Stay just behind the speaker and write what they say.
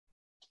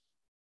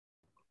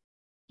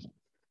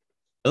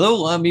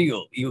Hello, I'm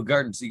Eagle. Eagle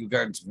Gardens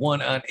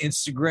 1 on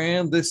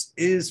Instagram. This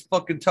is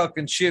fucking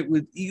talking shit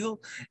with Eagle,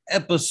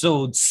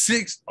 episode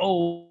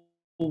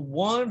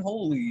 601.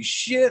 Holy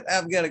shit.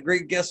 I've got a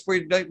great guest for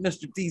you tonight,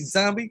 Mr. D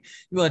Zombie.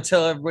 You want to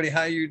tell everybody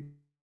how you're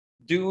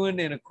doing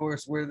and, of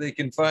course, where they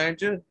can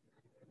find you?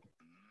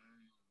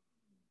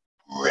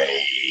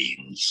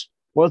 Brains.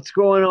 What's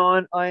going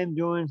on? I am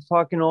doing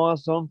fucking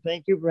awesome.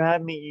 Thank you for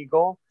having me,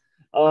 Eagle.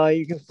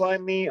 You can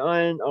find me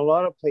on a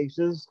lot of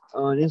places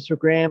on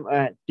Instagram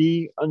at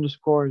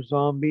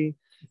D_zombie.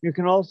 You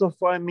can also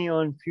find me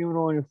on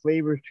Funeral and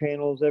Flavors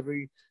channels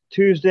every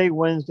Tuesday,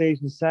 Wednesdays,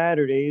 and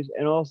Saturdays,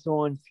 and also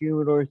on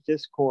Funeral's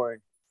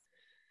Discord.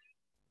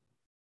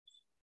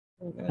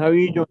 How are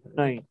you doing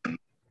tonight?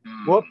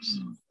 Whoops.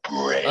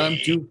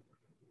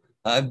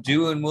 I'm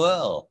doing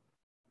well.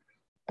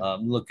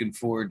 I'm looking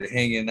forward to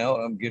hanging out.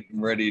 I'm getting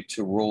ready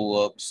to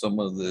roll up some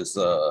of this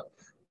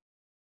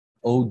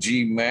OG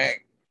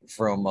Mac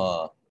from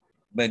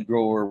Med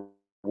Grower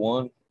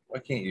 1.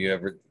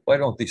 Why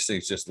don't these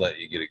things just let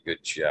you get a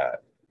good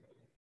shot?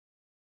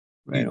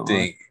 Right You'd on.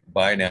 think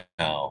by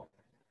now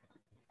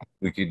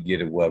we could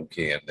get a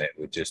webcam that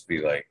would just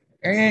be like,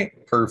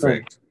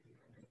 perfect.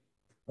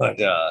 But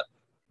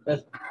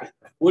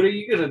what are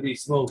you going to be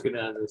smoking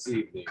on this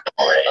evening?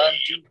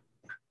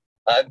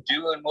 I'm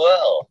doing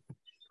well.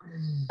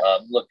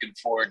 I'm looking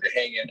forward to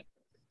hanging.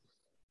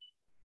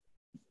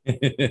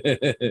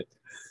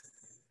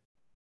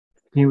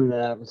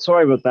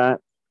 Sorry about that.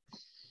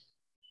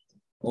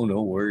 Oh,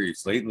 no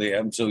worries. Lately,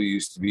 I'm so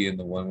used to being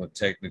the one with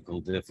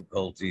technical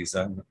difficulties.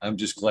 I'm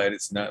just glad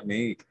it's not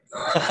me.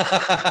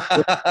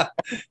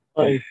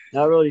 That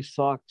really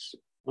sucks.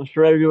 I'm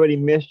sure everybody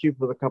missed you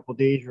for the couple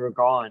days you were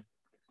gone.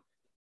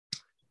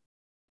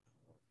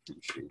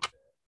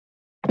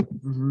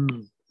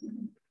 Mm-hmm.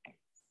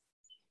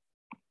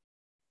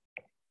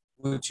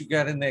 What you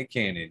got in that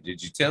cannon?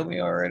 Did you tell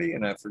me already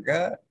and I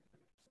forgot?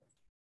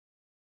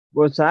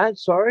 What's that?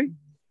 Sorry?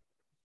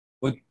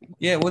 What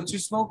you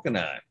smoking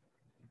on?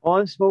 Oh,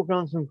 I'm smoking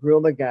on some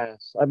Gorilla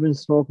Gas. I've been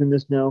smoking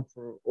this now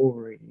for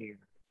over a year.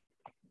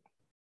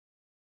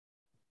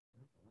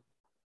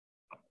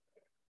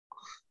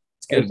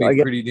 It's got to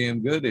be pretty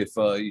damn good if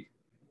you're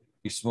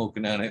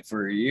smoking on it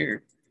for a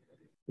year.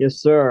 Yes,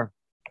 sir.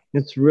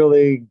 It's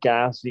really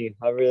gassy.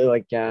 I really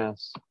like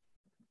gas.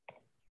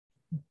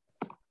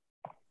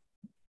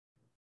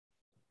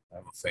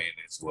 I'm a fan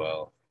as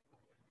well.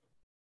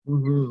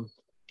 Mm-hmm.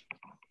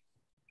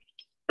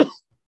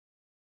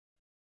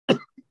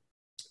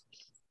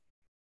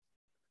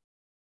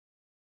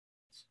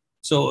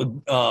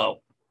 So,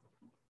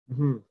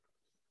 Mm-hmm.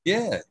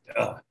 yeah,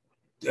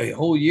 a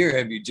whole year.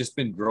 Have you just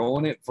been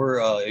growing it for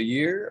a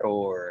year,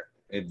 or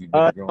have you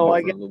been growing No,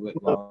 it for a little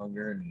bit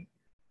longer?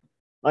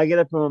 I get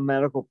it from a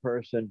medical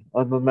person.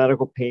 I'm a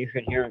medical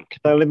patient here because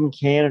I live in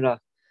Canada,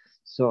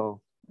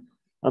 so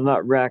I'm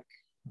not rec.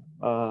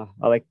 I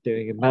like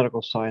the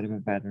medical side of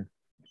it better.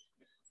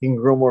 You can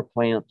grow more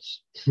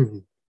plants.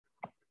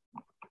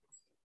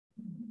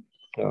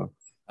 So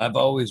I've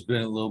always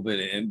been a little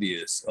bit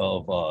envious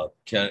of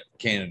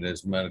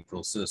Canada's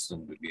medical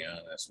system, to be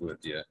honest with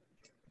you.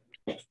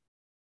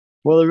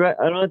 well,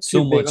 I'm not too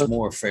So big much on.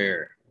 more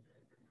fair.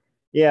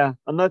 Yeah,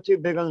 I'm not too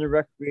big on the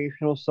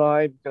recreational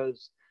side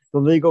because the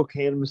legal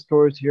cannabis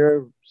stores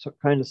here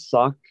kind of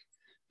suck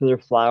for their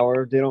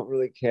flower. They don't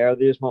really care.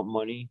 They just want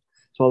money.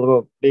 It's all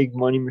about big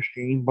money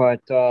machine.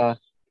 But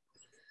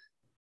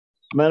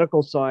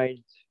medical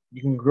side,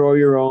 you can grow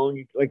your own.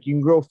 You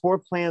can grow 4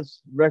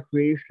 plants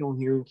recreational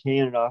here in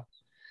Canada.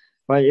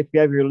 But if you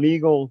have your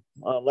legal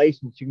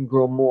license, you can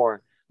grow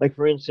more. Like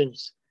for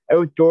instance,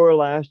 outdoor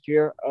last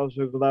year, I was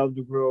allowed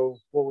to grow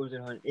what was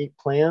it, 8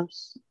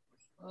 plants?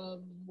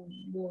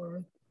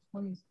 More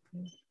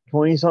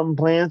 20 something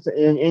plants,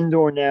 and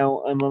indoor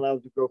now I'm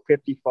allowed to grow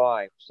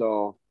 55.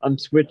 So I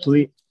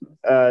switched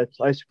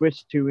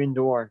to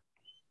indoor.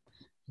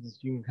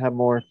 You can have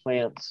more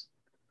plants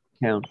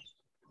count.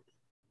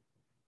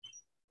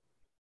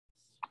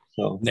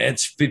 So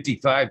That's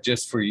 55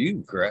 just for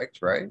you,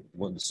 correct? Right?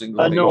 One single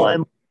patient.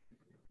 no,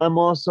 I'm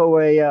also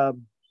a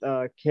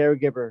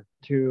caregiver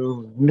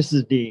to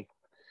Mrs. D.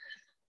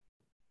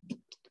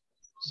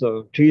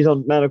 So she's a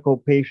medical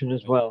patient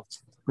as well.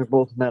 We're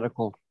both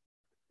medical.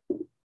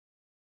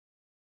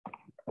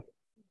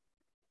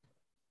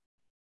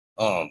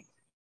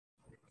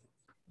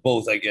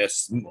 Both, I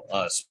guess,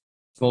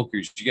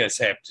 smokers. You guys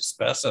have to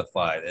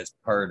specify that's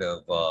part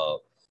of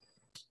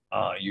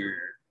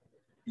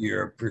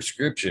your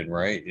prescription,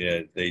 right?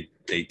 Yeah, they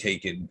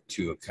take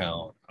into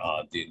account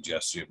the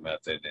ingestion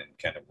method and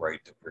kind of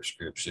write the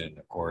prescription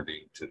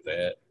according to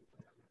that.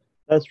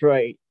 That's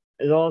right.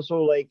 It's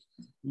also like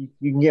you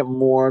can get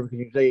more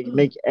because they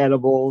make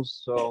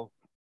edibles. So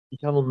you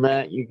tell them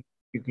that you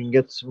can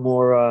get some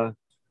more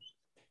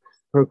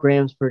per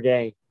grams per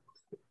day.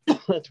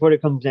 That's what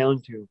it comes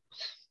down to.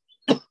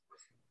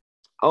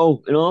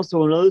 Oh, and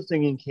also another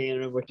thing in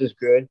Canada, which is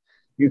good,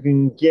 you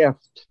can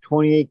gift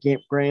 28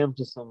 grams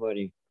to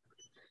somebody.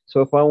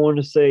 So if I want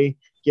to say,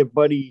 get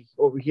buddy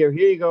over here,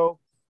 here you go,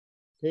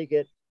 take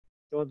it.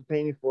 Don't have to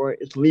pay me for it.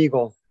 It's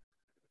legal.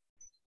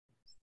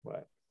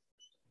 What?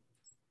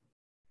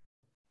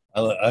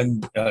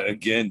 I'm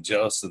again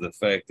jealous of the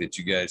fact that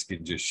you guys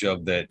can just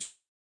shove that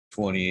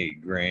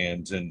 28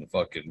 grams in the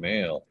fucking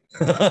mail.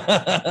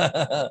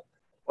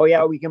 Oh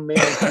yeah, we can mail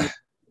it to you.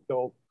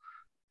 So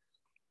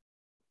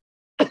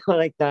I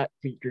like that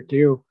feature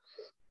too.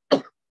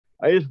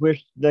 I just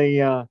wish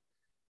the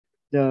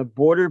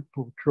border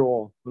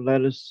patrol would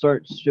let us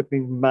start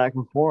shipping back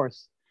and forth.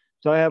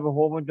 So I have a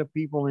whole bunch of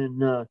people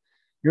in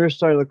your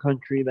side of the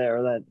country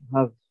there that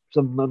have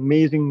some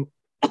amazing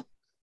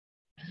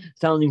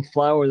sounding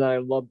flower that I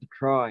love to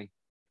try.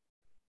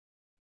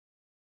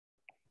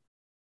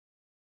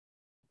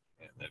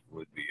 Yeah, that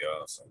would be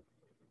awesome.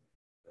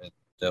 That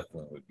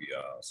definitely would be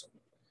awesome.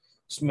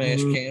 Smash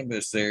Mhm.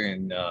 Canvas there,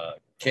 and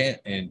Kent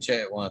and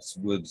chat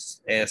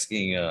was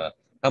asking,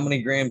 how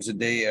many grams a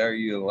day are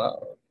you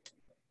allowed?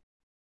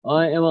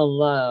 I am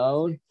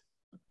allowed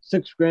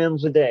 6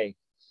 grams a day.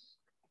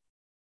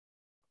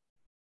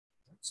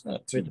 It's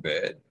not too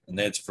bad, and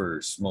that's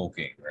for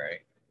smoking,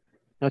 right?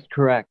 That's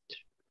correct.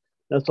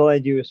 That's all I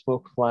do is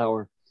smoke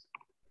flower.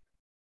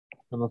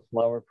 I'm a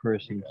flower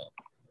person.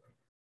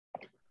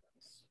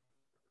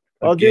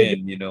 I'll do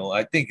Again,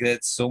 I think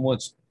that's so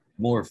much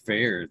more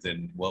fair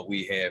than what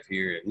we have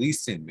here, at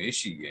least in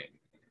Michigan.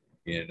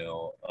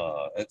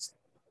 It's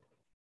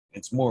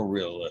more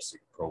realistic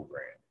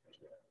program.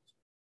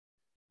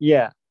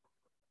 Yeah.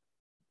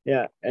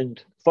 Yeah. And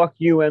fuck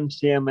you,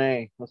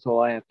 MCMA. That's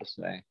all I have to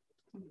say.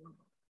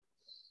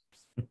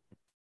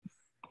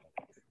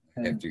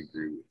 I have to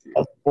agree with you.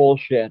 That's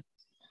bullshit.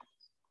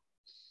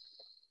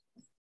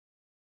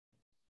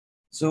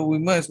 So we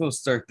might as well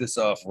start this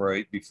off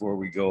right before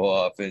we go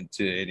off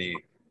into any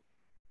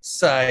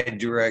side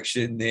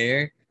direction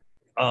there.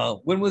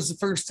 When was the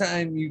first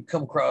time you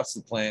come across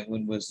the plant?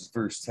 When was the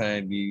first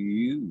time you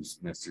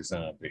used Mr.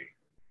 Zombie?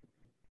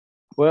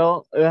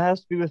 Well, it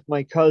has to be with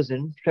my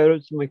cousin. Shout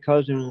out to my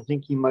cousin. I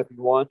think he might be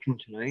watching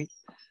tonight.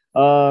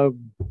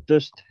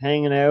 Just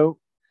hanging out.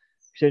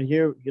 He said,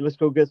 here, let's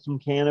go get some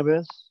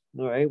cannabis.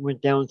 All right,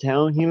 went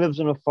downtown. He lives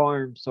on a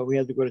farm, so we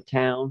had to go to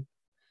town.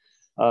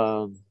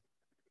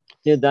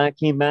 Did that,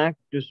 came back,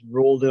 just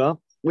rolled it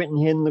up, went and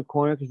hid in the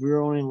corner because we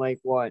were only like,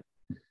 what,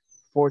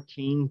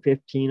 14,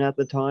 15 at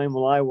the time.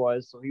 Well, I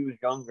was, so he was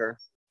younger.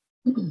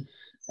 And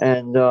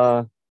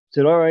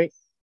said, all right.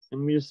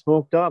 And we just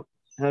smoked up,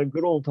 had a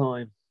good old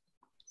time.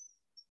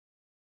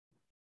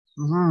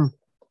 Mm-hmm.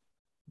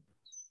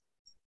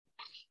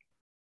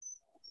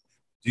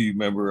 Do you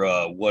remember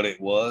what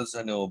it was?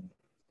 I know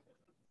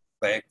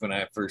back when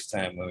I first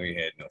time when we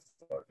had no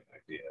fucking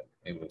idea.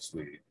 It was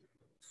sweet.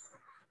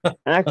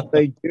 Actually,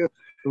 I do.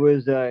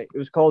 It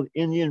was called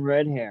Indian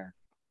Red Hair.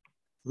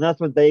 And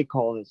that's what they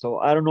called it. So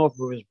I don't know if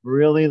it was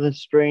really the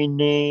strain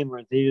name or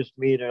if they just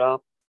made it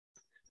up.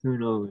 Who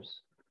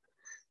knows?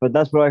 But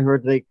that's what I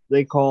heard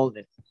they called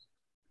it.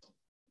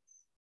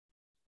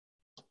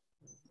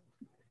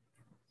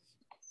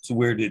 So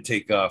where did it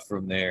take off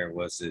from there?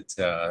 Was it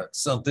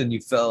something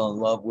you fell in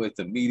love with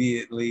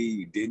immediately?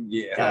 You didn't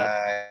get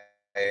high.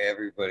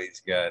 Everybody's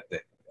got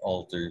that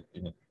altered.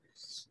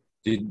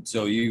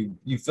 So you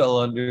fell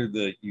under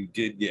the you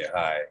did get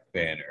high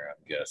banner, I'm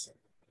guessing.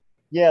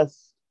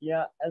 Yes,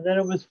 yeah, and then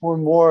it was for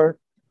more.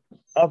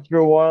 After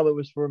a while, it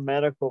was for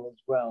medical as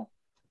well.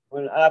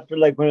 When it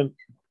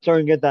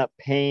started to get that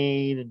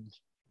pain and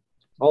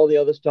all the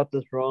other stuff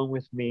that's wrong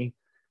with me,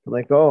 I'm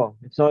like, oh,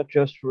 it's not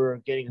just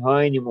for getting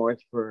high anymore.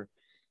 It's for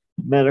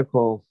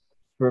medical,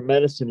 for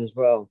medicine as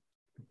well,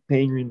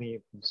 pain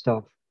relief and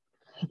stuff.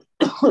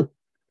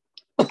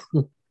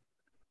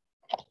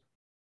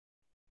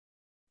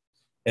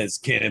 Has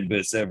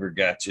cannabis ever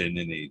got you in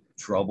any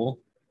trouble?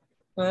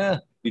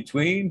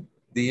 Between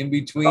the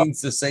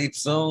in-between's the safe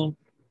zone.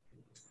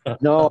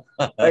 No,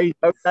 I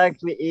was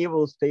actually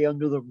able to stay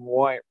under the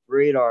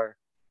radar.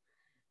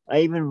 I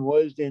even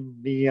was in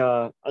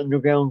the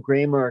underground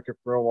gray market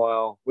for a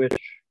while, which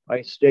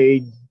I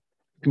stayed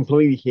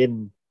completely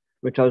hidden,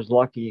 which I was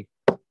lucky.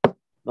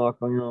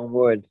 Knocking on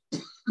wood.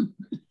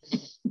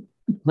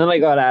 Then I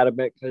got out of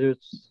it because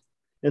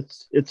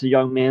it's a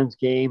young man's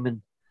game,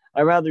 and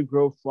I rather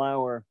grow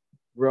flower,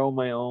 grow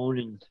my own,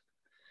 and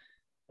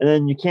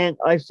then you can't.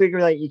 I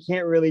figure that you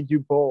can't really do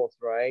both,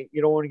 right?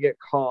 You don't want to get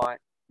caught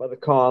by the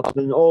cops.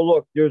 And oh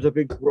look, there's a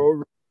big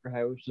grow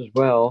house as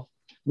well.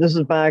 This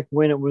is back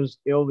when it was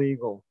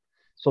illegal,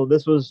 so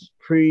this was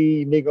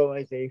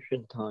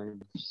pre-legalization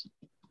times.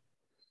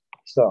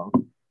 So,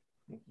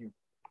 thank you.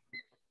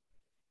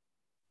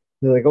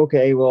 They're like,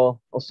 okay,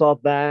 well, I'll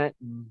stop that.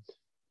 And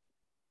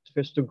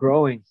it's still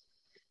growing.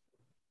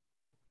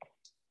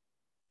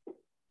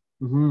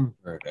 Mm-hmm.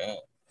 Right.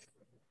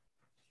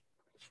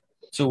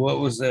 So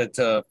what was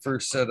that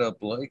first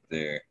setup like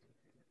there?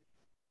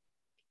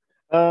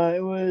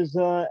 It was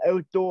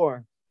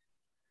outdoor.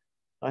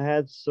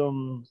 I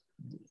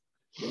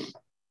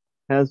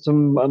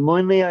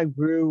mainly I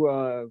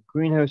grew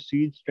greenhouse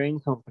seed strain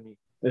company,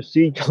 a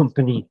seed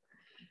company.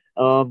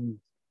 Um,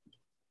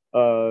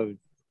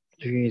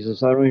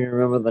 Jesus, I don't even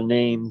remember the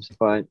names,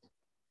 but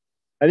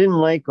I didn't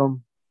like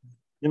them.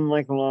 Didn't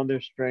like a lot of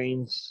their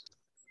strains.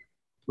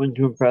 Wasn't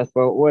too impressed,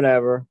 but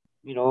whatever.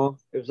 It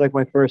was like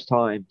my first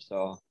time.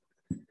 So,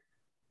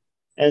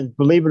 and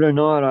believe it or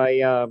not,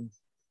 I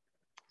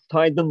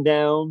tied them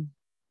down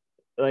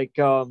like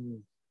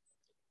and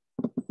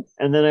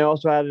then I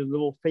also added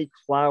little fake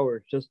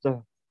flowers just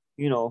to,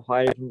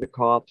 hide it from the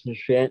cops and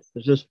shit.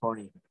 It's just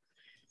funny,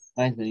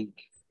 I think.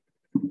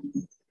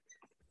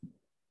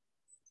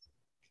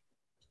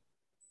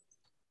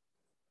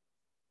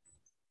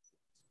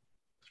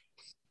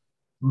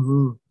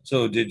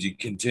 So did you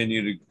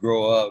continue to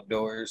grow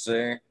outdoors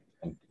there?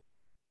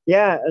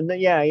 Yeah, and then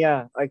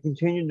yeah. I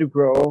continued to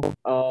grow.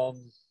 But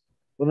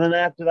then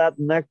after that,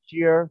 the next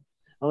year,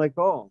 I'm like,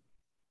 oh,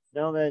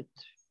 now that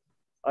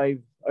I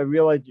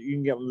realized that you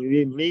can get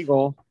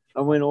legal,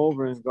 I went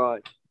over and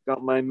got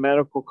my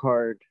medical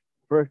card.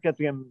 First, you have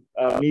to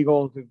get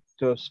legal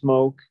to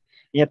smoke.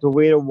 You have to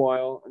wait a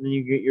while, and then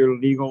you get your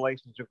legal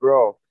license to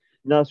grow.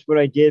 And that's what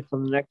I did for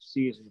the next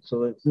season.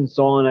 So that since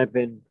on, I've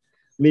been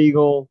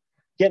legal,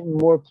 getting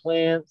more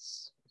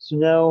plants. So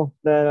now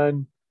that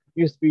I'm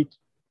used to be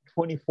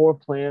 24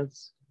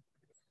 plants.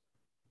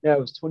 Yeah, it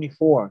was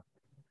 24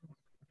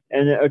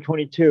 and or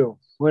 22,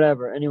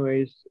 whatever.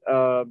 Anyways,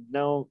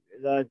 now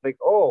that's like,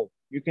 oh,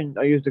 you can.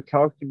 I use the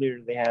calculator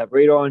they have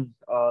right on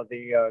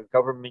the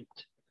government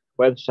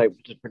website,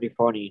 which is pretty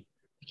funny,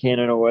 the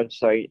Canada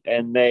website,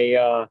 and they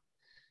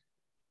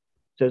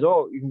says,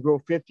 oh, you can grow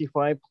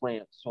 55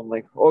 plants. So I'm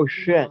like, oh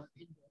shit,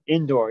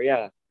 indoor,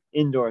 yeah,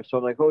 indoor. So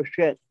I'm like, oh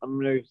shit, I'm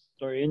gonna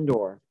start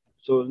indoor.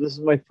 So this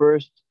is my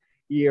first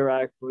year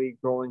actually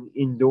growing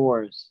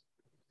indoors.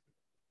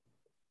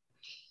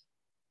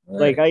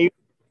 Like I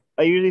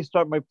usually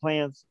start my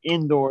plants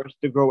indoors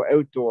to grow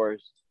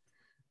outdoors,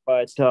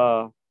 but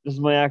this is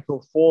my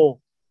actual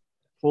full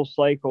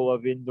cycle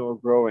of indoor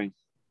growing.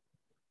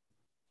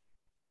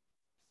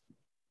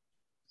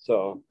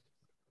 So,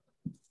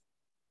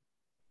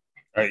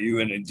 Are you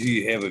in do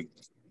you have a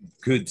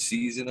good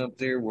season up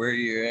there where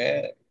you're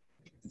at?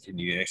 Can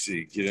you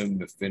actually get them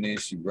to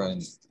finish? You run,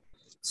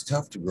 it's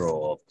tough to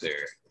grow up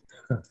there.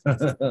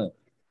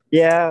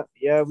 yeah,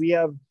 we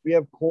have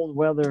cold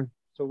weather,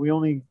 so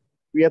we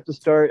have to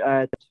start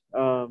at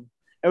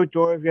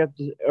outdoors. We have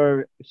to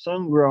or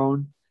sun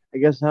grown. I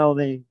guess how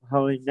they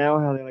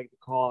like to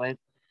call it.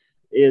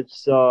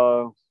 It's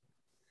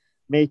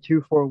May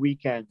 2 for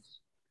weekends.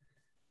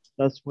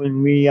 That's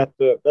when we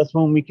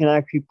can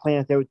actually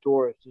plant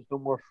outdoors. There's no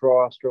more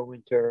frost or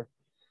winter.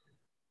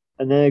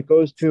 And then it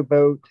goes to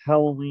about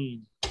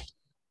Halloween.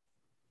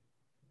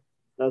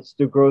 That's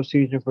the grow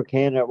season for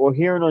Canada. Well,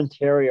 here in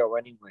Ontario,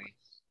 anyway.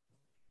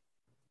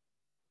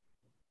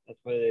 That's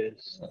what it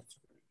is.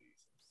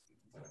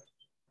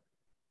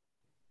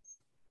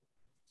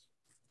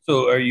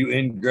 So, are you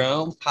in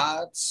ground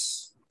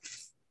pots?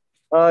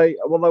 Well,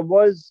 I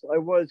was,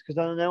 because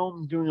now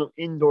I'm doing an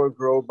indoor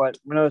grow. But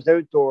when I was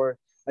outdoor,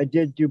 I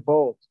did do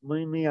both.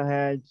 Mainly, I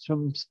had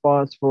some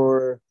spots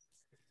for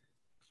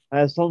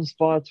it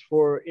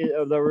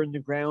that were in the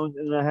ground,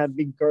 and I had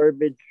big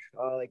garbage,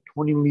 like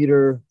 20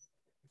 liter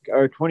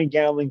or 20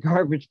 gallon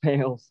garbage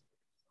pails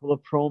full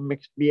of Pro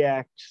Mix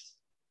BX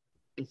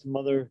and some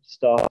other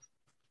stuff.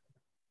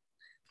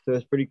 So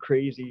it's pretty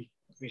crazy.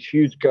 These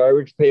huge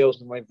garbage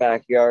pails in my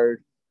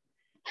backyard.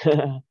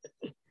 But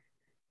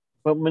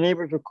my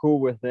neighbors were cool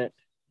with it.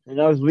 And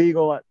I was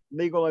legal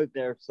out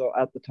there so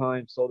at the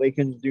time, so they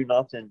can do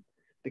nothing.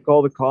 They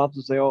call the cops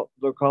and say, oh,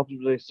 the cops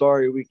will say,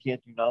 sorry, we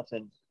can't do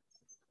nothing.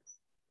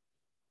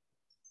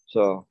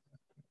 So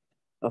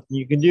nothing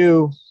you can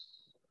do.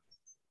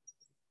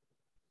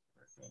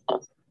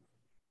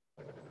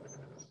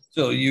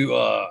 So you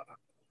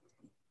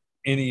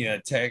any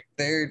attack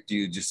there? Do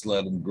you just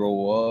let them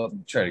grow up,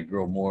 try to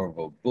grow more of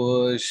a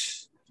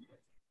bush?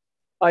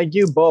 I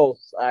do both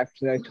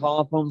actually. I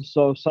top them,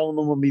 so some of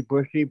them will be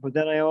bushy, but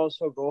then I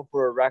also go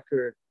for a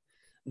record.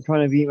 I'm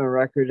trying to beat my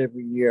record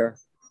every year.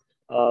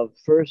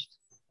 First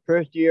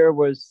year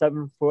was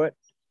 7 foot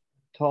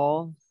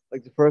tall.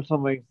 Like the first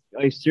time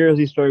I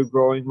seriously started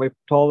growing, my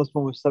tallest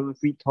one was 7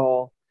 feet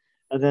tall,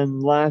 and then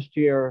last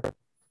year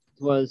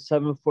was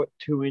 7 foot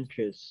 2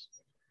 inches.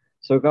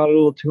 So it got a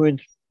little 2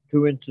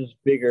 inches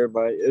bigger,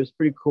 but it was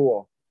pretty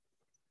cool.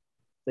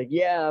 Like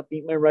yeah, I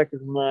beat my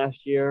record from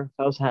last year.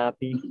 I was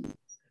happy.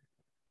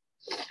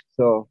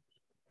 So,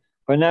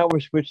 but now we're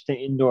switched to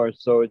indoors,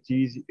 so it's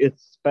easy.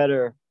 It's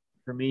better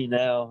for me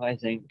now, I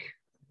think.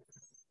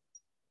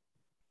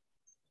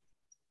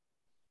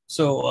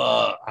 So,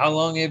 how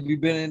long have you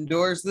been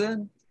indoors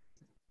then?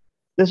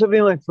 This will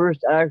be my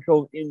first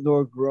actual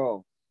indoor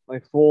grow. My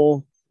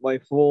full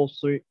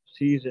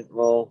season.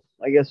 Well,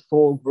 I guess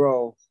full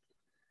grow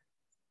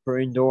for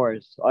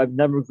indoors. I've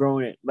never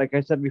grown it. Like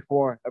I said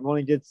before, I've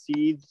only did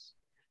seeds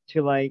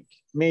to like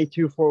May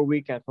 2 for a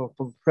weekend. So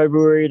from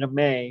February to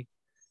May,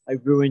 I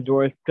grew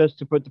indoors just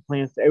to put the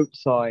plants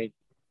outside.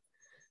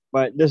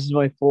 But this is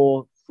my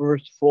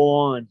first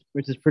full on,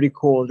 which is pretty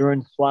cool. They're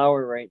in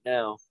flower right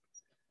now.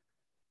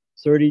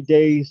 30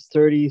 days,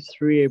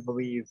 33, I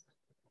believe.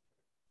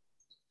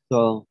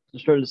 So they're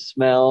starting to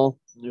smell.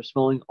 They're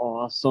smelling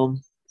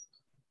awesome.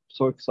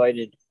 so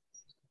excited.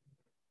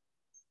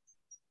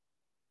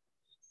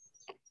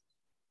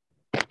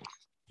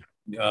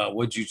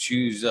 What'd you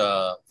choose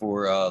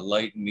for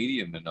light and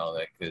medium and all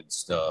that good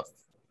stuff?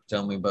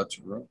 Tell me about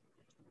your room.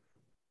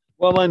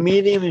 Well, my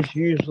medium is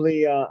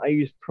usually I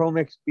use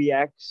Promix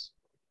BX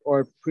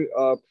or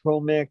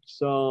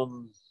Promix.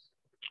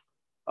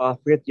 I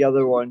forget the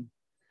other one,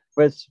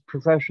 but it's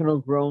professional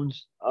grown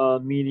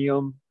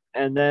medium.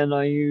 And then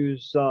I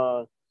use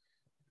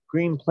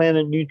Green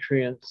Planet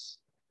Nutrients,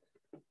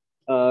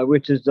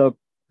 which is a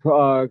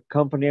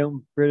company out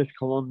in British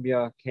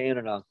Columbia,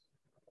 Canada.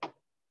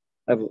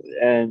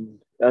 And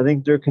I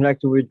think they're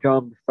connected with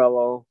John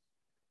Fellow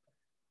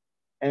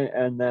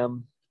and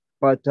them.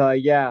 But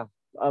yeah,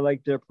 I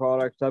like their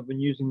products. I've been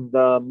using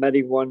the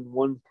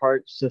Medi1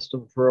 part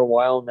system for a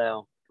while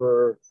now,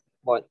 for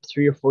what,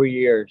 3 or 4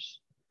 years.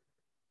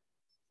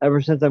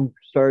 Ever since I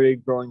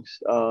started growing,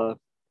 from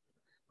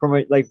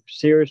like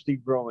seriously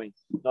growing,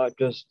 not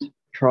just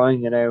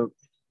trying it out.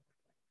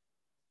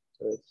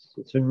 So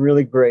it's been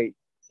really great.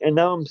 And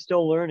now I'm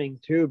still learning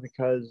too,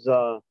 because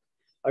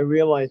I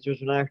realized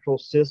there's an actual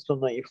system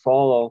that you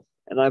follow,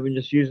 and I've been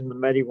just using the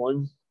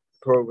Medi1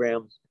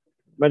 program,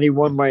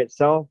 Medi1 by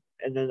itself,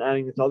 and then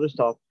adding this other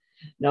stuff.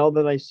 Now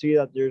that I see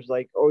that there's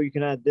like, oh, you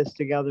can add this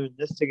together and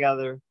this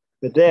together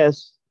with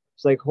this,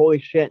 it's like, holy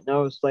shit,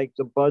 now it's like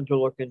the buds are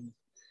looking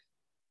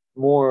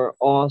more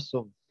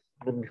awesome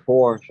than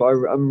before. So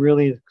I'm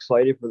really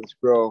excited for this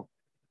grow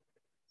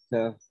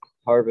to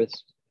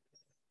harvest.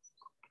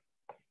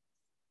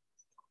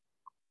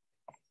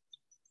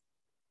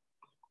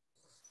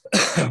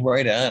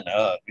 Right on.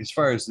 As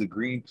far as the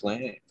Green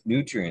Planet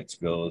nutrients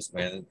goes,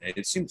 man,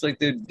 it seems like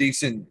they're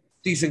decent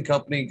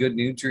company, good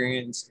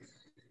nutrients,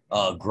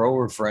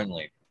 grower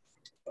friendly.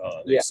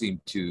 They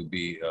seem to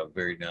be a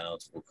very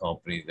knowledgeable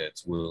company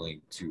that's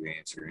willing to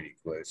answer any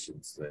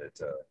questions that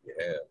you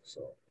have.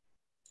 So,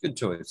 good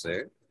choice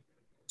there.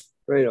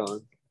 Right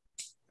on.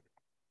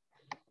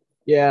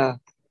 Yeah.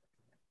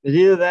 It's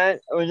either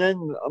that, or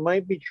then I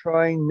might be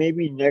trying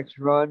maybe next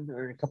run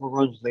or a couple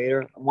runs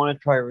later. I want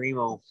to try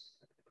Remo,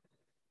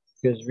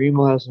 because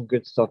Remo has some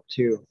good stuff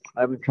too.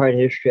 I haven't tried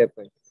his shit,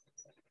 but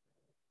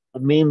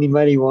I'm mainly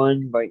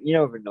Medi1, but you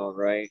never know,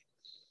 right?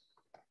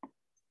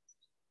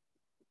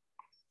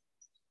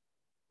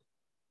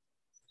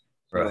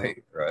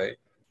 Right.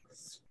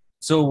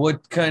 So,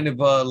 what kind of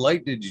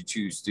light did you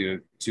choose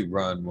to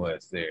run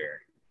with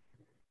there?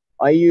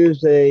 I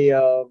use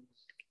an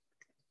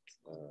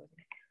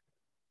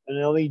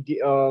LED.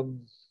 Oh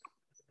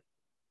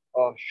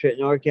shit!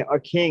 No, I can't. A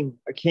King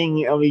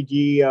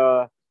LED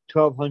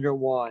 1200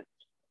 watt.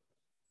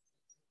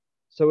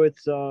 So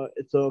it's a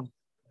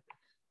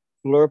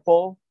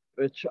Blurple,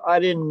 which I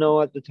didn't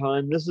know at the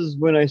time. This is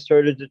when I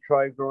started to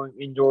try growing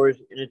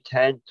indoors in a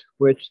tent,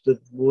 which the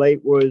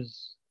light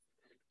was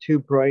too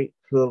bright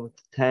for the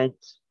tent.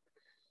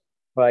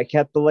 But I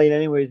kept the light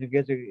anyways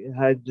because I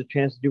had the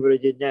chance to do what I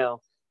did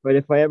now. But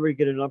if I ever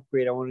get an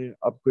upgrade, I want to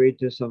upgrade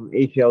to some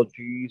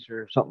HLGs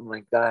or something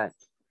like that.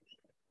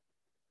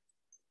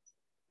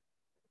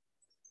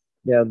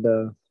 Yeah,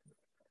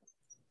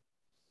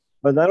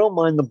 but I don't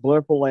mind the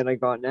Blurple light I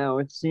got now.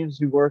 It seems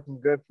to be working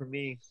good for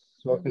me.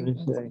 So what can I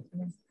say?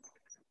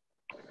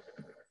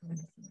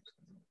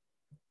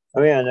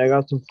 Oh yeah, and I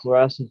got some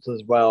fluorescents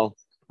as well.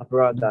 I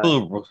forgot that.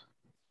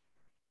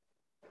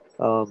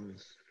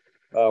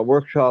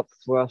 Workshop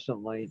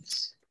fluorescent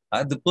lights.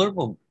 The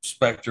Blurple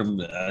spectrum.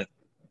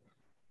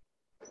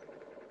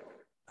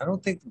 I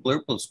don't think the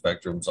Blurple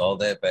spectrum's all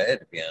that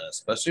bad, to be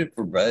honest, especially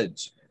for veg.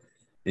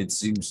 It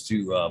seems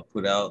to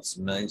put out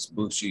some nice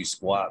bushy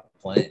squat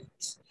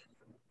plants.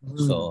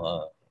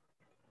 So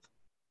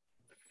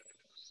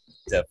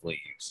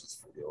definitely uses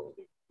for the old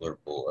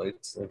Blurple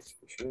lights, that's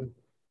for sure.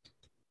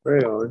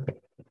 Right on.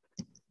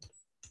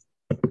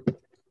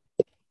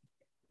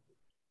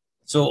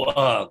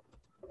 So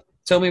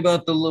tell me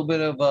about the little bit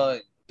of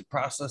the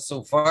process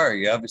so far.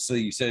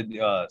 You said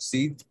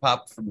seeds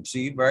popped from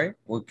seed, right?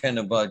 What kind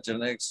of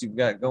genetics you've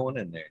got going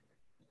in there?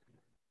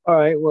 All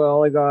right.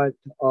 Well, I got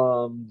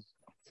of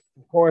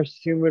course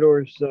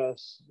Humidor's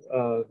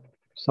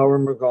Sour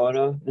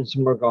Morgana and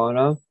some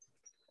Morgana,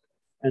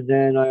 and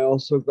then I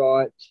also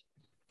got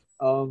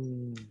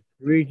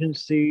Regent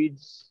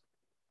seeds,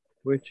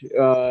 which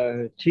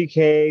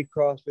TK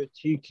crossed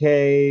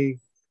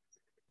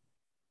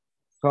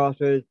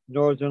with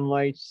Northern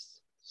Lights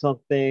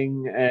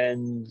something,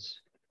 and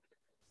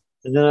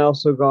then I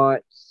also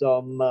got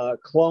some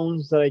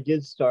clones that I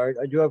did start.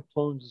 I do have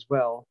clones as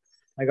well.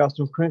 I got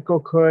some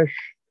Crinkle Kush,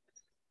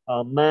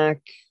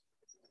 Mac,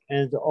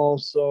 and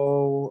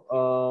also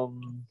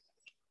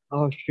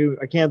oh shoot,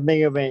 I can't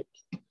think of it.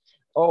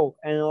 Oh,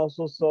 and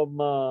also some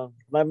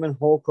Lemon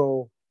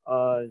Hoko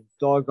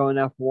doggone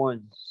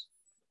F1s,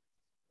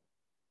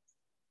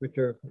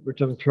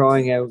 which I'm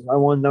trying out. I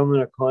won them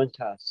in a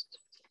contest.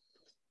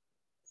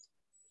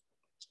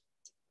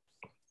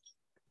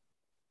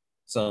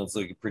 Sounds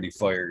like a pretty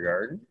fire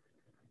garden.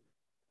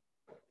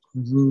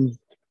 Mm-hmm.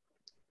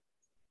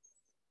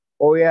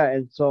 Oh yeah,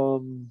 and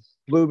some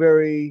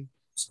blueberry.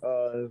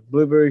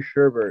 blueberry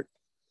sherbet,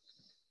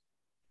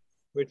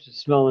 which is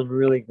smelling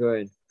really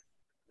good.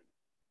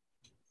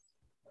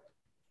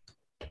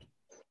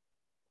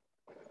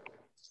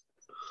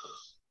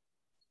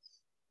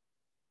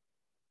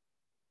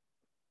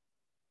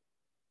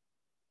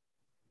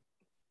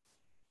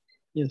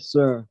 Yes,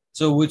 sir.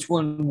 So which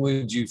one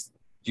would you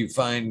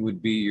find would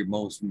be your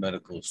most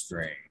medical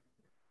strain?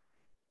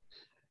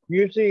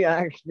 Usually,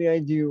 actually, I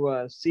do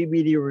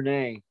CBD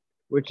Renee,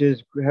 which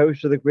is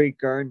House of the Great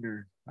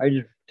Gardener. I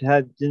just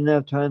didn't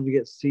have time to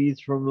get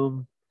seeds from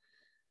them,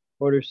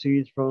 order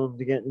seeds from them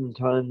to get in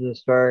time to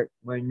start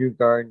my new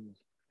garden.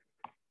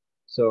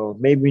 So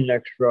maybe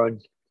next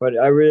run. But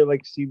I really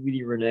like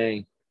CBD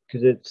Renee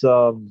because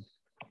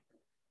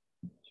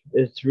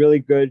it's really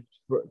good.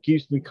 It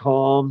keeps me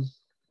calm.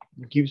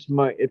 It keeps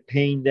my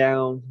pain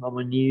down on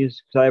my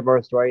knees because I have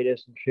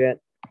arthritis and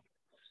shit.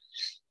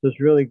 So it's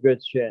really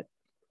good shit.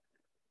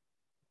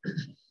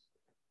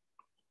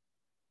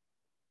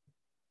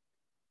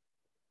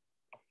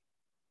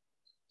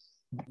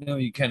 You know,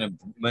 you kind of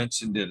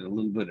mentioned it a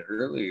little bit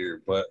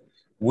earlier, but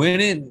when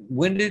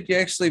did you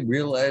actually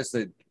realize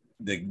that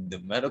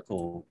the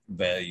medical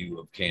value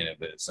of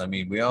cannabis? I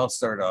mean, we all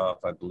start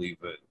off, I believe,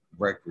 at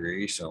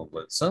recreational,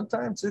 but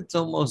sometimes it's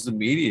almost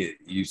immediate.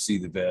 You see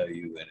the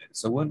value in it.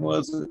 So when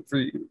was it for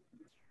you?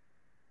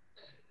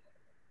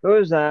 It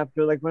was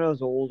after, like when I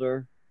was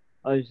older,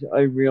 I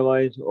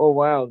realized, oh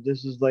wow,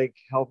 this is like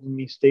helping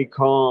me stay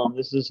calm.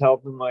 This is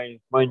helping my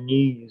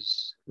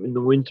knees in the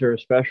winter,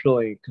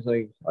 especially because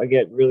I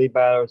get really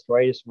bad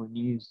arthritis in my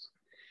knees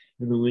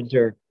in the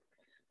winter.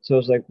 So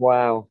it's like,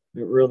 wow,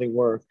 it really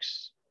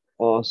works.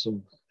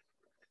 Awesome.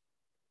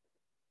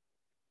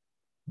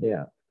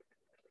 Yeah.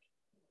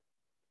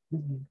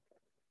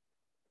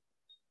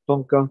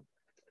 Tonka.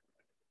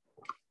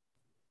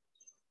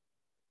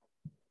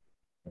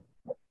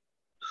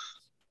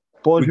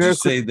 Would you Bonjour,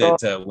 say Christophe.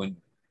 that when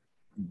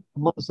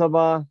Comment ça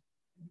va?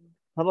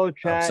 Hello, I'm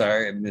chat.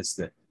 sorry, I missed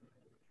it.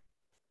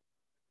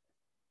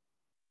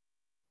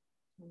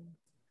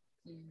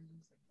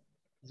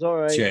 It's all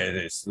right. Chad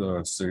is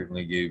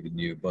certainly giving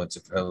you a bunch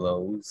of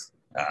hellos.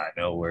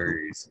 No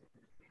worries.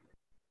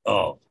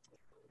 Oh,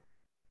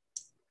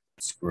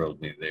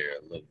 scrolled me there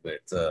a little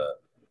bit.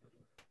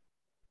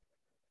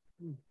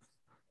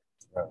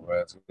 What I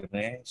was going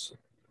to ask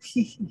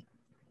you.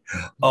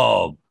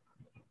 Um,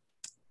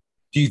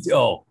 do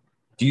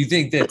you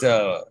think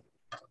that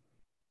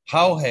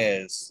how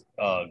has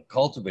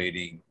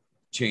cultivating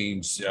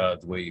changed the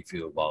way you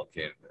feel about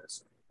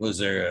cannabis? Was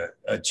there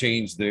a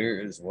change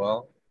there as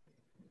well?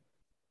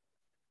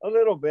 A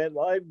little bit.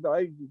 I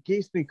it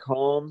keeps me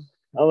calm.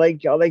 I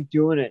like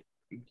doing it.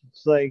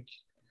 It's like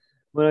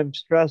when I'm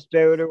stressed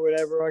out or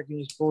whatever, I can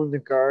just go in the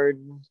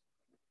garden,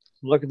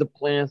 look at the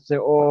plants, say,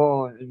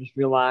 oh, and just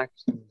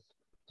relax and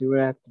do what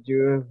I have to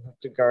do at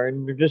the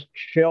garden or just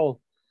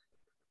chill,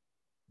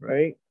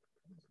 right?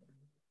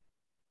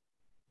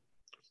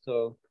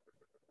 So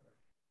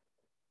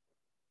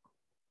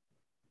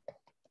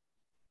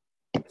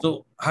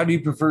So, how do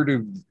you prefer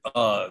to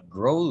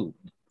grow?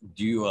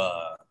 Do you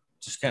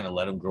just kind of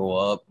let them grow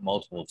up,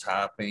 multiple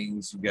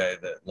toppings? You guy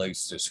that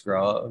likes to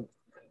scrub.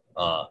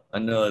 I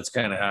know it's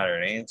kind of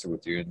harder to answer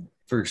with your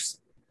first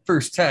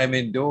time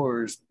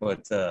indoors,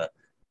 but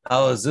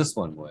how has this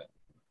one went?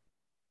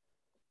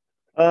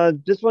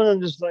 this one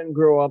I'm just letting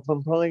grow up.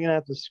 I'm probably gonna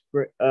have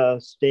to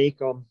stake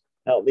them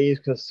at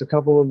least because a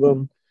couple of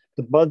them,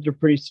 the buds are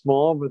pretty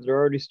small, but they're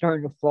already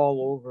starting to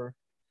fall over.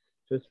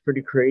 So it's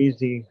pretty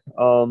crazy.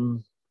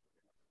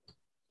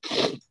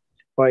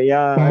 But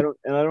yeah, I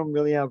don't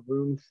really have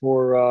room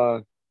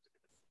for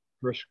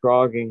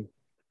scrogging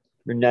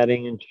or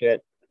netting and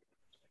shit.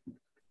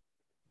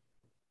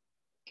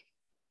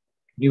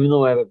 Even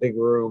though I have a big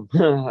room,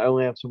 I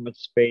only have so much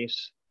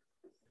space.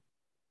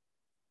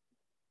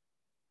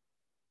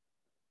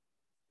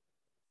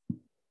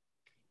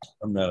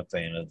 I'm not a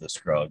fan of the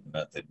scrub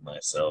method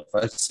myself.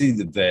 I see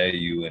the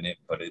value in it,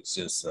 but it's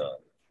just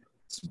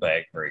it's a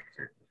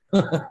backbreaker.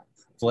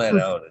 Flat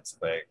out, it's a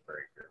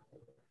backbreaker.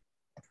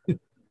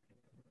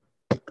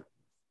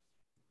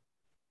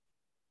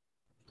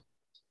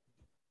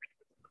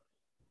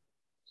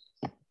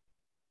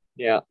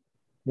 Yeah.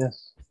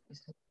 Yes.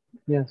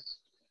 Yes.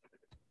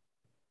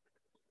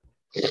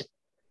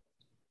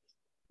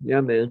 Yeah,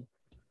 man.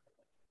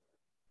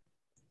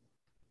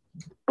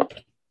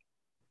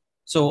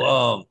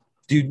 So,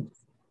 dude,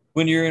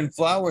 when you're in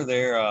flower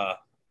there,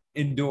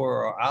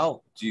 indoor or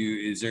out,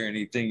 is there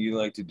anything you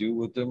like to do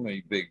with them? Are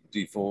you a big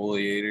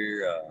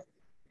defoliator?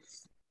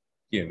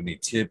 Do you have any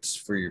tips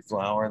for your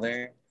flower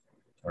there,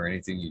 or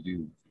anything you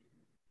do?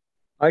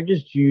 I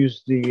just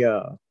use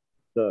the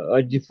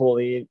I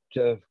defoliate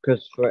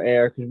because for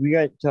air because we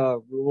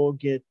will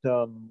get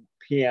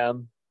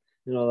PM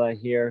and all that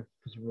here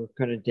because we're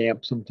kind of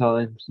damp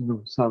sometimes in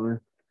the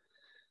summer,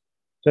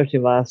 especially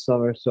last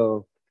summer.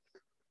 So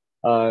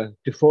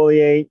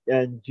defoliate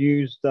and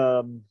used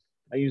I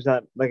use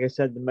that like I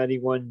said the Medi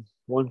one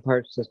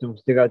part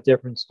systems. They got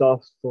different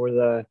stuff for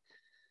the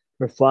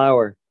for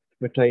flour,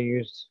 which I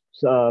use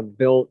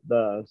built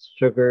the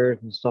sugars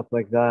and stuff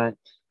like that.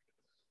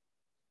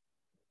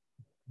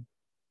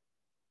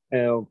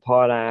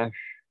 Potash,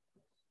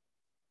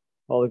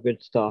 all the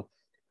good stuff.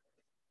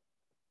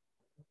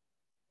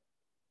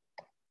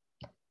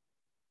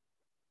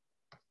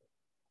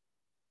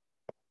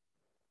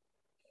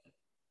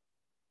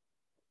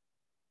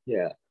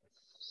 Yeah.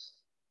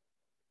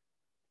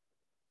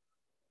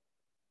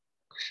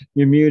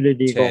 You're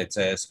muted, Eagle. Chad's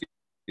asking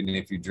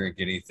if you drink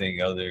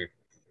anything other.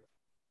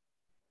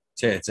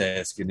 Chad's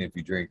asking if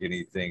you drink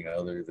anything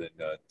other than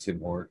Tim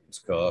Hortons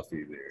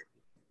coffee there.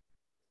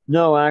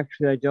 No,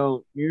 actually, I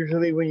don't.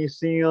 Usually, when you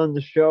see me on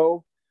the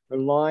show or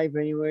live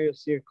anyway, you'll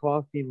see a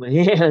coffee in my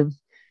hand.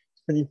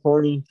 It's pretty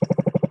funny.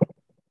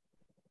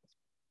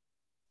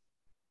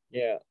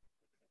 Yeah.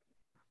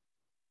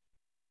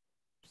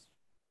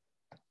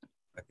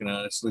 I can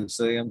honestly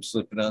say I'm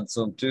slipping on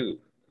some too.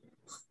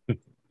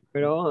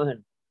 Right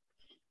on.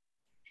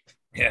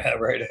 Yeah,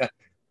 right.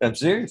 I'm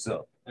serious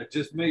though. I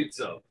just made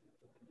some.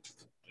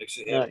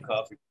 Actually have a Nice.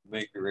 coffee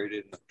maker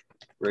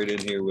right in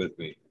here with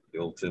me. The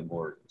old Tim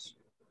Hortons.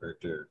 Right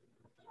there.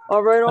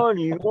 Oh, right on,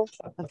 Eagle.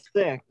 That's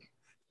sick.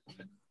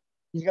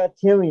 You got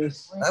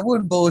Timmy's. I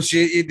wouldn't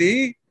bullshit you,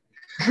 D.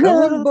 I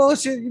wouldn't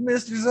bullshit you,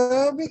 Mr.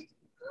 Zombie.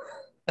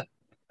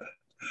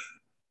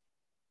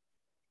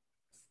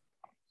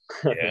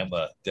 Yeah, I'm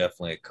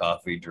definitely a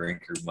coffee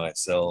drinker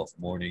myself,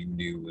 morning,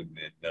 noon, and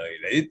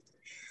midnight.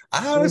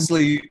 I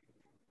honestly,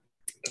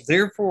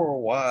 there for a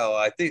while,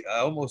 I think I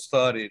almost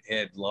thought it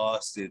had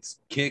lost its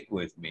kick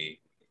with me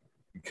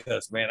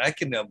because, man, I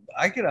can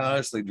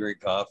honestly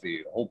drink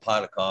coffee, a whole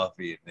pot of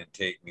coffee, and then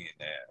take me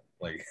a nap,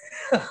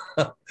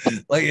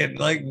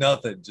 like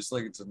nothing, just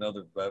like it's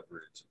another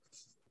beverage.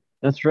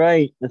 That's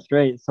right. That's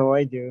right. So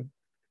I do.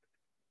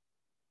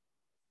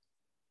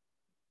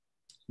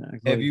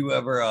 Exactly. Have you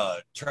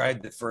ever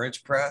tried the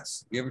French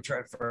press? You ever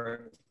tried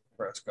French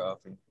press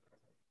coffee?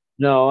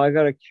 No, I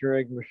got a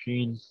Keurig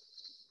machine.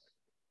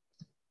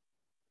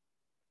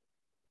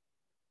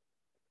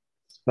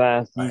 It's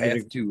fast. I Easy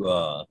have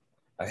to.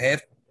 I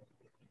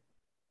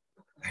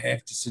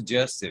have to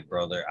suggest it,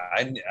 brother.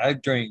 I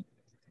drank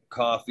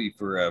coffee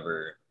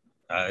forever.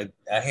 I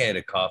had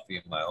a coffee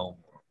in my home,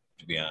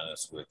 to be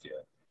honest with you.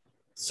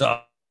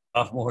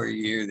 Sophomore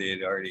year, they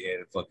had already had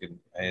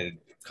I had a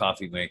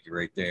coffee maker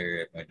right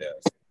there at my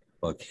desk.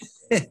 Fuck,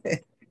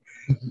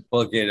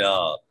 fuck it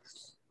up.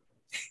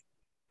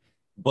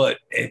 But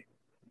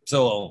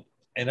so,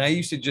 and I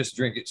used to just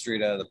drink it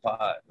straight out of the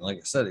pot. And like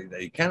I said,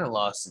 it kind of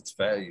lost its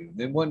value.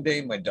 Then one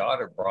day, my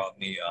daughter brought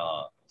me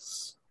a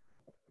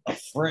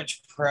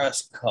French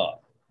press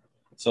cup.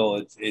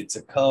 So it's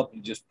a cup.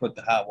 You just put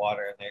the hot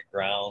water in there,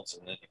 grounds,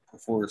 and then you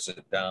force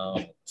it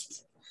down.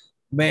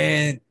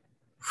 Man,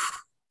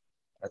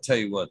 I tell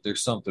you what,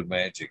 there's something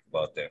magic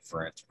about that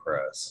French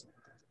press.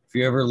 If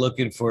you're ever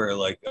looking for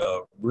like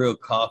a real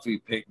coffee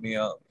pick me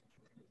up,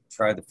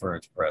 try the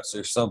French press.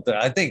 There's something.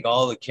 I think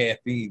all the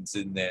caffeine's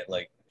in that.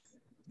 Like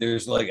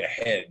there's like a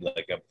head,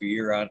 like a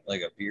beer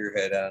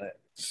head on it.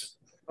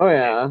 Oh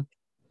yeah.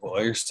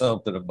 Boy, there's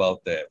something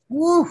about that.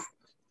 Woo!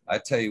 I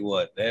tell you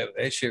what,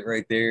 that shit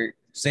right there,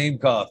 same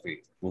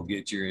coffee will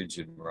get your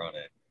engine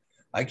running.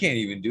 I can't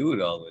even do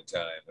it all the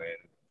time, man.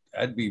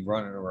 I'd be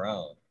running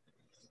around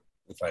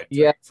if I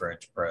Yeah. drank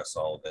French press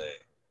all day.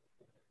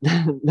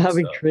 That'd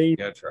be So, crazy.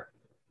 yeah, try.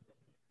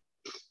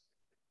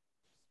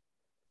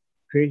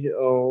 Crazy.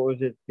 Oh,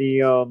 was it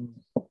the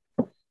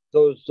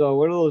those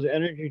what are those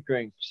energy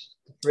drinks?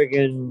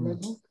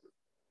 Friggin'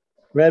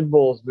 Red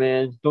Bulls,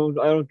 man. I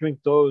don't drink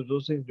those.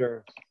 Those things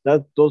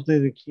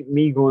that keep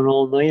me going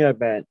all night, I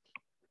bet.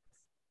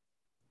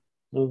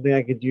 I don't think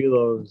I could do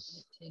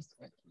those.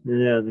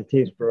 Yeah, they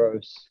taste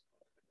gross.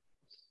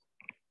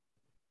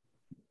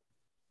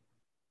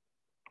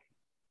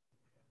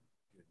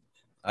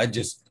 I'm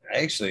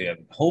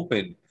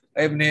hoping.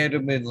 I haven't had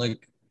them in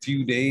like a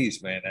few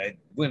days, man. I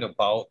went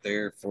about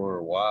there for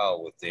a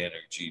while with the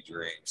energy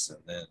drinks,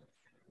 and then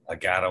I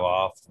got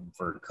off them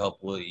for a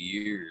couple of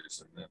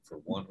years, and then for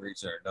one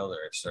reason or another,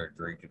 I started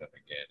drinking them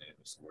again. It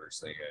was the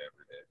worst thing I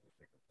ever did. I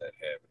think of that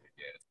happened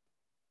again.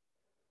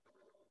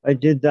 I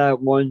did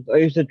that once. I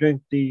used to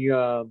drink the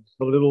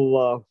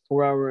little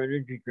 4 hour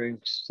energy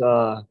drinks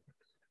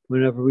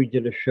whenever we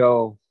did a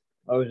show.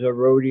 I was a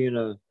roadie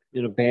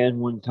in a band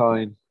one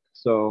time,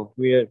 so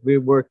we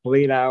worked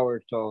late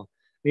hours. So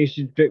I used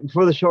to drink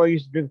before the show. I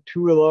used to drink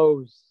 2 of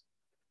those.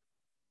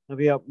 I'd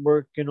be up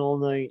working all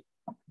night,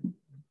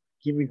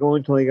 keep me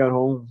going till I got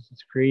home.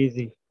 It's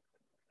crazy.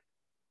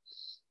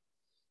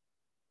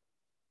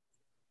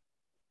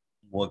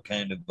 What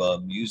kind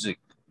of music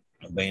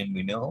band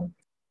we know?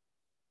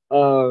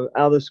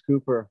 Alice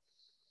Cooper,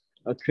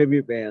 a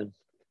tribute band.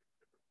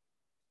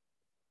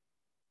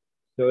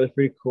 So it was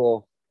pretty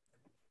cool.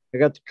 I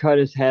got to cut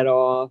his head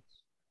off,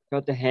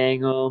 got to hang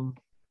him,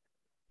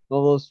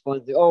 all those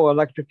fun things. Oh,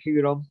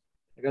 electrocute him.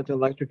 I got to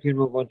electrocute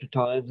him a bunch of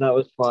times. That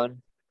was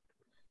fun.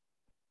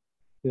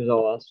 It was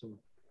awesome.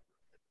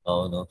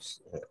 Oh no!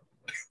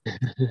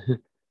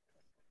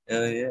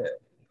 Hell yeah!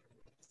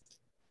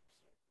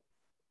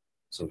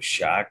 So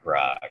shock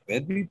rock,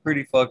 that'd be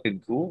pretty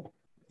fucking cool.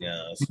 Yeah,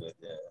 that's what.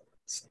 Yeah,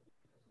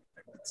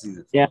 I can see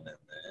the Yeah, fun in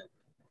that.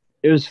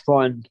 it was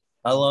fun.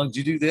 How long did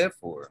you do that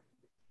for?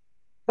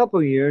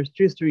 Couple years,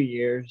 2, 3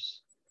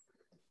 years,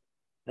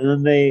 and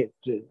then they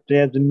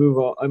had to move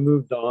on. I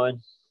moved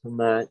on from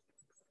that.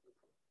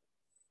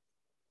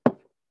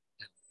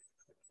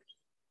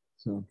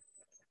 So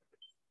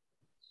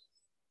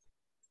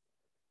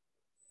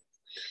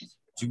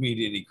Did you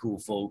meet any cool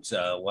folks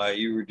while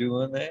you were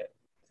doing that?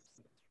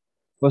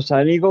 was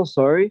Side Eagle?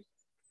 Sorry.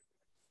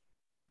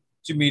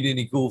 Did you meet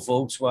any cool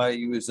folks while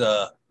you was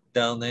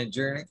down that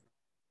journey?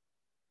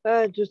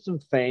 Just some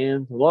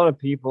fans, a lot of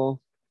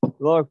people, a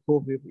lot of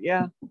cool people.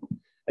 Yeah,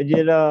 I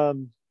did.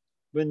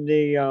 When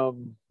the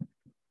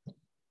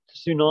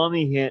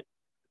tsunami hit,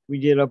 we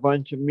did a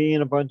bunch of me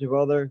and a bunch of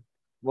other,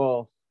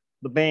 well,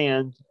 the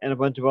band and a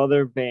bunch of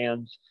other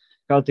bands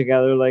got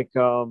together. Like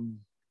oh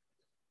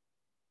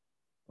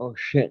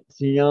shit,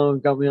 see now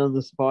got me on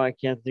the spot. I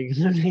can't think of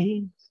their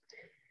names.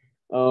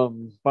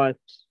 But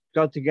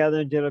got together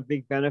and did a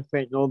big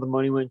benefit, and all the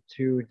money went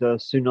to the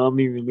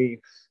tsunami relief.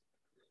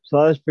 So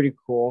that was pretty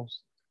cool.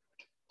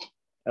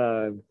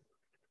 Uh,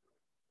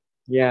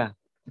 yeah.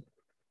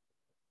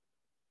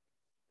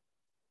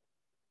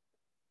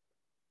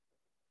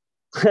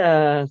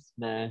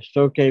 Smashed.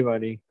 Okay,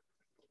 buddy.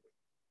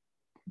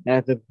 I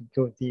have to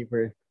go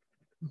deeper.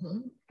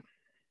 Mhm.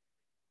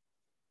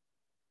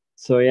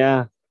 So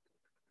yeah,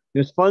 it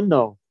was fun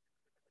though.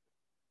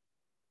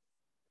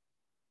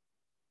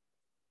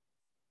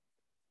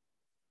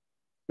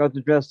 Got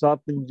to dress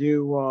up and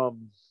do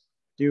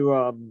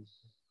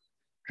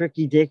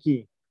tricky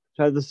dicky.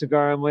 Tried the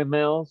cigar on my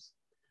mouth.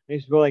 I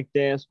used to go like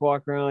this,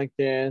 walk around like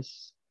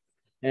this,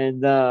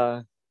 and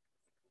run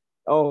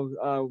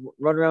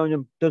around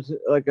in just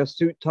like a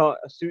suit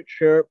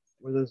shirt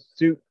with a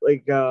suit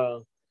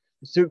a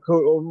suit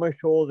coat over my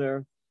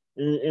shoulder,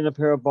 and a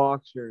pair of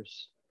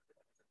boxers.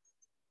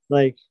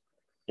 Like,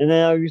 and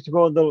then I used to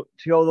go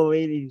to all the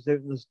ladies,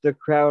 the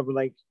crowd would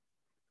like,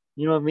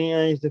 you know what I mean?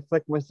 I used to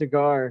flick my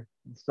cigar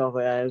and stuff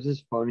like that. It was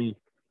just funny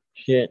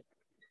shit.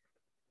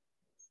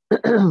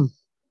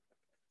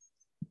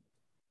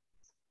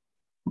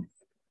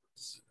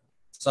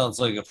 Sounds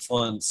like a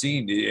fun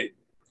scene. Did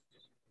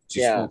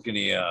you Yeah. smoke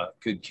any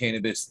good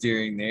cannabis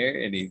during there?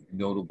 Any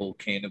notable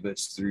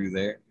cannabis through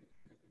there?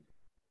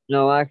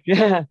 No,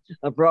 actually,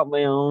 I brought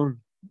my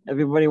own.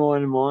 Everybody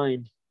wanted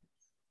mine.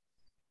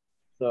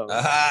 So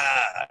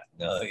Ah,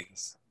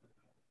 nice.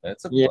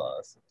 That's a yeah,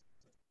 plus.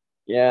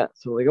 yeah.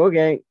 So like,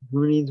 okay,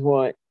 who needs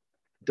what?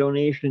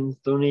 Donations,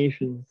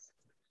 donations.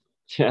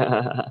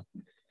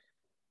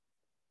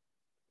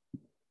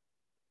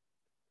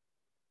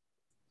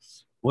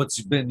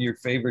 What's been your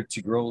favorite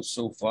to grow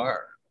so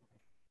far?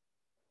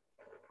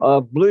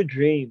 Blue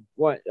Dream.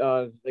 What?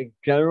 Like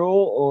general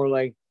or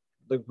like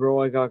the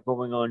grow I got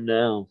going on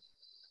now?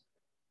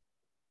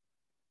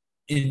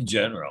 In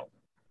general.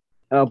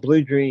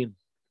 Blue Dream.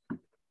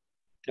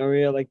 I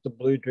really like the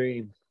Blue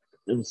Dream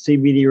and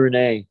CBD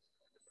Renee.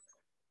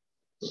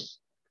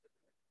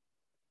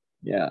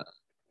 Yeah,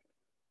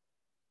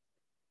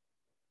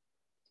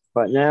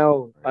 but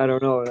now I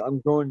don't know. I'm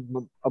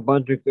growing a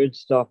bunch of good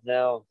stuff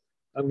now.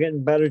 I'm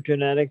getting better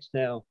genetics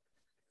now,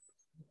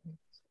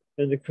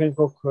 and the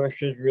Crinkle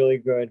Crush is really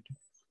good.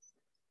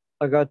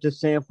 I got to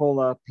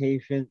sample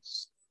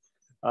patients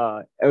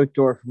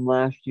outdoor from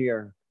last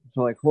year.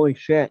 So like, holy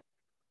shit!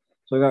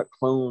 So I got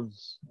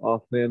clones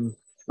off him,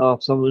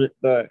 off some of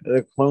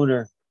the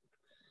cloner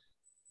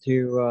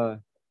to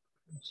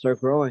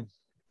start growing,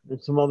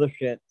 and some other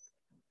shit.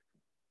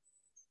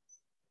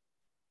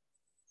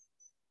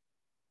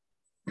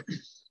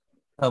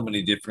 How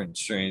many different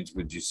strains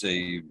would you say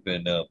you've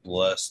been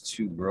blessed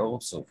to grow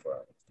so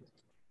far?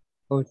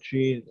 Oh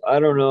geez, I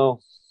don't know,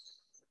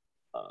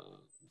 uh,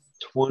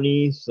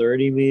 20,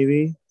 30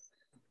 maybe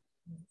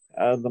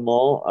out of them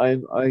all. I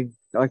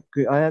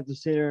have to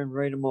sit there and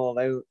write them all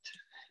out.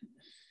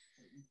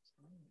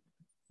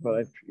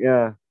 But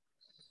yeah,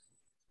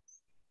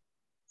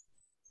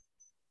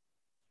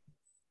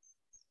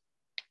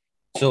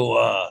 So,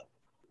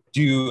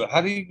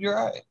 how do you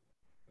dry?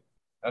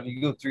 How do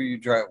you go through your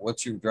dry?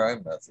 What's your dry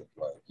method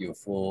like? You a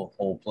full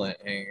whole plant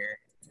hanger?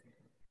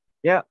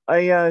 yeah.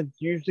 I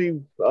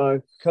usually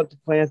cut the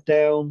plant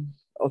down.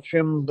 I'll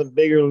trim the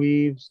bigger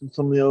leaves and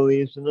some of the other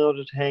leaves, and then I'll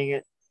just hang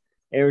it,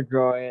 air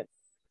dry it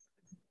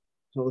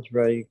till it's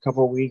ready. A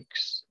couple of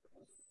weeks,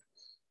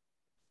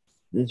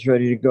 and it's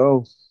ready to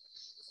go.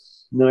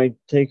 And then I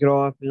take it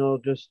off, and I'll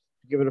just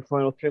give it a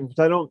final trim. Because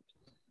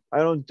I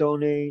don't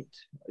donate.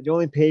 The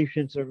only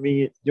patients are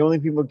me. The only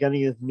people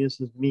getting is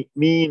me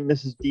and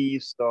Mrs. D.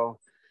 So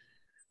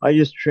I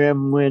just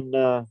trim when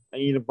I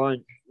need a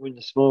bunch, when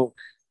to smoke,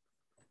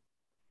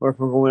 or if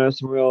I'm going out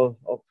somewhere,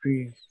 I'll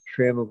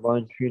pre-trim a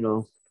bunch. You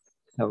know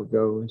how it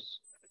goes.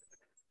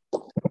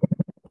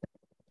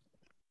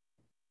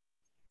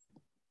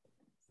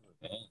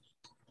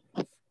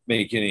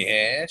 Make any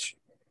hash,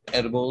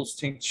 edibles,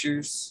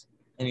 tinctures,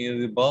 any of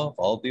the above,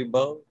 all of the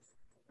above?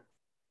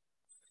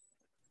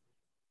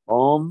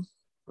 Um,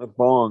 A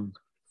bong.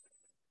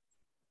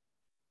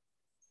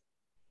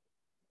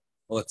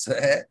 What's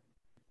that?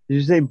 Did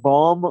you say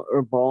bomb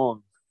or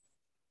bong?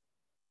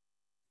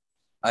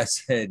 I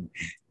said,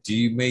 do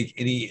you make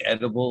any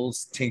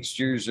edibles,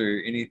 tinctures,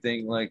 or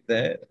anything like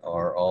that,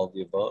 or all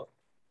the above?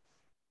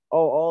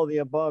 Oh, all the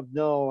above.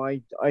 No,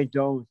 I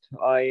don't.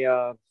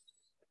 I'm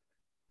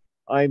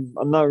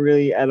not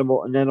really an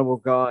edible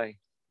guy.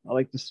 I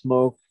like to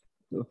smoke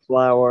the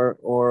flower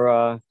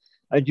or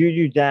I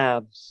do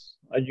dabs.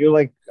 I've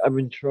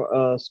been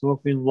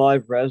smoking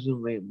live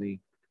resin lately.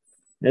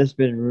 It's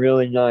been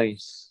really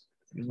nice.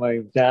 My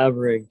dab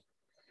rig.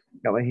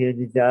 Got my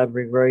handy dab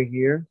rig right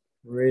here,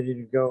 ready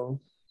to go.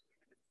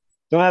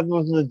 Don't have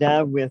nothing to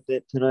dab with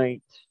it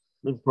tonight,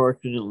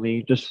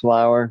 unfortunately. Just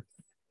flour.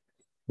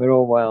 But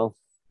oh well.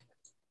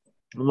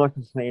 I'm not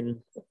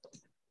complaining.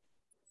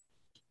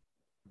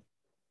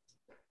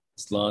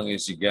 As long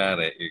as you got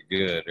it, you're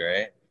good,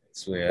 right?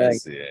 That's the way I Yeah,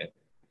 see it.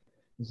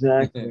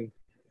 exactly.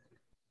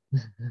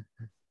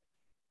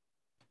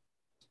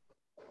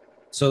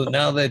 So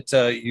now that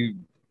you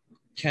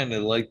kind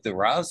of like the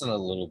rosin a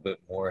little bit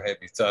more, have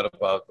you thought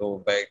about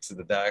going back to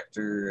the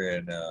doctor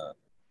and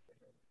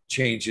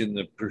changing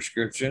the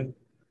prescription?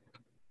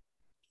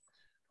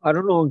 I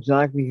don't know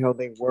exactly how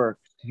they work.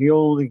 He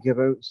only give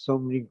out so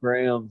many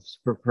grams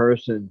per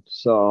person,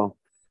 so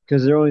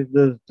because they're only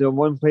the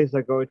one place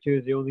I go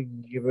to, they only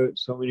can give out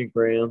so many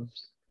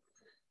grams.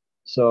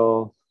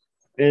 So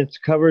it's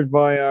covered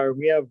by our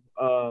we have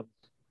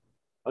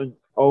an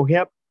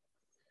OHIP,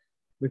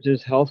 which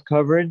is health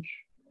coverage.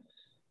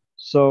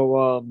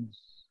 So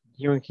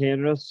here in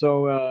Canada,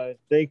 so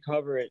they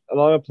cover it. A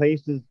lot of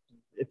places,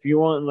 if you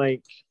want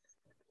like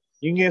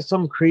you can get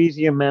some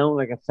crazy amount,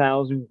 like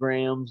 1,000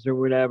 grams or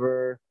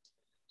whatever,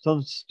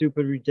 some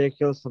stupid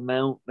ridiculous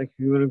amount, like if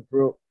you want to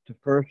grow to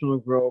personal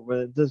grow,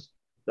 but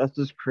that's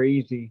just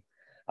crazy.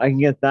 I can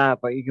get that,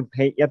 but you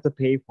have to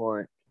pay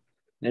for it.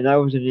 And I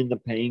wasn't into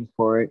paying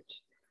for it.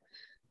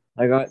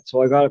 I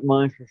got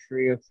mine for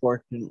free,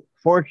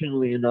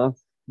 fortunately enough,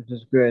 which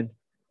is good.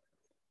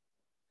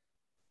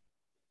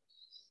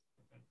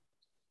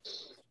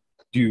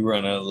 Do you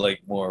run a like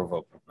more of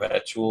a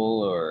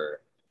perpetual, or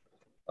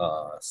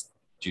uh,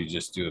 do you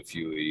just do a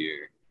few a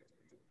year?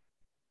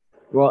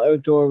 Well,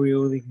 outdoor we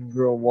only can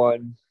grow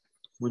one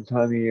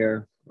time a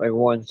year, like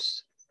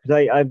once.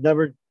 Because I've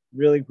never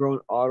really grown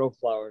auto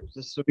flowers.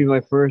 This will be my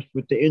first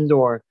with the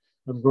indoor.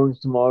 I'm growing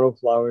some auto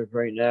flowers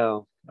right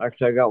now.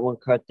 Actually, I got one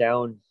cut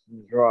down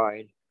and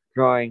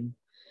drying.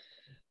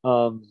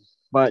 Um,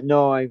 but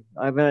no, I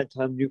haven't had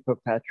time to do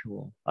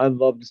perpetual. I'd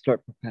love to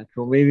start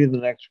perpetual, maybe the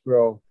next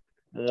grow,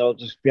 and I'll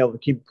just be able to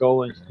keep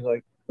going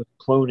like with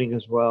cloning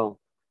as well.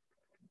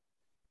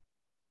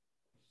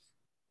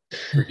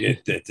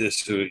 Forget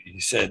that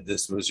you said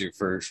this was your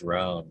first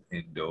round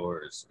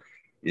indoors.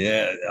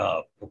 Yeah,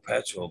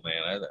 perpetual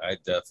man. I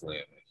definitely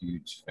am a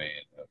huge fan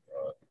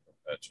of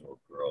perpetual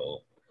grow.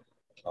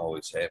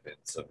 Always having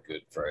some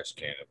good fresh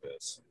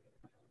cannabis.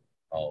 Yeah,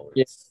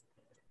 Always,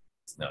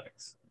 it's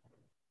nice.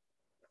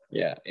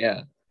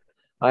 yeah.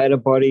 I had a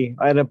buddy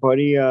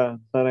that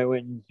I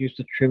went and used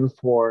to trim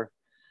for.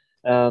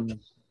 Um,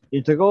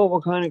 he's like, "Oh,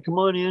 come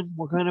on in.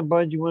 What kind of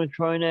bud you want to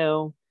try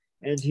now?"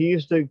 And he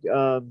used to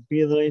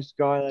be the nice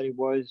guy that he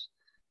was.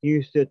 He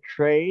used to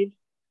trade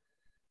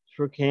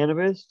for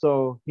cannabis,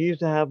 so he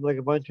used to have like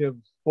a bunch of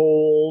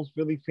bowls,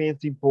 really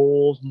fancy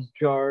bowls and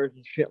jars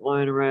and shit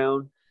lying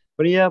around.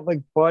 But he had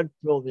like bud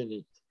filled in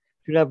it.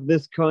 He'd have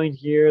this kind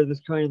here,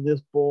 this kind in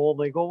this bowl.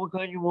 Like, oh, what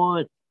kind you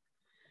want?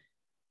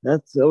 I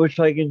wish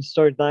I can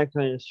start that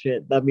kind of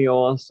shit. That'd be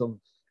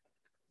awesome.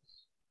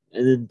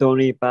 And then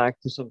donate back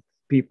to some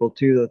people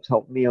too that's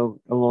helped me out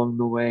along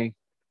the way.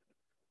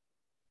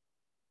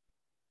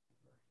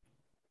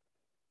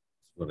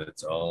 That's what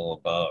it's all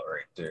about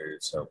right there.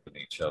 It's helping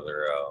each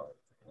other out.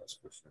 That's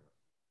for sure.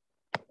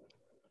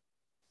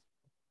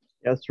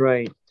 That's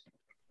right.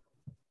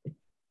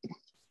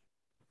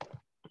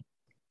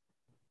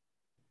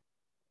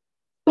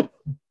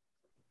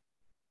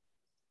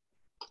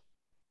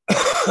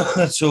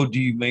 So do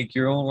you make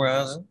your own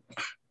rosin?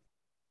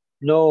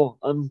 No,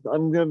 I'm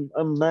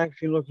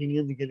actually looking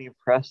into getting a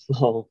press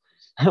though.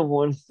 I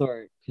want to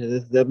start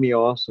because that'd be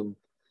awesome.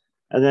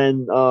 And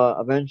then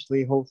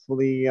eventually,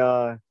 hopefully,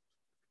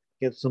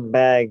 get some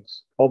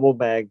bags, bubble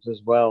bags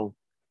as well.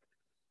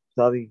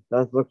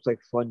 That looks like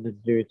fun to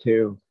do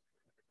too.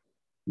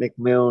 Make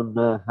my own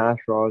hash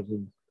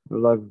rosin. I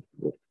love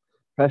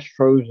fresh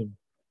frozen.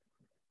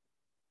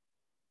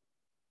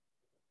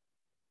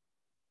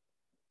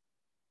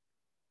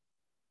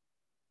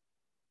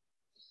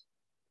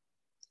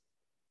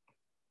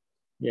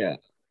 Yeah,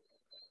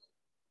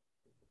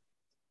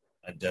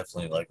 I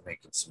definitely like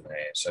making some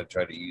hash. I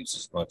try to use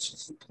as much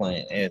as the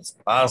plant as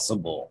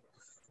possible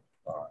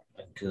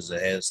because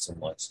it has so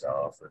much to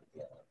offer.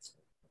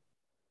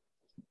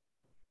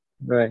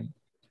 right.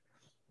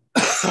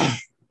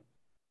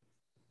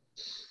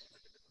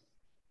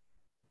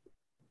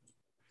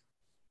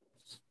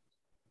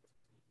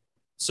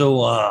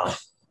 So,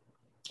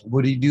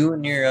 what do you do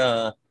in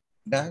your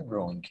not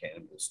growing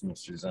cannabis,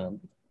 Mr.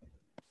 Zombie?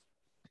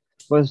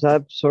 What's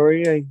that?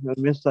 Sorry, I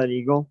missed that,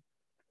 Eagle.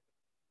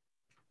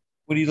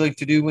 What do you like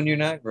to do when you're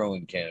not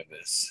growing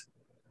cannabis?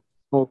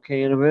 Smoke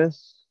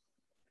cannabis.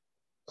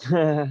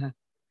 Fair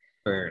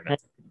enough. Fair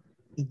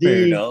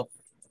The enough.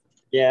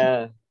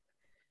 yeah,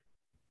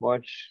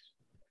 watch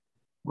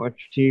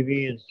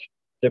TV and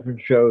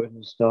different shows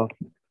and stuff.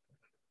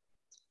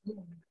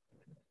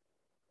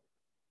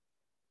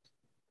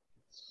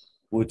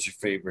 What's your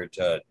favorite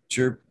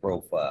chirp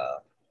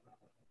profile?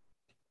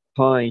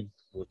 Pine,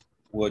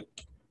 What?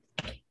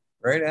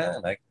 Right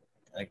on. I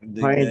can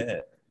dig pine,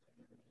 that.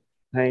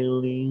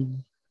 Pineline,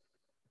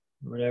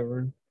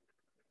 whatever.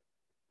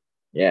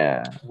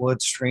 Yeah.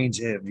 What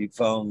strains have you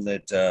found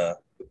that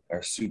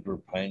are super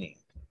piney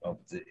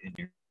in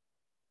your?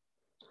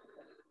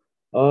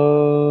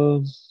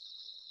 Um,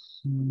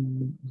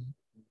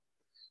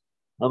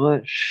 I'm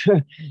not sure.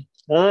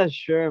 I'm not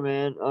sure,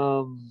 man.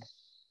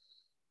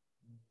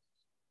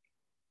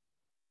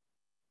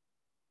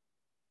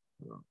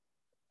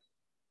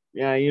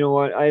 Yeah, you know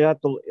what? I'd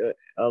have to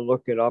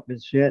look it up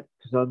and shit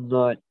because I'm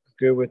not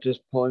good with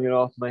just pulling it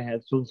off my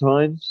head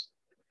sometimes.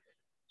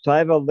 So I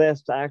have a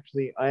list.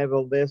 Actually, I have a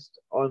list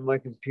on my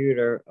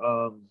computer.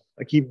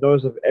 I keep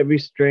those of every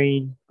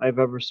strain I've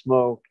ever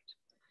smoked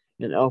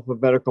in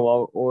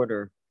alphabetical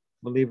order.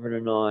 Believe it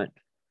or not,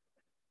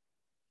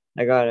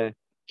 I got a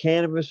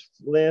cannabis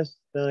list.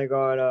 Then I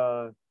got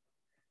a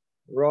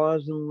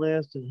rosin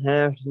list and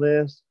hash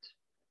list.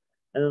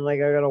 And then like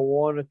I got a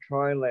wanna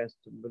try list,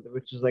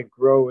 which is like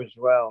grow as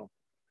well.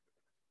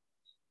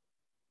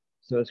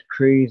 So it's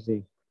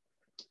crazy.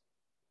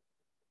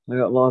 I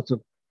got lots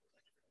of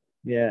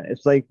yeah,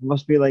 it's like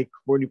must be like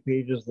 40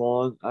 pages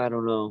long. I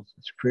don't know.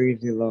 It's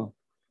crazy though.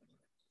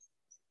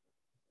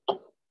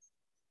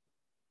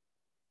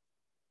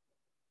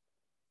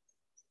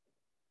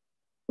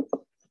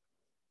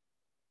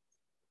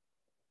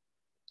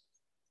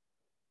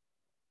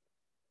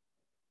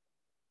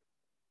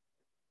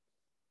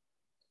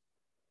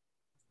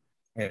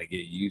 I gotta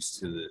get used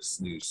to this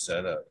new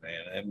setup,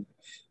 man.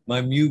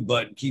 My mute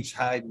button keeps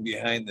hiding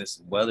behind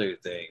this weather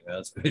thing. I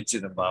was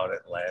bitching about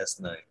it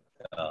last night.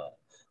 Uh,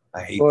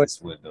 I hate But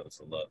this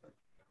Windows 11.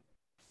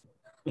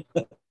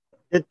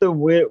 hit the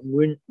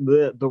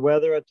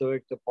weather at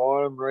the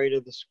bottom right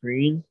of the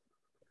screen.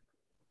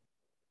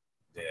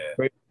 Yeah.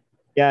 Right.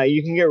 Yeah,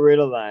 you can get rid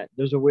of that.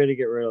 There's a way to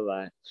get rid of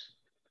that.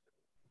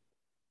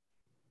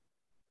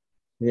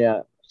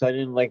 Yeah. So I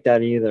didn't like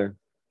that either.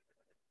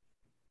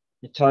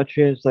 You touch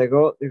it, it's like,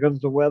 oh, here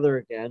comes the weather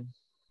again.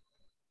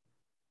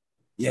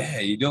 Yeah,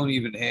 you don't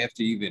even have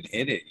to even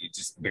hit it. You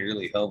just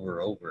barely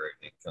hover over it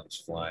and it comes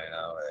flying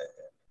out.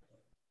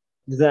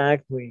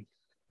 Exactly.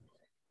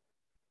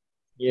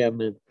 Yeah,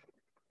 man.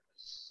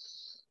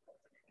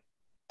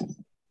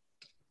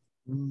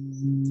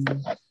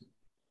 Mm,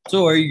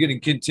 So are you going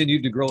to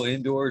continue to grow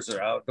indoors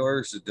or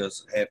outdoors? It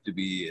doesn't have to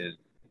be an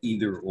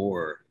either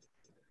or.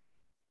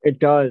 it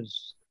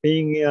does.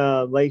 Being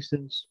a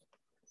licensed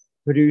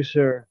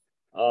producer,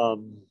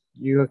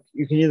 you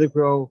can either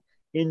grow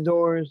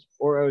indoors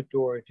or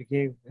outdoors. You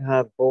can't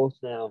have both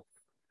now,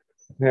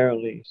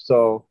 apparently.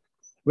 So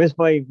with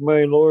my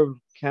lower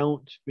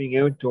count being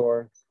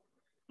outdoor,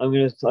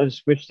 I'll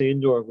switch to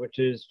indoor, which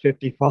is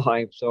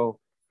 55. So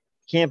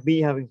can't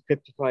be having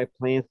 55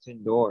 plants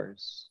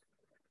indoors.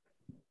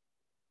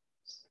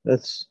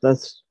 That's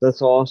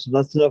awesome.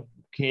 That's enough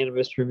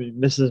cannabis for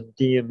Mrs.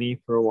 DME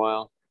for a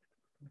while.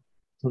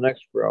 Till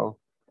next, bro.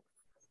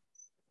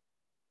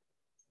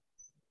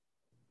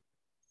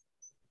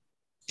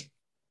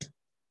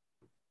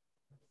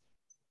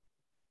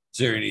 Is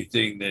there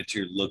anything that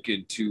you're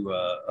looking to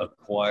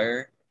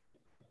acquire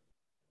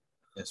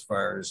as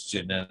far as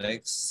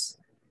genetics?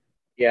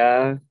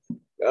 Yeah.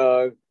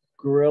 Uh,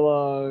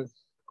 gorilla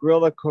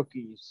gorilla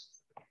cookies.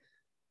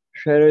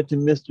 Shout out to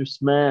Mr.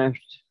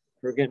 Smashed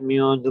for getting me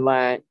onto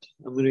that.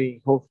 I'm gonna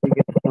hopefully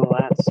get some of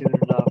that soon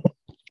enough.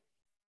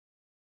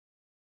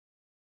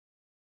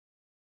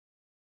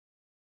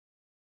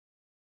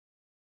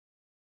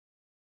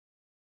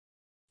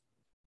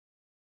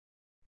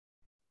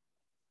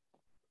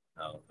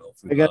 I don't know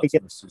if we I gotta lost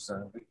get Mr.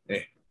 Zombie.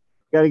 Hey,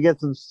 gotta get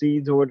some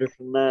seeds ordered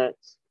from that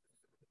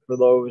for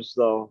those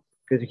though,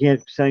 because you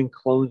can't send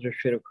clones or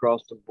shit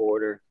across the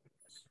border.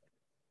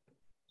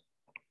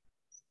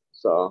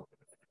 So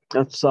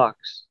that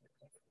sucks.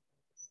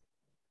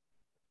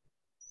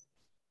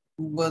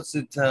 who was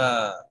it?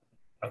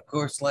 Of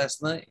course,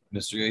 last night,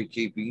 Mr.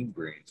 AK Bean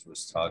Brains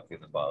was talking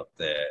about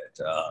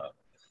that.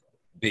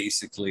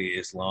 Basically,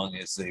 as long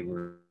as they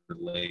were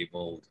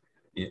labeled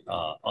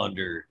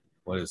under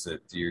what is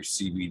it, your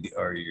CBD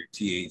or your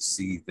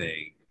THC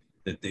thing,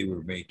 that they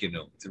were making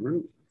them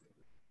through.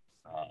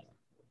 Uh,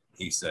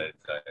 he said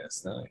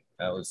last night.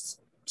 I was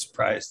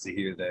surprised to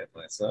hear that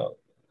myself.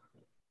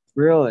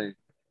 Really?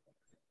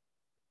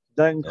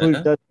 That include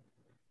Uh-huh. that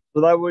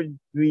so that would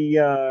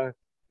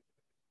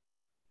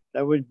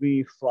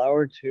be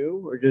flour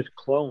too, or just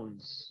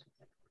clones?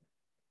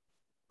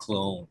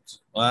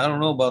 Clones. Well, I don't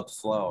know about the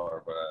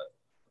flower, but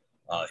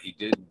he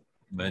did.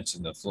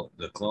 mention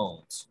the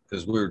clones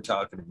because we were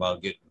talking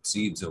about getting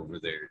seeds over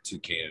there to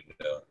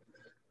Canada,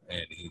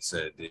 and he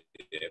said that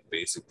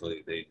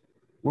basically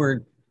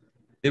were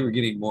they were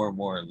getting more and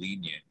more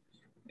lenient,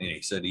 and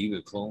he said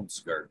even clones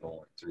start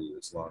going through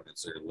as long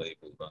as they're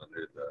labeled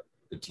under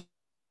the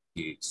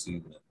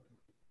THC limit.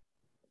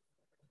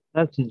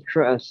 That's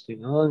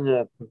interesting. I'm gonna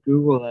have to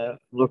Google that,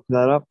 look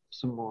that up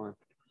some more.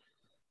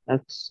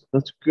 That's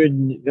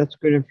good. That's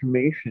good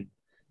information.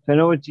 I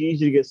know it's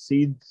easy to get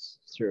seeds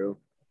through.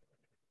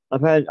 I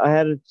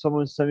had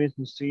someone send me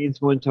some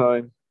seeds one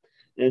time,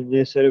 and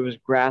they said it was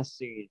grass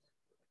seed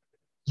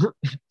in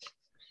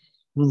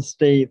the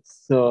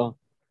States. So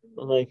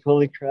I'm like,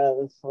 holy crap,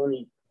 that's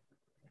funny.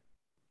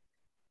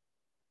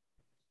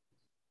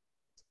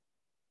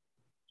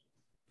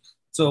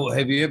 So,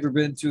 have you ever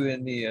been to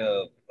any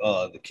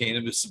the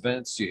cannabis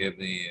events? Do you have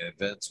any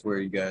events where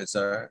you guys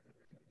are?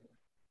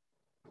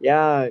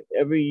 Yeah,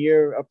 every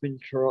year up in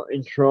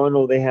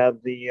Toronto they have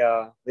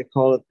they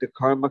call it the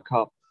Karma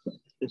Cup.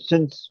 And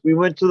since we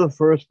went to the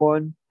first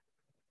one,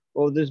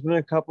 well, there's been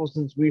a couple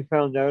since we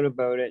found out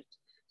about it.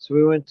 So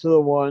we went to the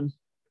one,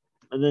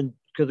 and then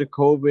because of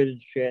COVID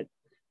and shit,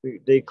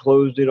 they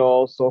closed it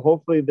all. So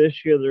hopefully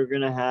this year they're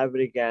gonna have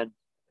it again.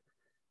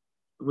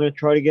 I'm gonna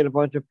try to get a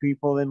bunch of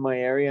people in my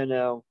area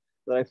now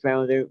that I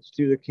found out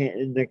through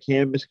in the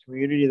cannabis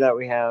community that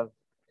we have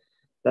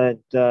that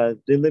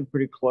they live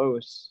pretty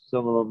close.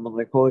 Some of them, I'm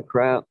like, holy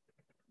crap!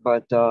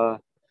 But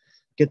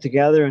get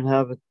together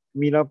and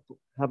meet up,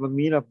 have a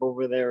meetup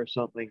over there or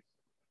something.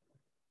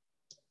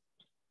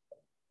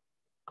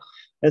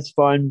 It's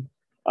fun.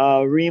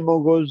 Remo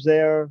goes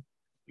there.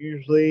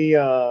 Usually,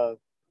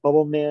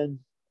 Bubble Man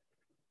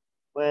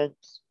went,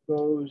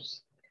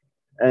 goes,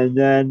 and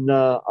then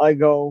I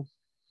go.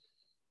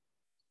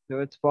 So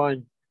it's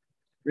fun.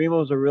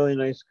 Remo's a really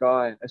nice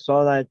guy. I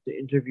saw that the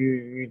interview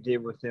you did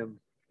with him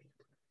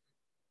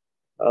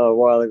a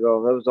while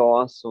ago. That was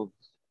awesome.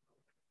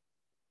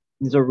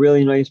 He's a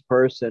really nice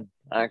person,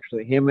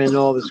 actually. Him and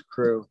all his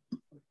crew.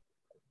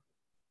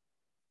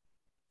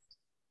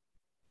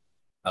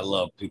 I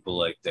love people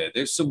like that.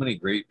 There's so many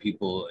great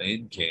people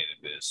in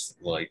cannabis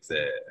like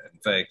that. In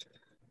fact,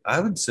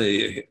 I would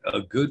say a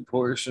good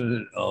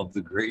portion of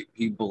the great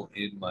people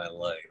in my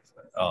life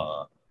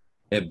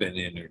have been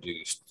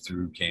introduced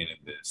through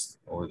cannabis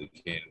or the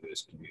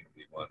cannabis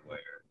community one way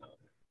or another.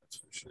 That's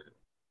for sure.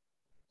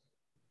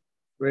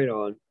 Right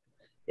on.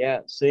 Yeah,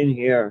 same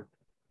here.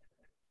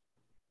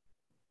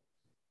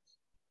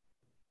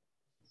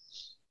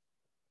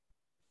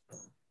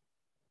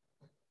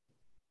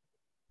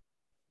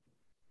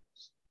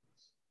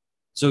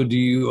 So do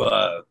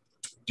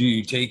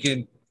you take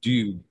in do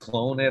you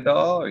clone at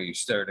all or you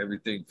start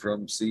everything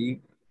from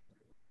seed?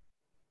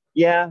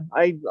 Yeah,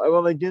 I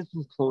did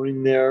some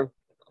cloning there.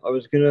 I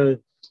was gonna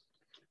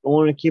I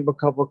want to keep a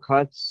couple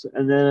cuts,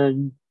 and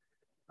then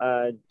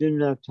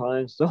didn't have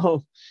time.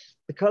 So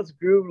the cuts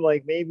grew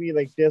like maybe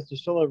like this. They're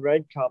still in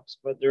red cups,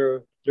 but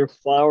they're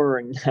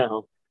flowering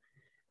now,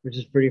 which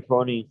is pretty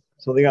funny.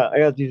 So I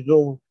got these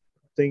little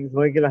things.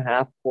 I get a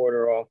half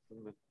quarter off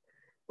them,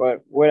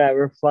 but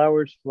whatever.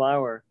 Flowers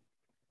flower.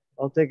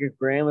 I'll take a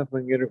gram if I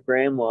can get a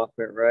gram off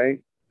it, right?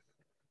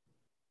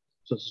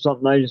 So it's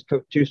something I just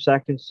took 2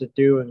 seconds to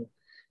do and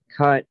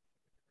cut.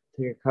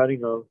 Take a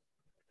cutting of.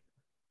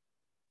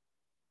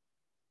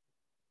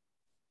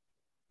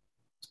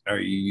 Are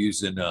you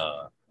using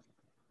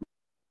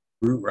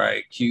root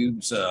riot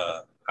cubes?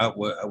 How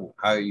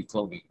are you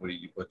cloning?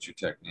 What's your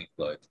technique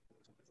like?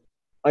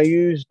 I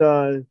used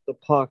the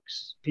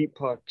pucks, peat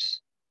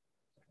pucks.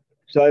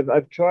 So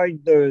I've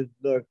tried the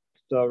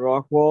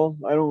Rockwell.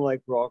 I don't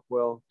like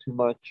Rockwell too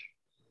much.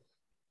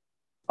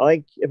 I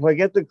like if I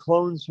get the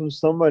clones from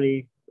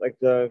somebody like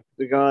the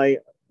guy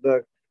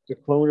the the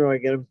cloner I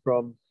get him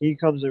from. He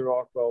comes in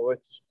Rockwell, which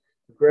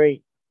is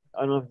great.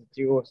 I don't have to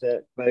deal with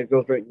it, but it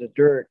goes right in the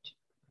dirt.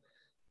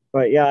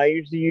 But yeah, I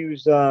usually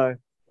use uh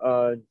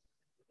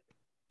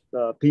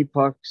peat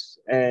pucks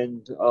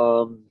and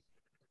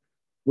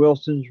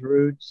Wilson's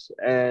roots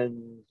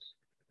and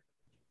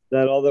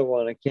that other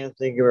one. I can't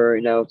think of it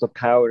right now. It's a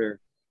powder.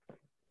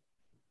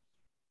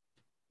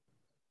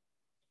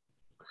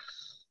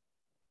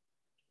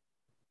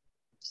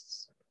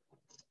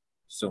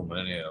 So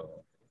many of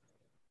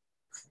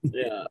them.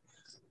 Yeah.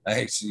 I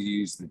actually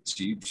use the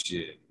cheap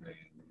shit, man.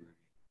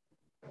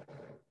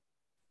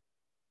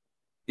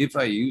 If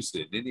I used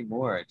it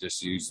anymore, I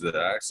just use the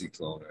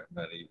oxycloner. I'm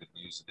not even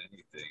using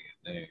anything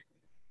in there.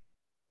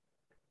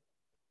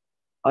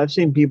 I've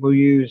seen people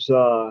use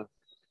aloe,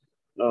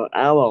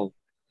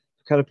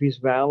 cut a piece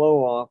of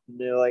aloe off, and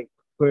they like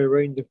put it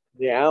right into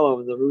the aloe,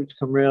 and the roots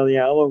come right out of the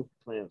aloe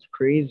plant. It's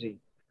crazy.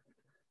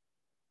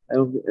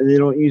 And they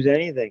don't use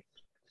anything.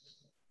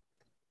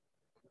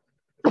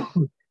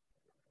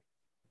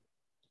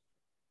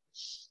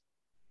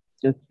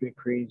 That's pretty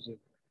crazy.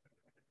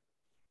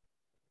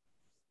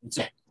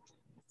 So,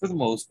 for the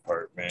most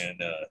part, man,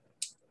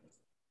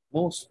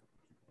 most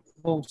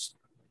most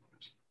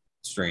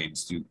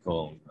strains do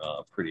clone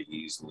pretty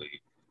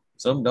easily.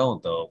 Some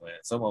don't though, man.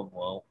 Some of them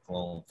won't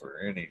clone for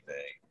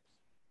anything.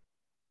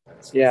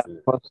 That's for Yeah,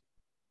 sure. plus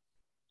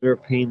they're a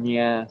pain in the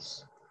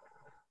ass.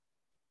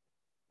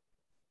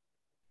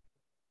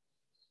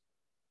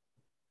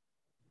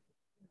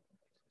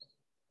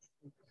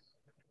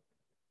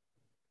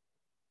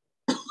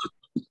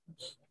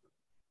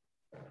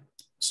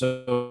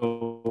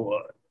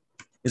 So,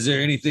 is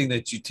there anything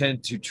that you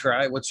tend to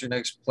try? What's your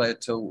next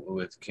plateau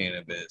with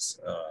cannabis?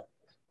 Of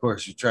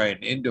course, you're trying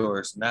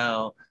indoors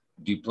now.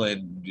 Do you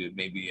plan to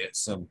maybe at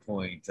some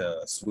point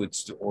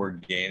switch to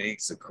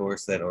organics? Of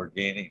course, that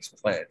organics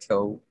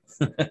plateau.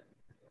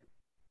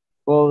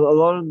 Well, a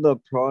lot of the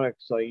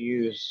products I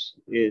use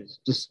is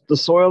just the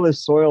soil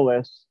is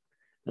soilless,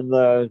 and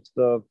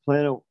the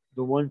planet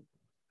the one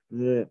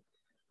the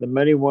the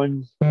many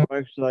one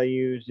products that I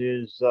use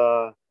is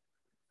the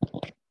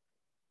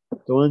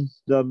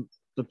ones the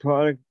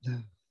product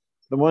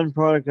the one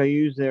product I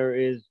use there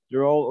is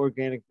they're all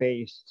organic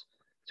based,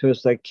 so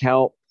it's like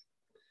kelp,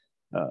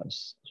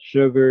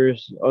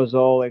 sugars, it's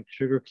all like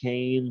sugar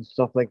cane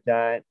stuff like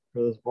that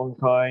for this one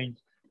kind,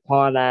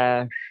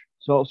 potash.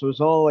 So it's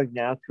all like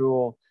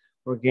natural,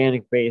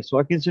 organic based. So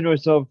I consider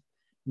myself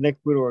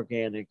liquid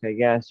organic, I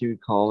guess you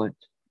would call it.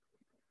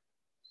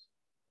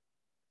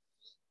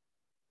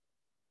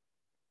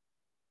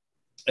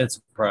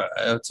 That's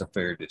a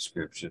fair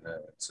description, I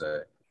would say.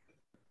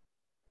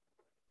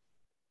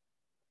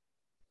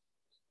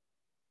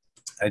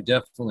 I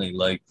definitely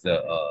like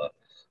the.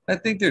 I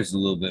think there's a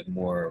little bit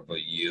more of a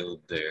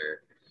yield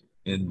there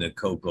in the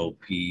cocoa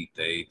peat,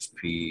 the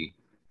HP,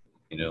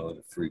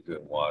 the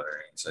frequent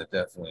waterings. I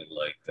definitely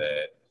like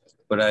that.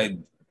 But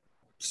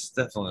there's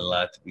definitely a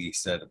lot to be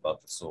said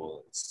about the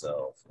soil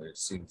itself. There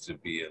seems to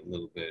be a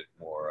little bit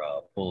more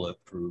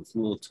bulletproof, a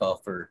little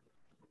tougher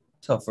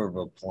of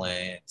a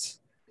plant,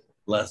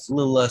 a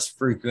little less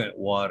frequent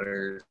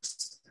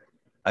waters.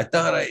 I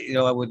thought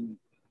I wouldn't.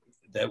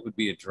 That would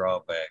be a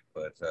drawback,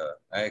 but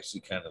I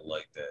actually kind of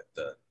like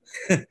that.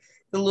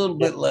 The little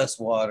Yeah. bit less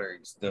water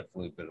is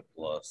definitely been a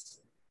plus.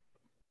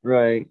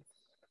 Right.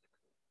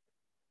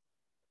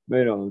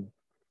 Right on.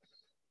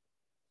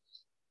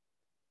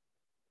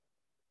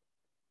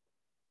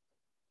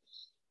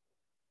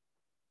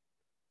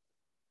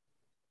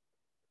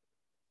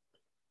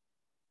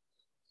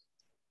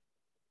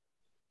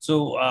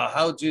 So,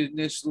 how did you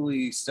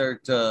initially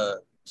start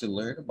to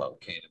learn about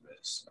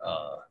cannabis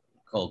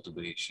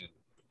cultivation?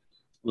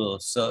 A little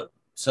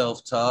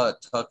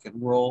self-taught, tuck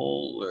and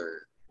roll,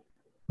 or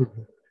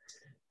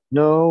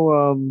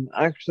No,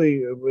 actually,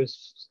 it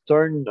was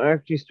starting. I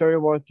actually started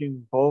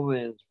watching Bubble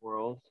Man's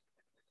World,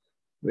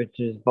 which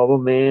is Bubble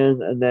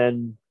Man, and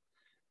then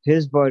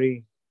his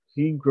buddy,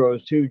 he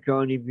grows too,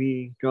 Johnny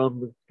B,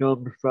 John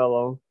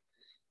Buffalo.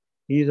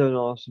 He's an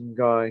awesome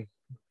guy.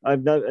 I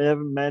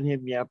haven't met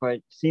him yet,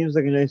 but seems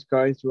like a nice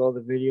guy through all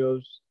the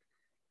videos.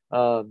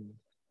 Um,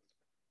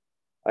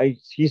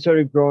 he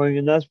started growing,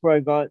 and that's where I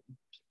got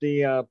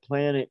the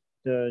planet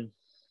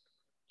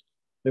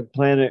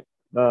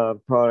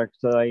products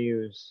that I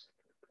use.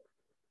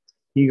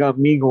 He got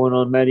me going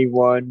on Medi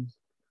One,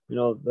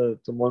 the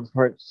one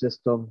part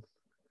system,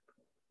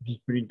 which is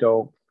pretty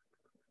dope.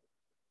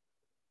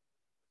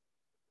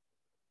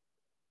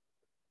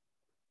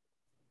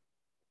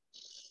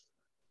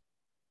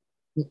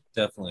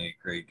 definitely a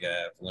great guy.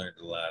 I've learned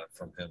a lot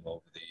from him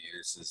over the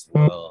years as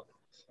well.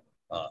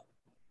 Uh,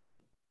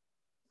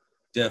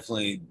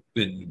 Definitely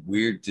been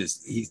weird to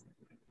see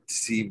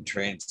him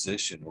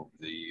transition over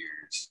the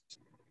years.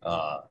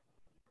 Uh,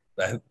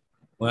 I,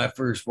 when I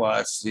first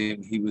watched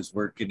him, he was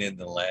working in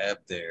the lab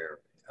there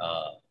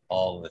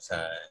all the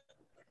time.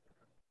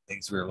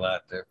 Things were a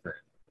lot different,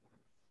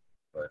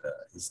 but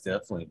he's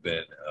definitely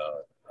been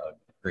a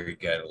great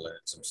guy to learn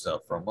some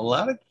stuff from. A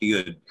lot of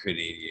good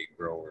Canadian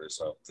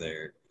growers up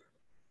there.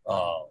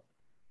 Uh,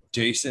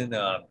 Jason,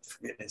 I'm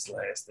forgetting his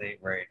last name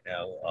right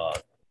now.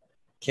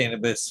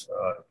 Cannabis,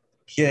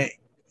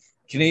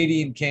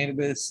 Canadian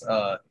cannabis.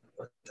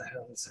 What the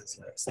hell is his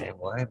last name?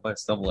 Why am I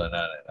stumbling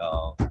on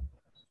it?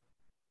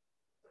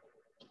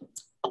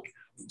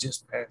 He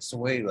just passed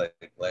away like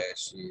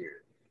last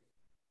year.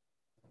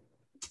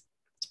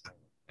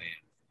 Man,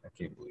 I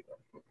can't believe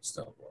I'm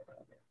stumbling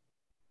on it.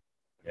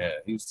 Yeah,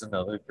 he's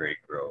another great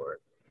grower.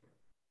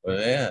 But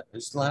yeah,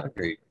 there's a lot of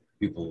great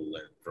people to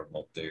learn from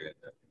up there in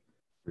the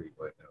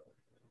freeway now.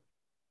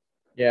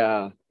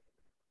 Yeah,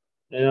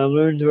 and I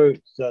learned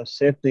about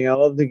sifting. I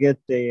love to get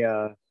the.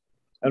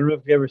 I don't know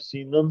if you ever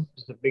seen them.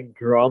 It's a big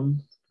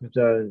drum with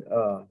you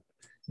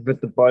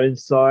put the bud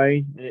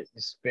inside and it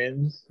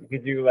spins. You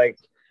can do like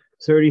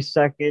 30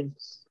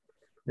 seconds,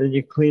 and then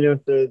you clean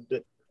out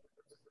the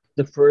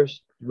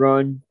first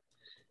run.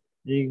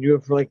 You can do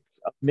it for like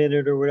a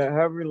minute or whatever,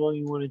 however long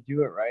you want to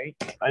do it, right?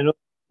 I know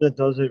that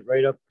does it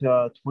right up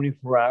to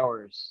 24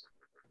 hours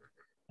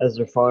as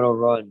their final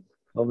run.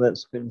 They'll let it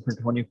spin for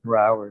 24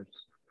 hours.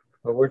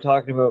 But we're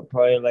talking about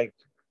probably like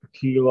a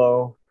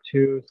kilo,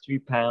 2, 3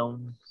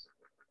 pounds,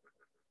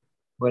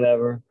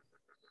 whatever.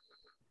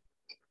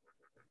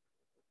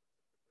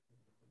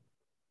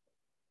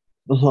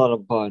 A lot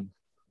of fun.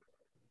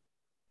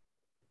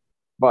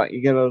 But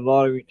you get a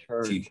lot of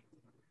return.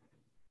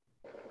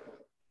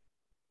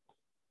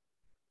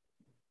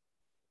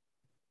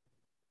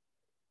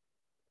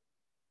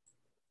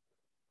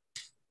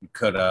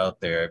 cut out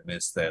there. I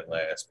missed that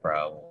last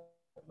problem,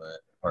 that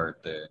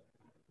part that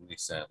we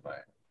sent by.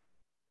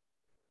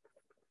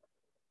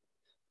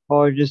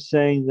 Oh, I'm just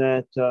saying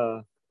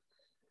that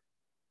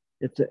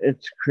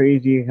it's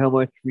crazy how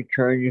much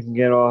return you can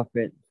get off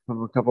it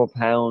from a couple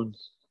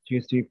pounds,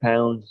 2, 3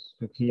 pounds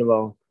a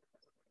kilo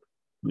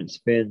when it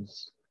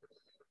spins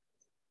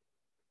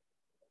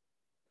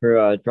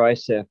for dry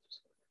sift.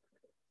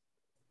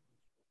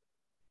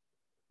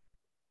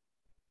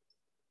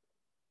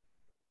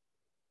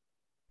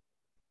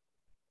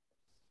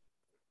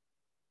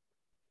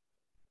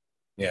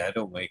 Yeah, I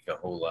don't make a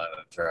whole lot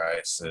of dry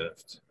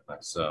sift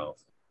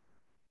myself.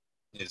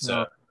 Is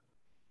No.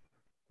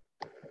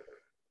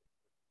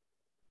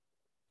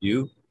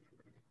 You?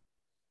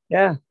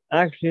 Yeah,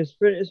 actually,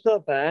 it's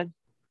not bad.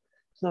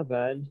 It's not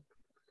bad.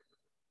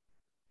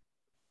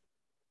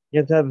 You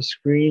have to have a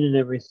screen and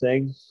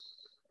everything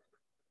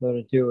so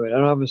to do it. I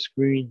don't have a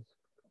screen,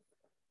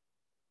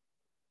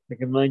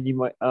 like a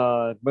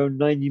about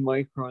 90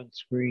 micron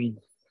screen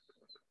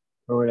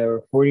or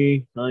whatever,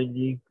 40,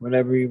 90,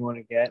 whatever you want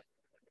to get,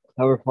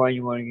 however far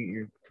you want to get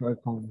your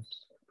trichomes.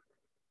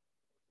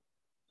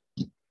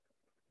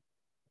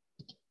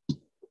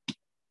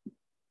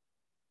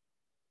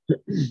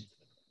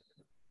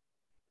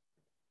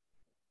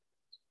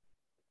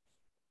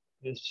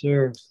 Yes,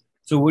 sir.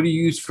 So what do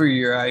you use for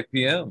your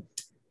IPM?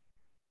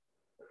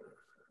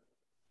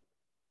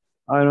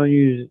 I don't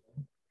use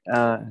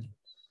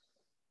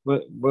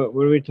what are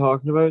we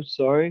talking about?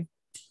 Sorry.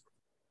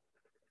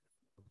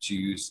 What you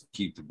use to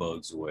keep the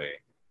bugs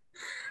away?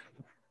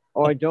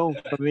 Oh, I don't.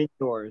 I'm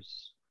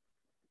indoors.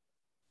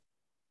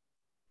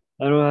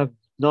 I don't have,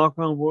 knock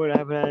on wood, I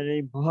haven't had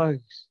any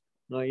bugs.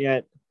 Not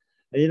yet.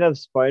 I did have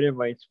spider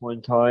mites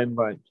one time,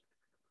 but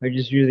I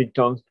just usually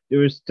dunked. It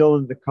was still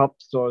in the cup,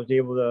 so I was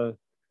able to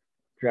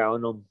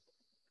drown them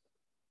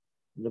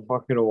in a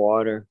bucket of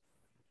water.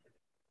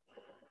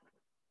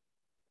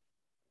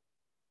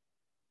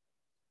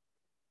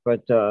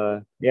 But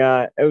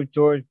yeah,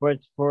 outdoors. But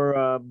for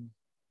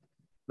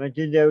I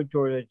did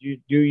outdoors. I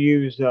do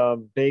use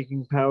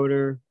baking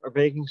powder or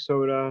baking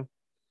soda,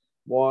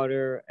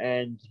 water,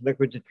 and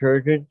liquid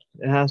detergent.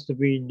 It has to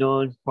be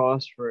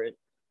non-phosphorate,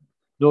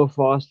 no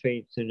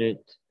phosphates in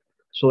it.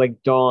 So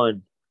like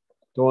Dawn,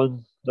 the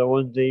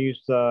ones they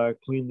used to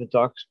clean the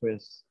ducks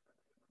with.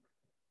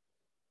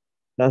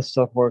 That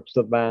stuff works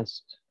the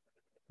best.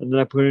 And then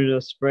I put it in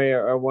a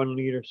sprayer, a 1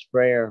 liter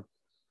sprayer.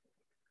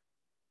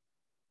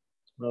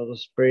 I'll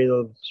just spray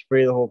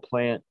the whole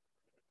plant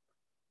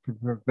for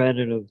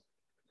preventative.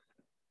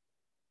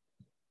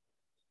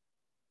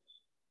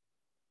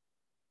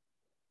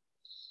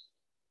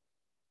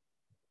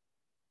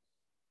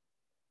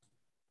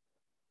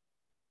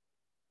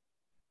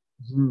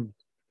 Hmm.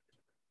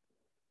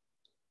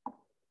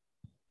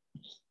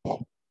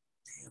 Damn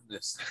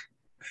this.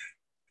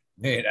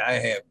 Man, I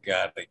have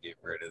got to get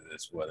rid of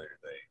this weather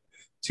thing.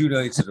 2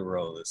 nights in a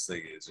row, this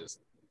thing is just.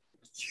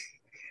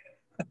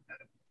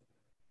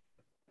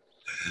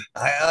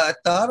 I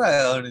thought I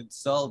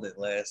uninstalled it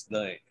last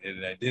night,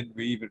 and I didn't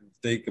even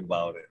think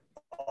about it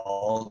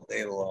all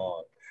day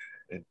long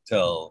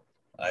until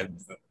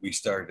we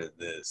started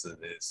this, and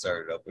it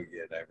started up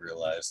again. I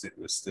realized it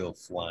was still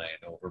flying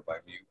over my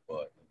mute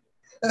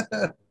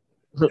button.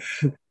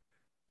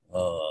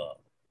 uh,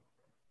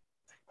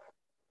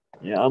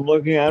 Yeah, I'm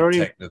looking. I don't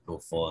even Technical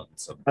fun.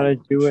 Some know how to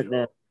people do it show.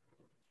 now.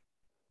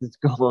 It's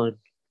gone.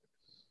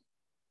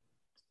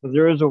 But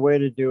there is a way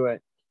to do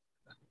it.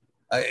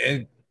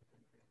 I'm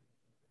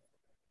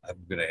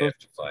gonna have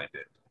to find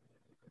it.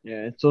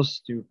 Yeah, it's so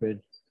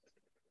stupid.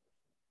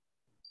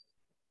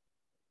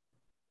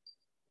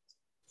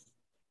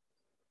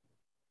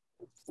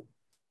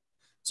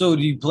 So,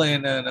 do you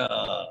plan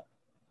on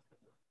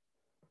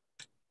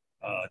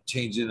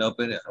changing up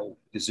in it?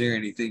 Is there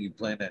anything you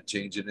plan on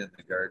changing in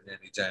the garden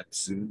anytime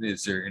soon?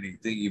 Is there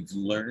anything you've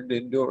learned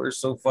indoors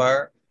so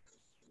far?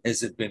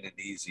 Has it been an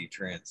easy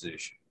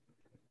transition?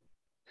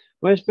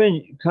 Well, it's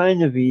been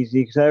kind of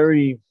easy because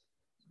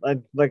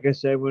like I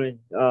said, when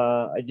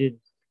I did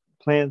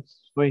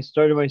plants, when I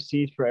started my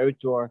seeds for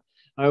outdoor,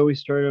 I always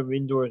started them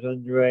indoors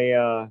under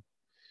a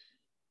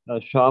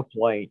shop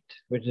light,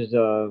 which is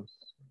a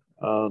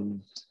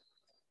um,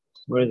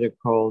 what is it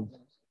called?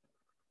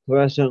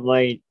 Fluorescent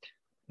light,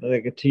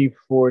 like a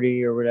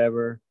T40 or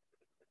whatever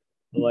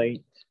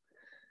light.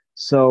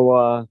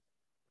 So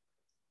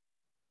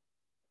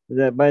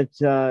but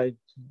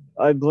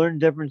I've learned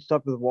different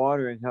stuff with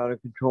water and how to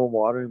control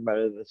watering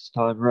better this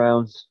time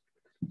around.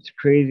 It's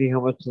crazy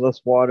how much less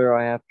water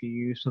I have to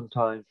use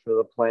sometimes for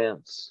the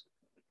plants.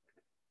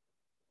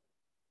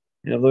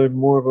 And I learned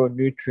more about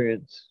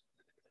nutrients,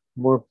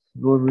 more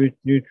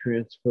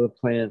nutrients for the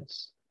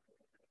plants,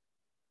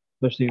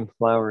 especially in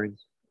flowering,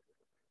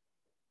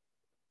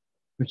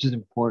 which is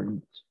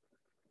important.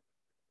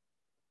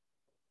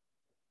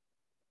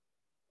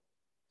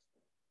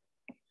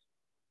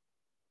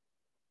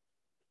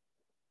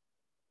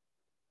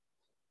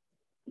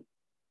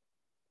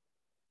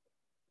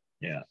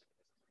 Yeah.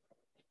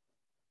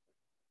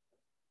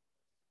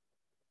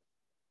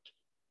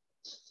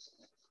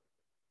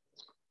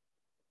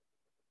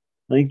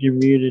 I think you're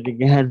muted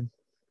again.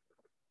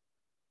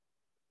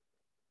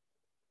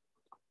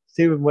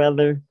 Stupid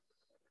weather.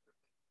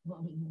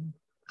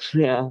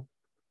 Yeah.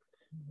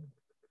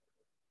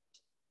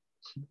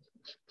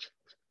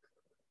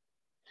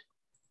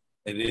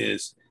 It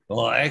is.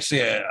 Well,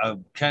 actually,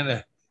 I'm kind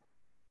of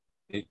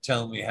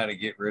telling me how to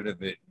get rid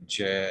of it in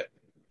chat.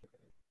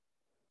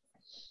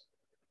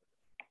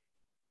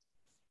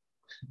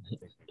 Got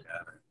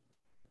it.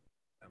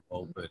 I'm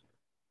hoping.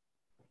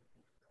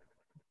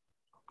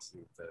 Let's see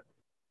if that.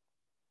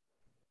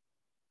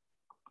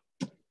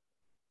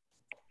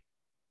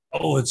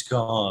 Oh, it's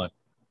gone.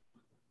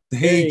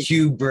 Thank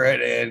you,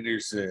 Brett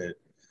Anderson.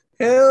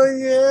 Hell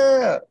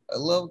yeah. I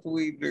love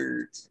Tweet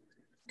Nerds.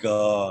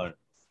 Gone.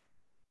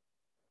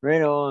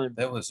 Right on.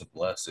 That was a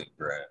blessing,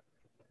 Brett.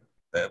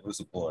 That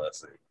was a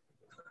blessing.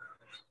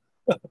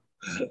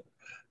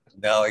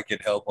 Now I can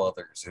help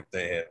others if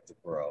they have the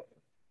problem.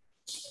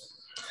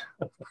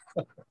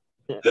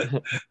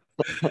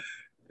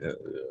 Yeah.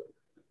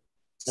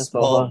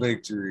 Small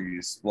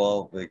victories, man.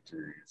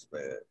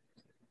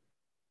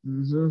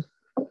 Mm-hmm.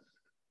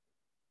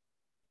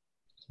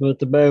 That's what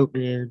it's about,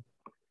 man.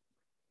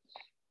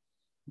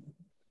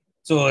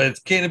 So has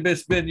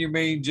cannabis been your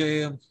main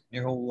jam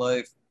your whole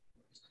life?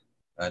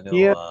 I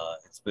know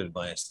it's been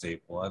my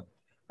staple.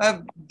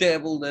 I've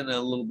dabbled in a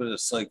little bit of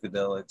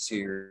psychedelics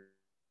here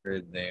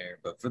and there,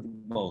 but for the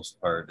most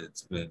part,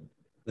 it's been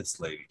this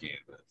lady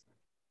cannabis.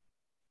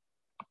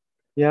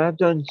 Yeah, I've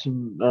done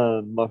some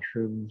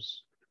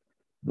mushrooms,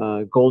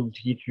 golden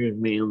teachers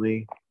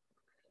mainly.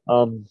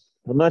 I'm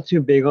not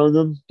too big on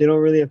them. They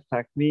don't really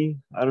affect me.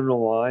 I don't know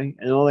why.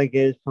 And all I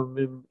get from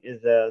them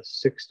is a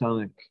sick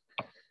stomach.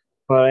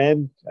 But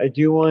I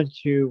do want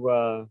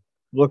to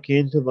look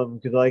into them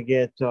because I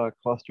get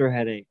cluster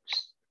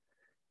headaches.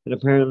 And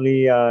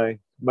apparently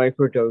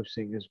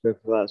microdosing is good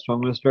for that. So I'm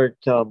gonna start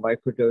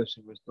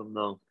microdosing with them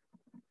now,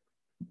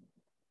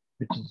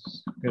 which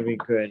is gonna be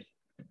good.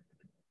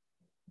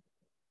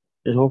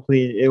 And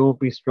hopefully it won't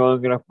be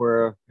strong enough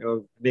where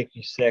it'll make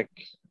you sick.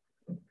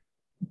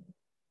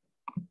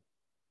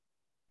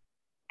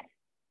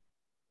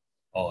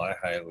 Oh, I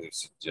highly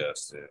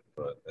suggest it,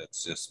 but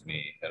that's just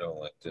me. I don't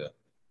like to,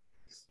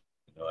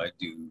 I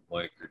do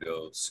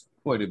microdose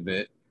quite a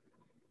bit.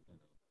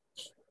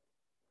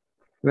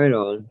 Right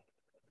on.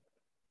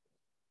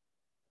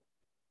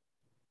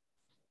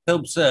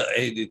 Helps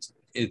it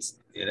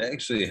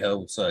actually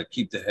helps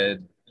keep the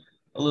head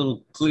a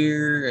little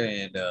clear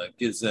and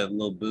gives that a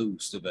little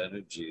boost of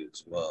energy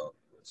as well,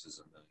 which is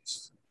a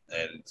nice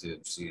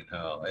additive. Seeing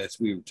how, as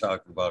we were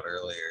talking about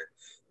earlier,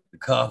 the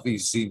coffee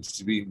seems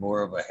to be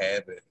more of a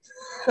habit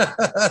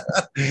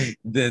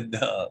than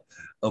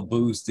a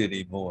boost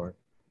anymore.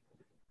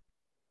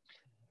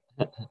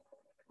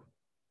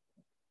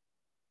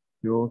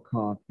 Your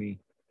coffee.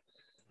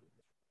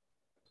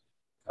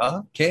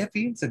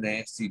 Caffeine's a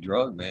nasty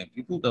drug, man.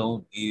 People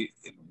don't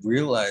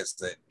realize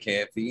that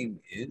caffeine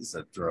is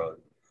a drug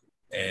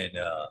and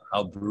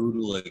how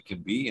brutal it can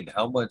be and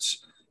how much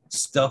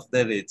stuff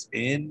that it's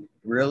in,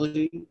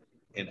 really,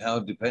 and how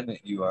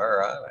dependent you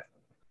are on it.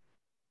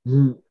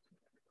 Mm.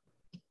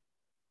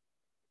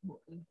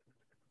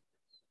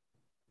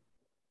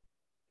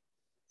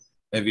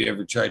 Have you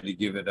ever tried to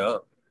give it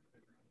up?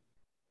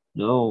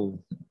 No.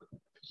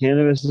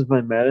 Cannabis is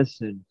my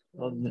medicine.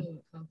 I'll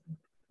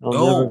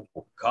No,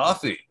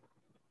 coffee.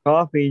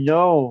 Coffee,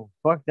 no.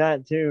 Fuck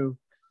that too.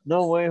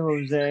 No way,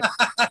 Jose.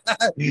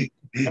 He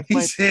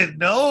said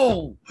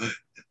no.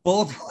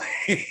 Both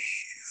ways.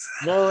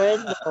 No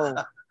and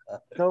no.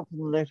 Go for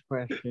the next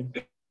question.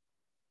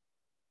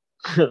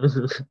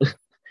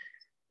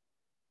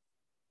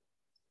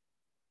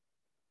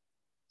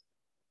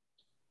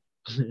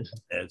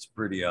 That's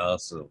pretty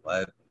awesome.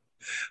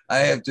 I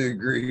have to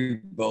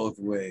agree both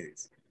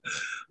ways.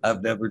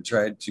 I've never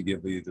tried to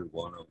give either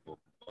one of them.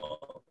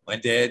 My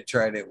dad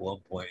tried at one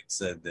point and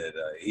said that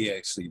he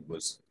actually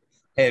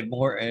had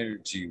more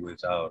energy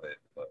without it.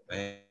 But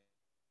man,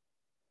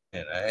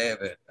 I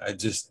haven't.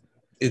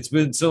 It's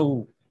been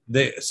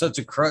such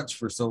a crutch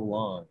for so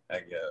long,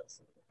 I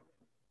guess.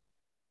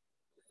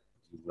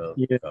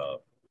 Yeah.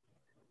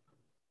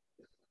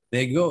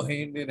 They go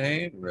hand in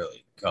hand,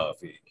 really,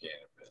 coffee and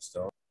cannabis,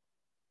 don't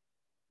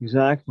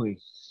Exactly. Of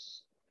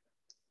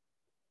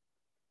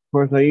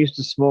course, I used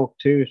to smoke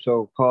too,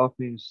 so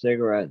coffee and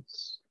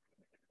cigarettes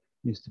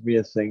used to be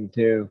a thing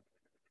too.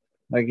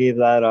 I gave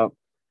that up,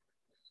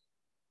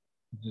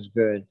 which is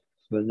good.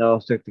 But now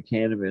I'll stick to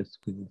cannabis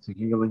because it's a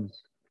healing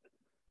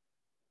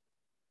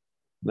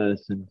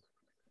medicine.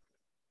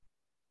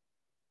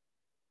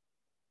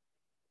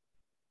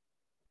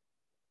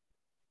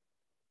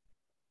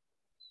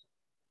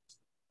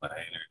 My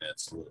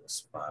internet's a little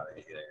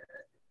spotty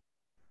there.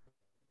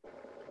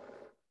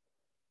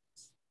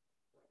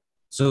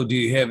 So, do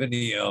you have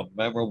any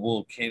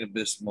memorable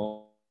cannabis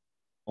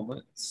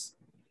moments?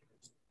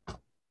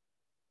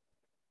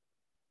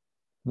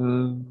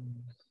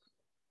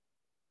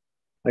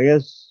 I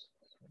guess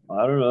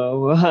I don't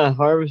know.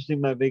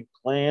 Harvesting my big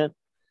plant,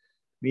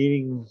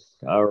 meeting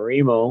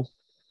Remo.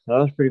 That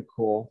was pretty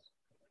cool.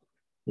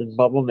 and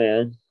Bubble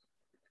Man,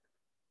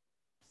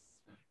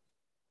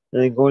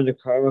 and then going to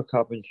Karma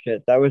Cup and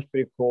shit. That was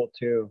pretty cool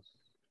too.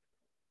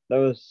 That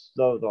was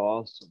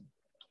awesome.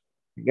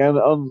 Again,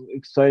 I'm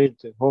excited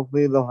to.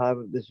 Hopefully they'll have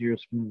it this year.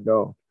 Spring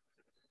Go.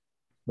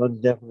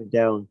 I'm definitely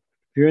down.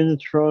 If you're in the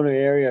Toronto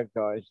area,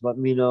 guys, let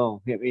me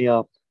know. Hit me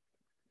up.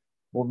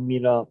 We'll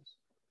meet up.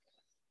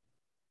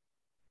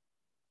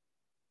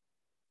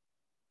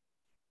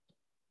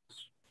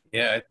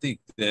 Yeah, I think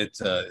that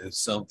is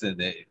something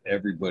that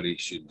everybody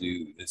should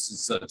do. This is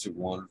such a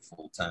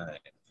wonderful time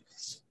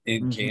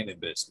in Mhm.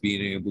 cannabis,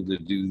 being able to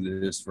do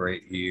this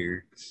right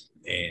here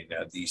and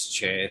these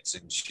chats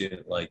and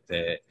shit like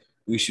that.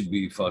 We should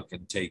be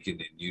fucking taking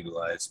and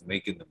utilizing,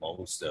 making the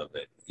most of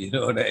it. You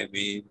know what I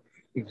mean?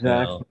 You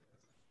Exactly. know,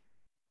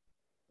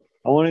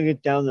 I want to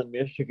get down to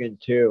Michigan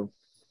too.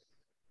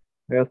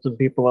 I got some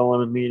people I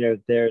want to meet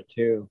out there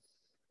too.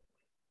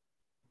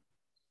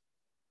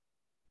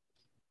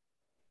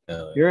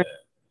 You're in, yeah.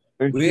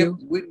 aren't you?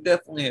 We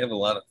definitely have a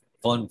lot of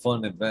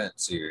fun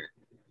events here.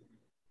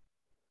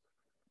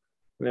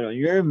 Wait,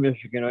 you're in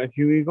Michigan, aren't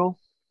you, Eagle?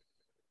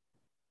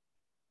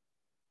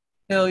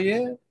 Hell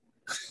yeah.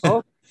 Oh,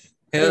 right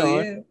Hell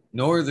on. yeah.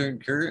 Northern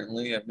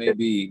currently, I may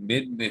be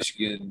mid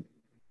Michigan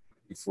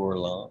before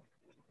long.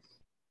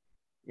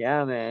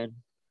 Yeah, man.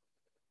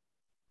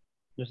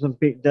 There's some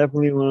people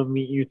definitely want to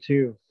meet you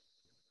too.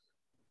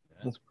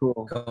 That's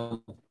cool.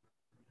 Come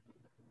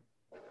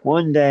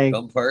One day,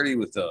 come party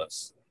with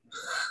us.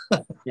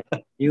 yeah,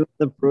 you and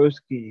the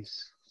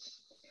Broskies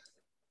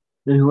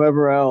and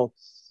whoever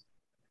else.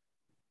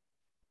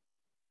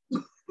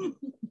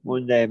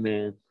 One day,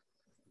 man.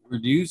 We're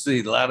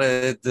usually a lot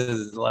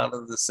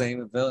of the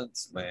same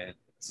events, man.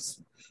 It's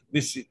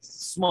a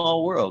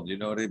small world, you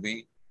know what I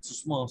mean? It's a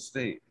small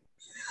state.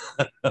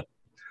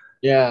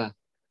 Yeah,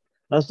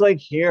 that's like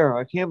here.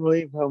 I can't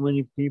believe how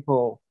many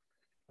people.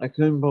 I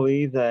couldn't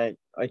believe that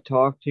I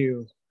talked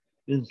to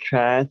in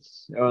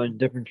chats on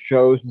different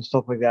shows and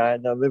stuff like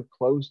that that live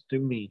close to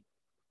me.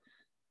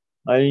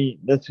 I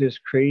That's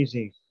just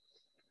crazy.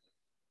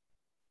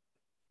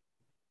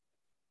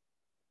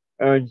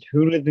 And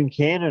who lived in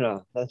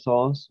Canada? That's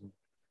awesome.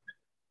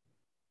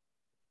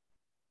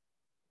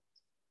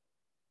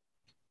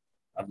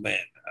 Man,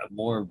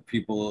 more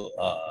people,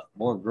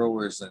 more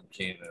growers in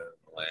Canada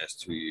in the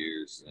last 2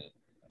 years than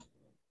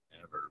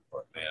ever.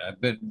 But man, I've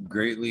been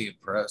greatly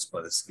impressed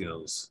by the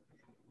skills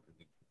of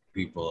the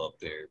people up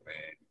there, man.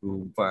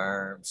 Boom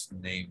Farms,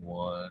 name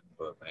one,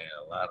 but man,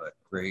 a lot of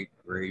great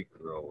great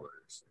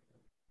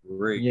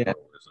Yeah,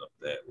 growers up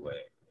that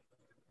way,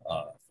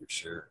 for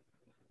sure.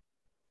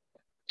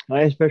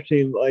 I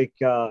especially like.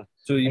 So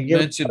I you get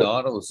mentioned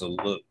autos a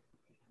little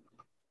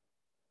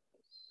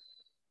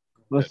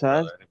what's bit,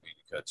 that? brother. I didn't mean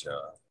to cut you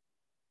off.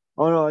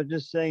 Oh no, I'm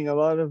just saying a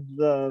lot of I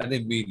the.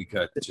 didn't mean to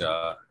cut you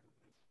off.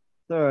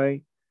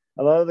 Sorry,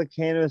 a lot of the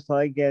cannabis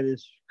I get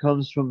is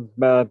comes from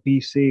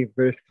BC,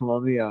 British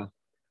Columbia,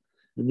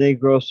 and they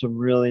grow some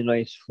really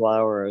nice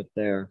flower out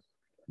there.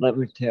 Let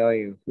me tell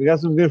you, we got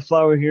some good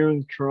flower here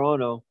in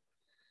Toronto,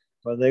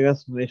 but they got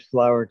some nice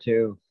flower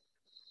too.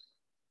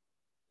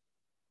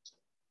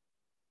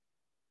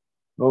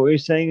 What were you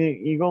saying,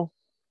 Eagle?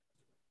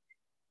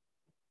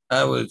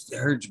 I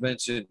heard you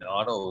mention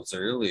autos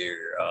earlier.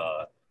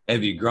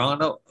 Have you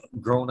grown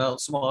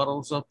out some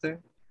autos up there?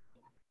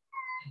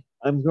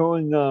 I'm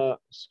going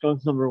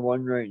skunk number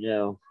one right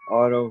now.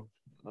 Auto,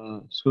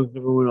 skunk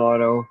number one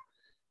auto.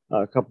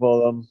 A couple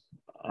of them.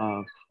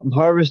 I'm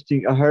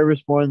harvesting. I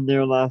harvested one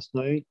there last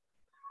night,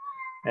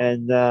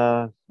 and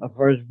I've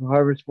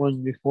harvested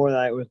one before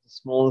that. It was the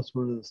smallest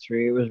one of the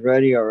three. It was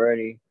ready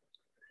already,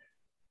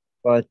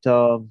 but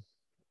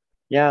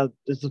yeah,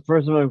 this is the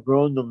first time I've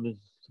grown them.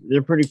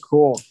 They're pretty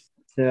cool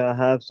to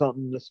have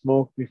something to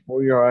smoke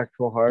before your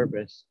actual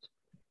harvest.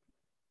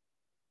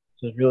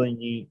 So it's really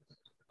neat.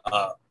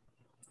 Uh,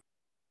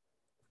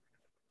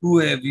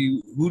 who do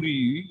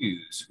you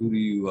use? Who do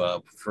you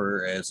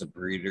prefer as a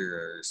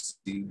breeder or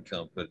seed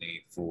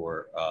company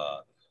for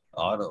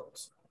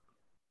autos?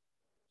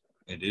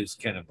 It is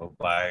kind of a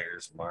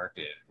buyer's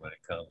market when it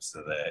comes to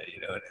that.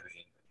 You know what I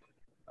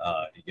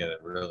mean? You got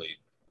to really,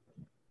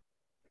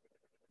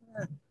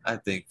 I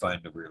think,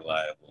 find a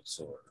reliable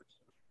source.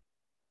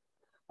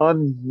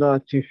 I'm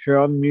not too sure.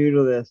 I'm new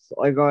to this.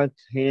 I got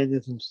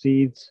handed some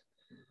seeds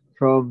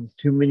from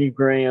Too Many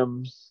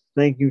Grams.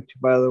 Thank you,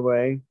 by the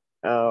way,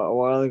 a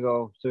while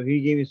ago. So he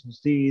gave me some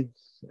seeds,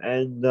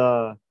 and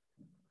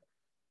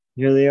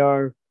here they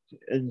are.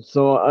 And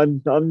so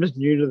I'm just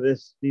new to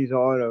these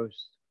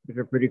autos, which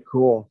are pretty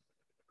cool.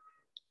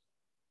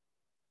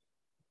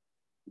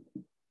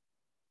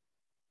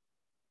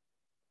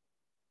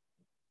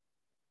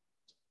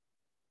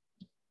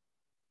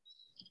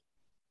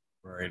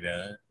 Right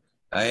on.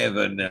 I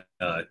haven't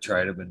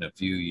tried them in a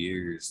few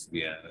years, to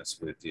be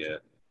honest with you,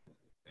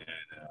 and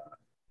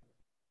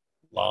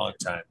long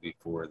time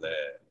before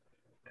that.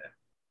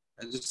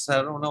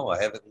 I don't know.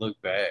 I haven't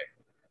looked back.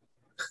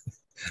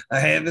 I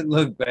haven't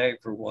looked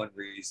back for one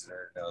reason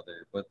or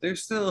another, but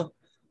there's still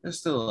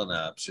an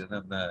option.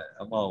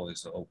 I'm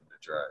always open to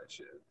try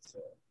shit. So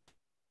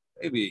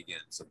Maybe again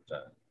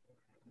sometime.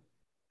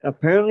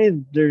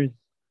 Apparently,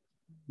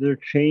 they're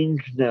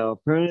changed now.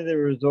 Apparently,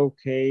 there was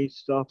okay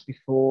stuff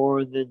before,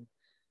 and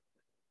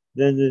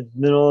then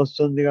all of a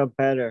sudden they got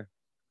better.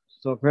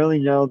 So apparently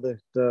now the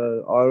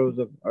autos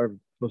are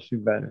supposed to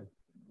be better,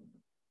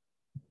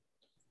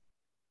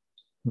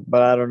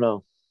 but I don't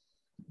know.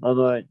 I'm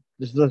not.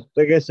 This is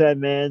like I said,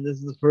 man. This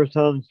is the first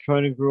time I'm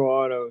trying to grow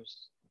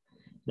autos.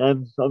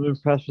 And I'm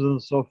impressed with them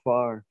so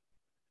far.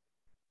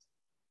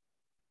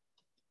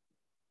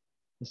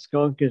 The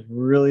skunk is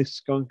really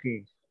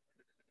skunky.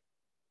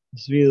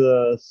 This will be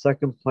the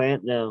second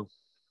plant now.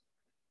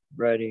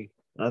 Ready.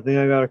 I think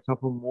I got a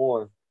couple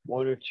more.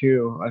 One or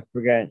two. I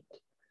forget.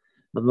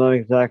 I'm not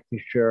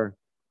exactly sure.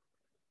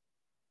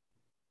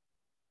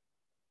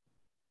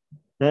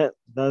 That'd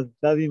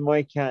be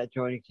my cat,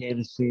 Johnny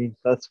Candice.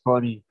 That's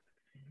funny.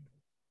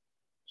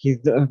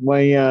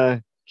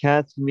 My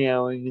cat's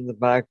meowing in the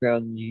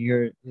background. And you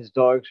hear his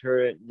dog's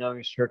heard it. Now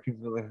he's searching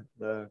for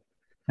the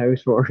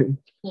house for it.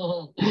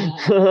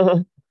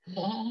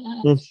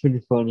 That's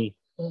pretty funny.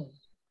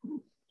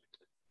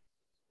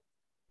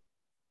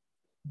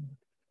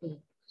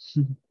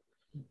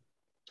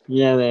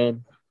 Yeah,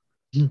 man.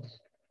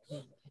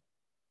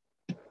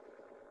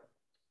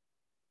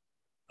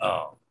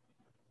 Oh.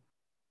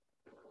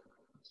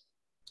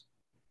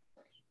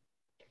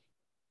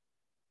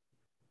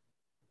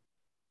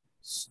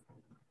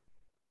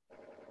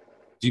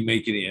 Do you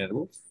make any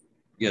edibles?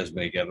 You guys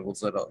make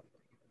edibles at all?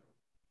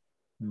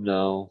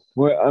 No,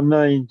 I'm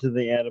not into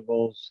the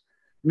edibles.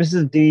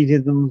 Mrs. D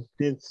did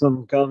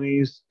some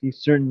gummies. These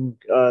certain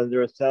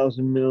they're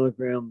 1,000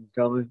 milligram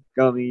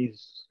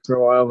gummies for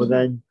a while, but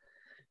then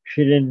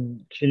she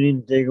didn't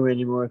dig them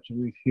anymore, so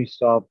she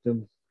stopped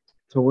them.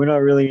 So we're not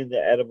really into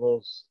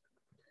edibles.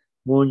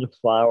 More into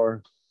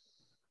flower.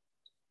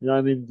 And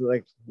I'm into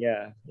and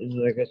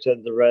like I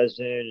said, the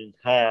resin and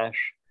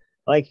hash.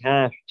 I like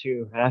hash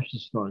too. Hash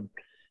is fun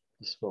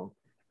to smoke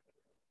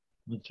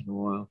once in a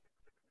while.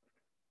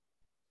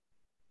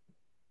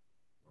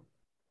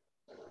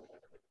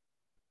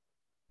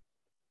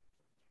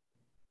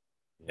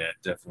 Yeah,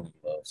 definitely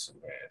love some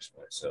hash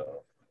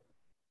myself.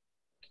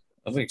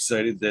 I'm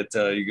excited that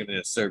you're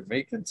gonna start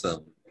making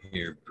some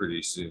here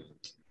pretty soon.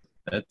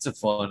 That's a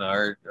fun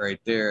art right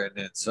there in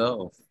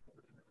itself.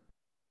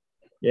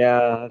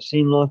 Yeah, I've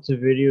seen lots of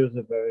videos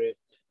about it.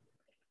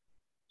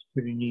 It's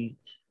pretty neat.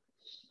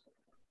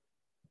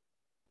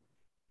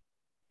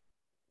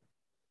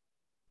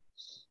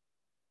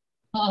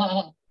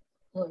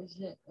 Holy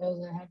shit,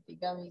 those are hefty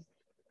gummies.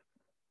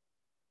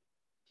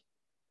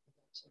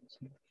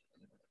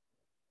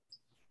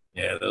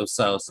 Yeah, those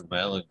 1,000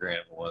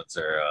 milligram ones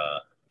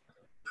are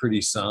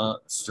pretty strong.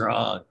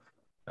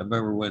 I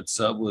remember when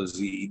Sub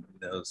was eating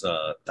those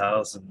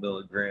 1,000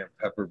 milligram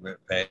peppermint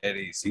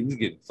patties, he was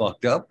getting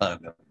fucked up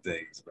on them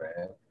things,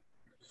 man.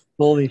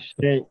 Holy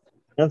shit,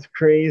 that's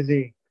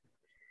crazy.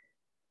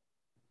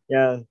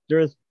 Yeah,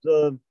 there's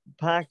the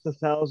packs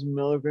 1,000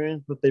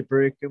 milligrams, but they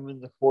break them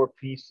into four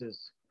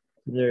pieces.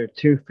 They're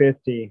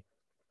 250,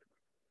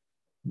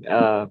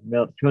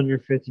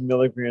 250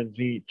 milligrams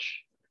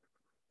each.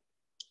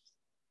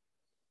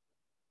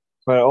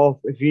 But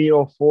if you eat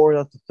all four,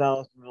 that's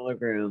 1,000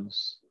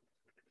 milligrams.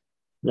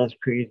 That's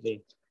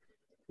crazy.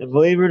 And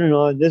believe it or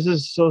not, this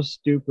is so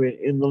stupid.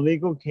 In the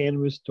legal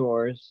cannabis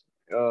stores,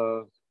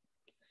 the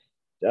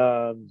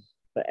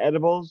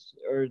edibles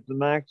or the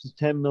max is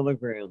 10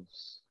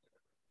 milligrams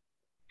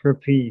per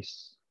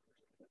piece.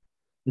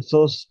 It's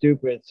so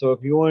stupid. So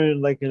if you wanted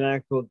like an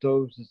actual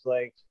dose, it's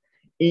like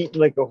eat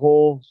like a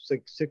whole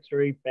like 6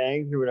 or 8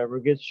 bags or whatever.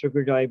 Get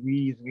sugar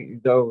diabetes and get your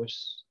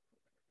dose.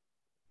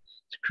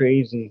 It's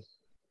crazy.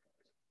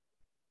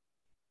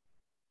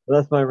 But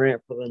that's my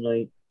rant for the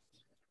night.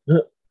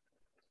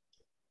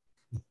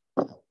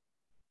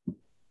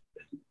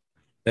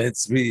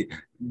 That's me.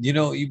 You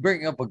know, you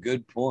bring up a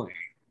good point.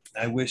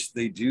 I wish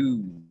they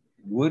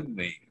would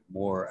make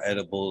more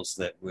edibles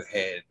that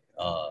had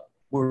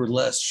were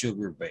less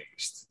sugar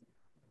based.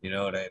 You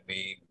know what I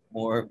mean?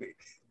 More.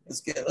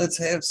 Let's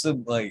have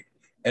some like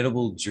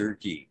edible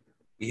jerky.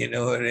 You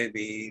know what I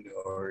mean?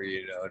 Or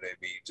you know what I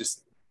mean?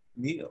 Just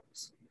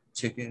meals,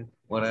 chicken,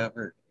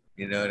 whatever.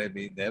 You know what I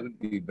mean? That would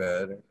be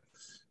better.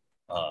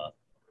 Uh,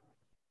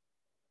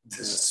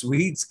 the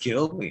sweets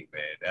kill me,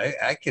 man.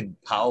 I can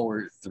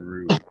power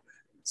through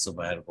some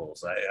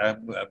edibles.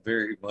 I'm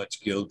very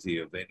much guilty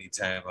of any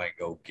time I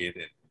go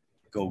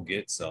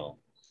get some,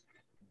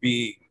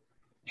 being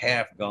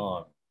half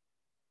gone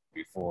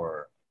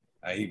before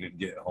I even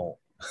get home.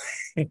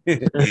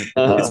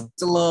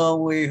 It's a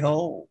long way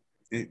home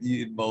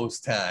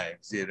most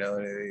times, you know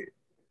what I mean?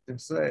 I'm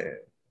saying.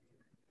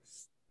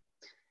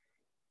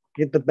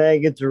 Get the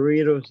bag of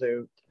Doritos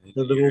out.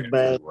 The little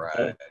bag.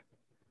 Right.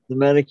 The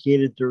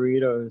medicated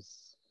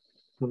Doritos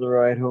for the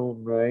ride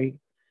home, right?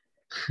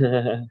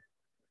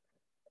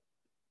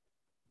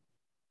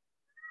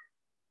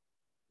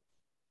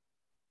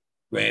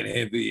 Man,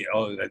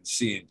 I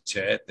see in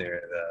chat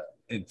there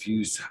the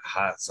infused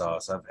hot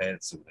sauce. I've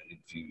had some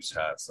infused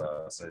hot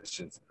sauce. That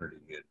shit's pretty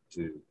good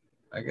too.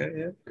 I got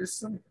yeah. There's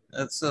some.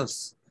 That's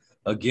just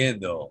again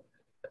though.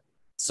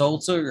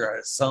 Salsa or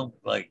some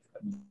like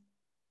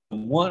the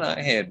one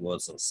I had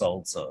was a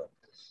salsa.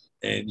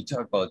 And you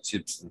talk about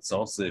chips and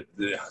salsa.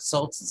 The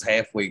salsa's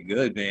halfway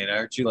good, man.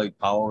 Aren't you like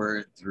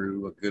powering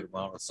through a good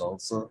amount of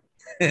salsa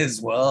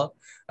as well?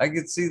 I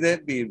could see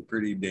that being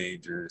pretty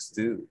dangerous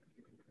too.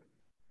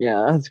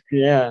 Yeah, that's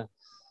yeah.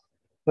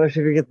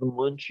 Especially if you get the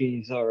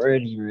munchies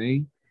already,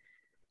 right?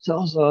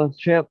 Salsa,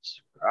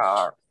 chips,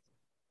 I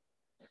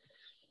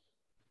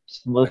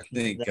smoking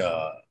think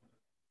that.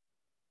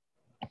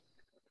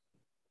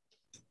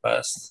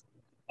 best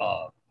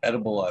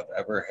edible I've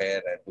ever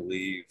had, I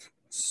believe,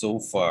 so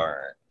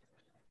far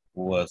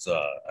was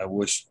I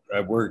wish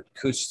I worked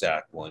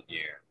Kushstock one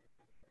year,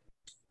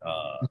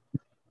 uh,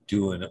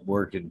 doing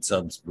work in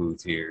Subs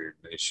booth here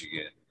in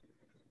Michigan,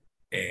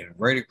 and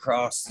right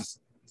across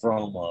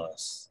from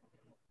us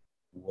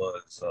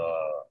was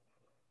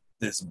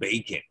this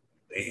bacon.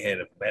 They had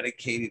a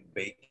medicated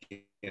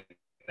bacon on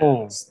a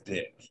Oh,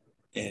 stick,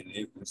 and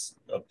it was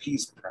a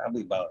piece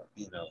probably about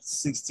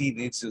 16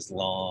 inches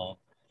long,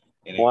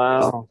 and it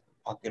was wow.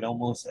 fucking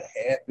almost a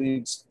half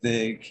inch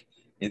thick.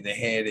 And they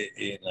had it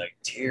in like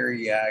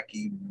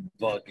teriyaki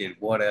bucket,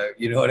 whatever.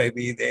 You know what I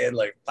mean? They had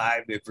like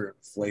 5 different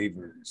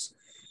flavors.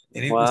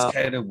 And it was Wow.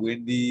 kind of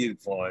windy and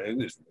fun. It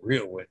was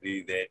real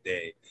windy that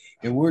day.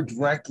 And we're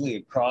directly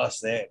across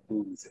that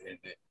booth. And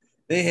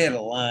they had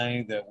a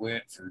line that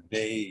went for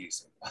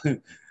days,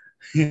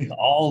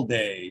 all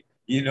day.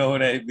 You know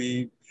what I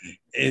mean?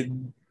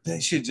 And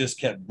that shit just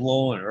kept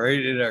blowing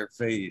right in our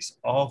face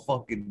all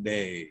fucking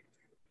day,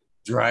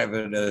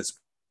 driving us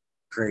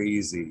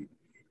crazy.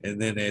 And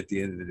then at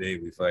the end of the day,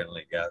 we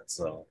finally got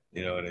some.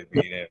 You know what I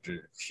mean?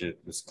 After shit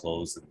was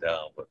closing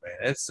down, but man,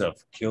 that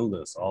stuff killed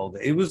us all day.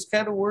 It was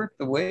kind of worth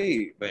the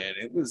wait, man.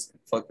 It was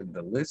fucking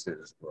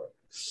delicious, but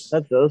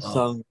That does oh,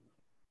 sound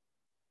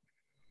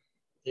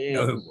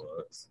no, damn. it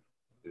was.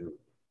 It,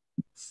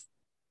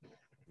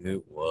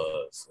 it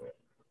was.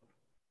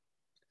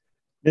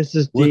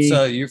 Mrs. What's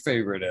D, your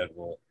favorite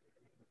edible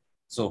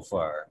so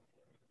far,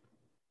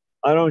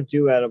 I don't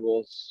do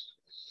edibles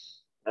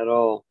at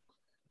all.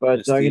 But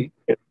Miss I D?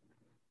 can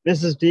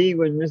Mrs. D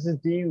when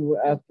Mrs. D The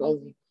after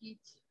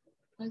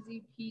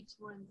fuzzy peach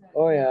ones that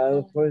oh have yeah,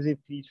 the fuzzy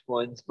peach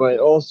ones, but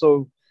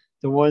also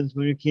the ones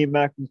when you came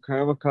back from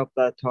Karma Cup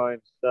that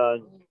time.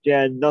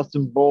 Yeah, nuts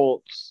and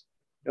bolts.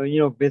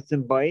 Bits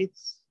and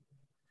bites.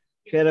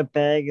 She had a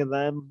bag of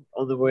them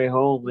on the way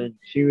home and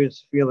she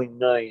was feeling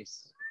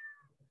nice.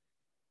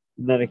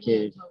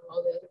 Medicated.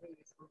 all the other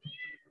babies.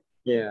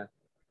 Yeah.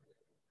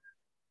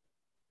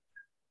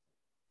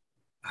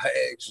 I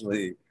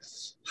actually,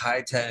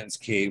 High Times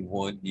came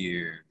one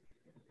year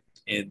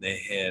and they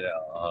had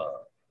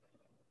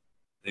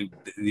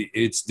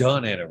it's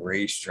done at a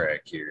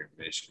racetrack here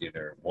in Michigan,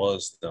 or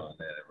was done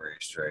at a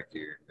racetrack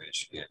here in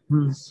Michigan.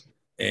 Hmm.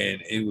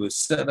 And it was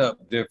set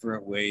up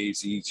different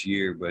ways each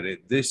year, but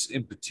this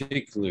in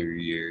particular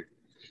year,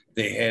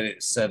 they had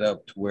it set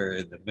up to where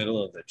in the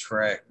middle of the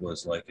track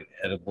was like an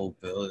edible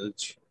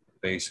village,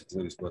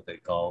 basically is what they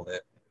called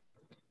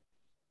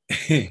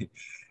it.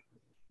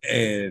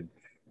 And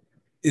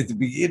at the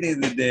beginning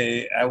of the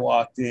day, I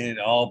walked in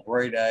all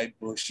bright eyed,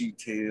 bushy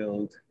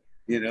tailed,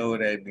 you know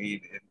what I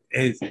mean?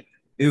 And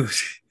it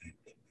was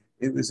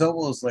it was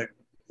almost like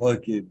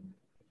fucking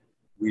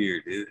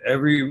weird.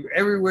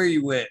 Everywhere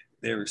you went,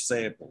 there were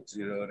samples.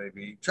 You know what I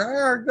mean? Try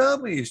our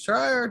gummies,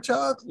 try our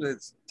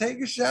chocolates,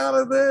 take a shot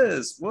of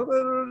this.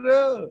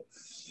 And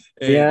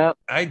Yeah.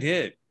 I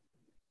did.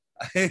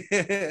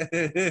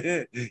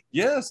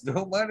 Yes,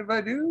 don't mind if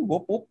I do.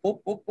 Whoop, whoop,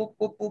 whoop, whoop, whoop,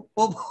 whoop, whoop,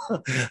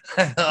 whoop.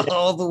 Yeah.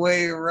 All the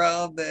way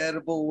around the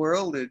edible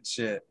world and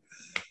shit.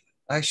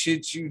 I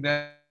shit you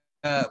not.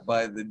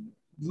 By the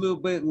little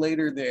bit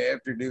later in the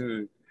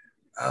afternoon,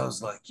 I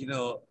was like,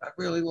 I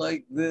really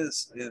like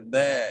this and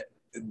that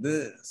and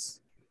this.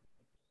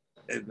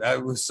 And I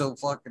was so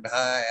fucking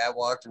high. I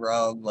walked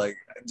around like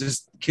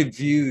just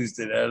confused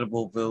in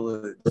Edible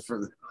Village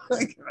for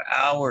like an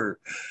hour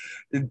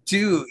and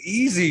two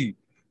easy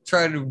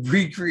trying to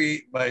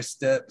recreate my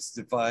steps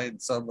to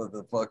find some of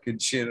the fucking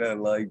shit I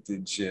liked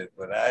and shit.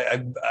 But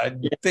I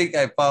Yeah. think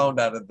I found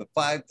out of the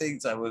 5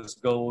 things I was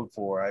going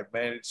for, I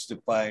managed to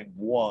find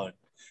one.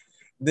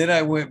 Then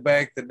I went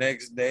back the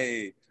next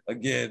day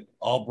again,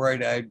 all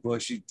bright eyed,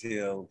 bushy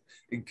tailed,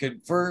 and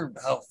confirmed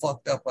how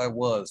fucked up I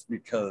was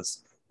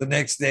because the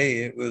next day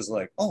it was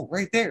like, oh,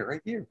 right there,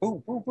 right here,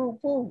 boom, boom, boom,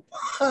 boom.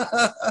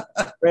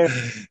 Right.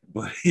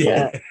 But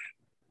Yeah. yeah,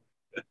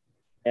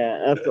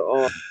 Yeah. That's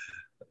all.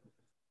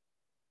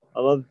 I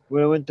love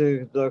when I went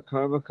to the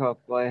Karma Cup.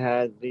 I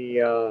had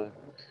the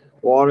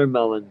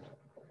watermelon.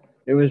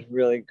 It was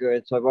really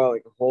good. So I bought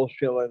like a whole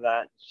shell of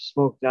that,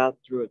 smoked that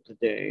through it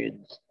today,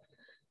 and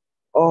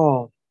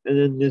and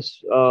then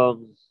this I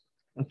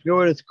forget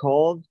what it's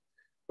called,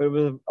 but it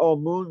was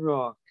moon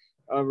rock,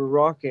 a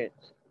rocket,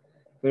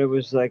 but it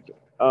was like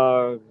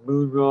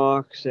moon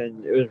rocks,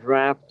 and it was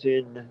wrapped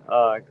in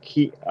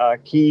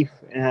keef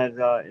and had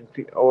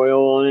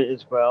oil on it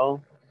as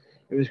well.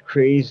 It was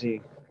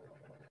crazy.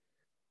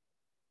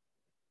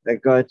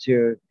 that got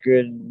you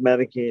good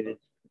medicated.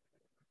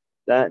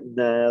 That and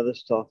that other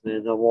stuff,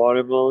 man. The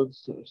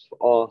watermelons was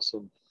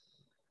awesome.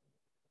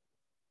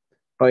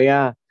 But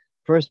yeah,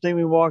 first thing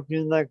we walked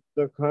in like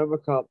the Karma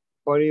Cup,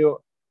 buddy,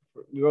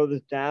 we go to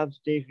this dab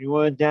station. You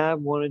want a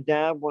dab? Want a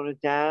dab? Want a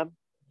dab?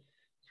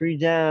 Free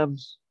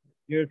dabs.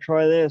 Here,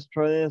 try this.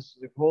 Try this.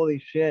 Like, holy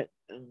shit!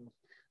 And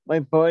my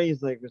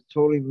buddy's like was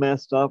totally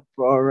messed up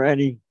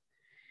already.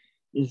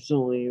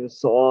 Instantly, it was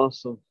so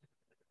awesome.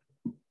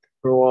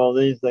 For a while,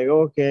 then he's like,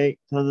 okay,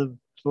 time to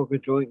smoke a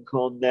joint and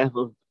calm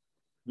down.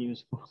 He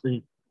was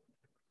fine.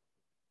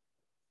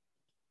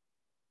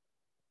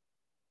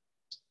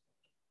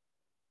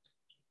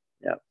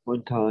 Yeah,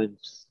 one time.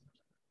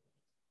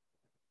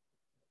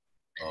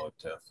 Oh,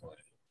 definitely.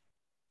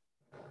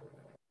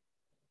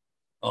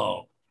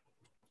 Oh,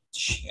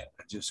 shit.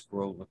 I just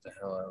scrolled what the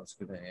hell I was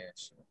going to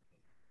ask you.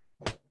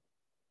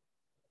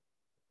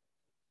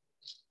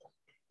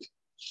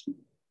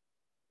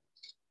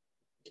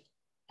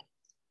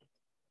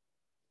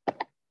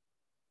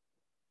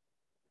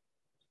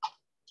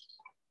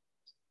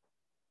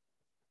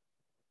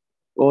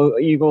 Well,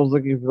 Eagle's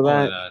looking for Oh,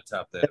 that. and on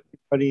top of that,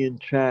 Everybody in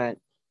chat.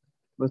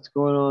 What's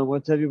going on?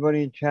 What's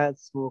everybody in chat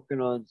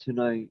smoking on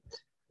tonight?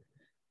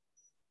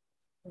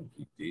 thank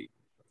you, D.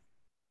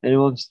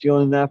 Anyone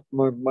stealing that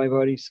from my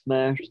buddy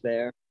Smash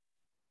there?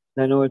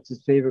 I know it's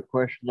his favorite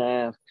question to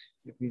ask.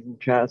 If he's in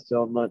chat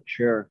still, I'm not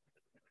sure.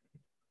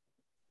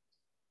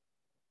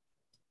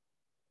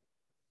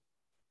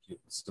 Get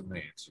some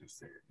answers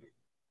there, D.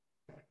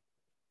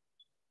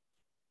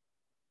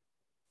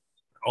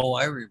 Oh,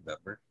 I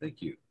remember.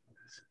 Thank you.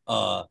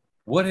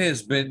 What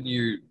has been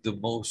the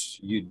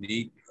most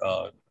unique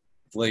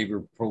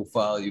flavor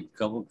profile you've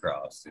come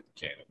across in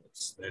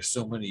cannabis? There's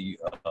so many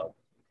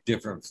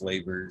different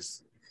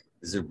flavors.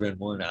 Has there been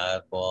one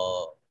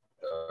oddball,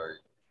 or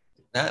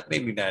not?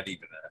 Maybe not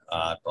even an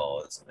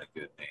oddball isn't a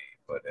good name,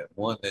 but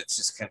one that's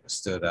just kind of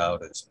stood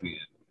out as being,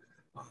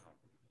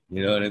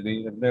 you know what I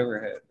mean? I've never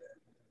had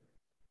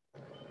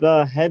that.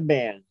 The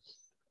headbands.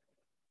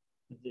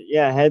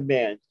 Yeah,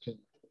 headbands.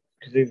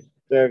 Because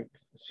it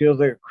feels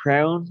like a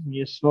crown. When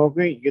you smoke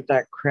it, you get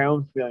that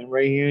crown feeling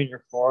right here in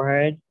your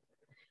forehead.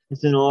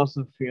 It's an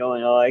awesome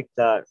feeling. I like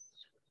that.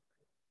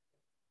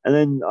 And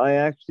then I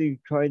actually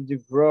tried to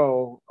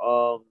grow.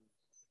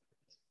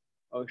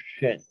 Oh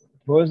shit.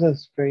 What was that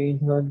strain,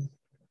 hon?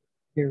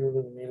 Can't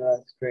remember the name of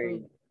that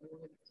strain.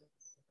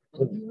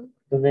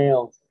 The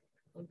male.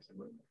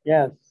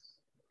 Yes.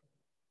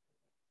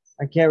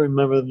 I can't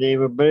remember the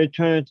name of it, but it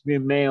turned out to be a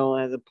male.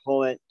 I had to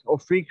pull it. Oh,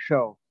 Freak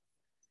Show.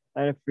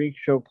 I had a Freak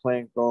Show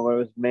plant growing, but it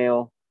was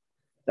male.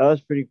 That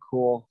was pretty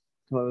cool.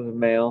 So it was a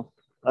male.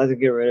 I had to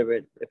get rid of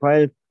it. If I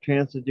had a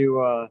chance to do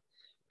a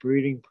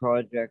breeding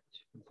project,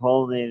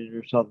 pollinated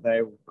or something,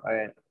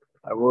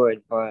 I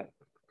would, but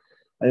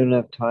I don't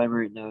have time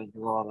right now to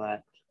do all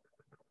that.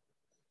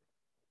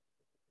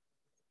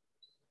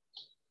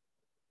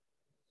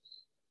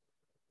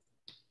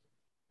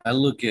 I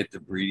look at the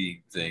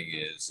breeding thing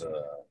as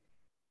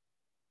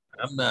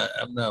I'm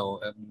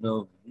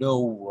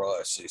no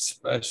rush,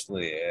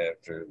 especially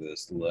after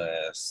this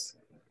last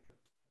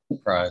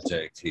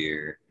project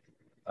here.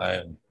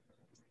 I'm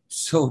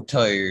so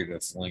tired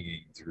of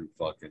flinging through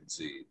fucking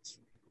seeds.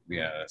 To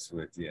be honest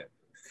with you,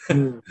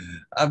 Hmm.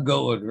 I'm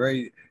going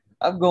right.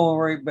 I'm going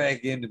right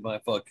back into my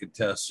fucking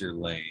tester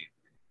lane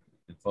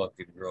and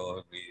fucking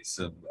growing me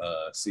some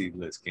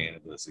seedless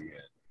cannabis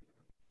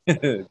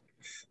again.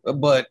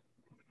 But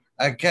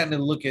I kind of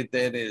look at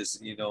that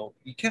as, you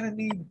kind of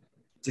need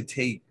to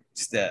take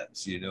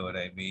steps, you know what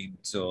I mean?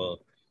 So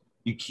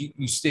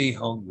you stay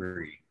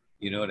hungry,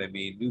 you know what I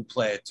mean? New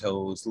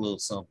plateaus, a little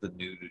something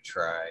new to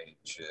try and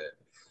shit.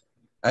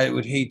 I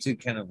would hate to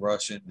kind of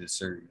rush into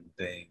certain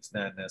things,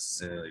 not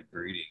necessarily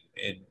breeding,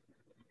 and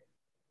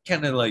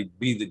kind of like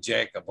be the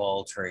jack of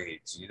all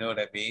trades, you know what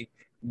I mean?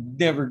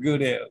 Never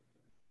good at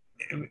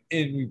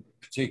any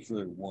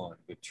particular one,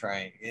 but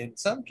trying in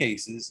some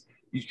cases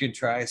you can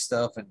try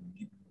stuff and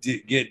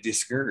get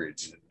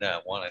discouraged and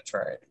not want to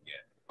try it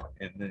again.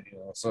 And then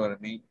so what I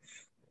mean.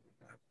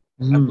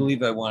 I Hmm.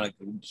 believe I want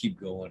to keep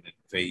going in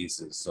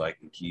phases so I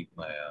can keep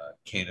my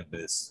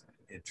cannabis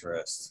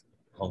interest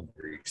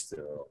hungry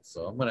still.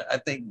 So I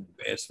think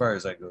as far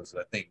as that goes,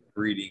 I think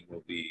breeding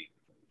will be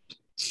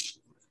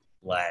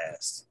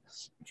last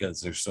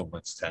because there's so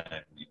much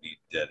time you need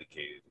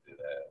dedicated to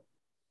that.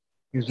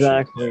 Should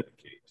Exactly.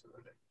 dedicate to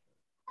it.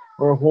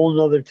 Or a whole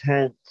nother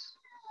tent.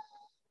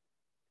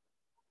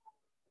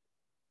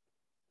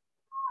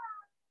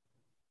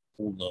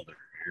 Whole nother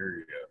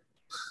area.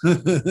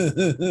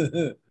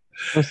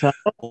 What's that?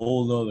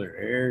 Whole nother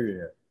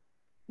area.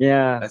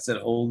 Yeah. I said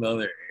whole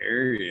nother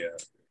area.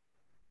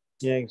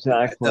 Yeah, I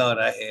exactly. thought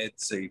I had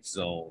safe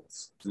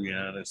zones, to be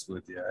honest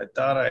with you. I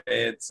thought I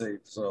had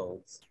safe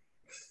zones.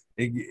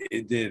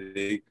 It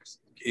did.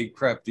 It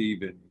crept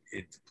even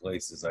into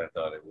places I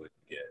thought it wouldn't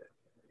get.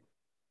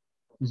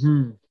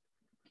 Hmm.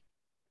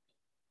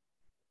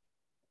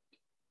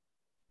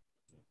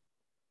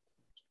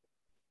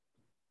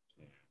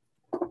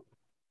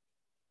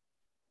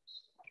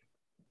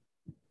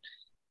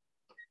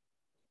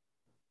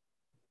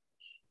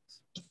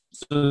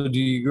 So do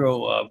you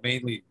grow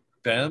mainly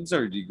Fems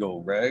or do you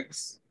go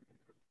regs?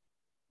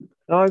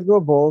 No, I grow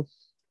both.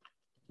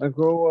 I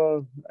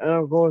grow and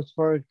I'll go as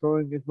far as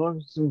growing as long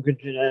as some good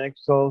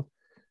genetics, so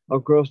I'll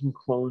grow some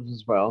clones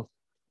as well.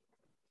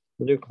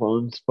 I'll do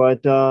clones. But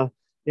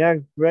yeah,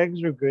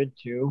 regs are good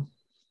too.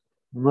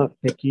 I'm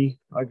not picky.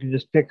 I can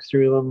just pick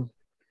through them.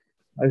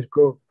 I just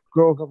grow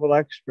a couple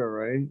extra,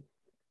 right?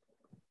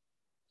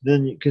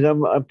 Then because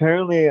I'm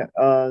apparently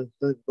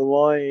the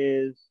law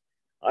is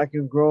I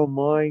can grow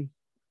my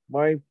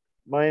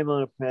my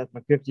amount of plants,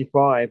 my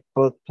 55,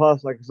 but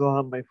plus I can still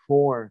have my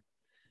 4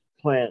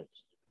 plants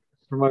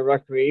for my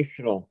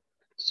recreational.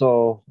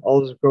 So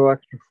I'll just grow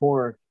extra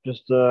 4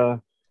 just to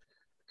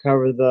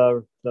cover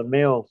the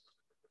male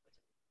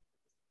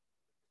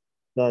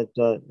that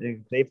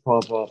they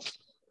pop up.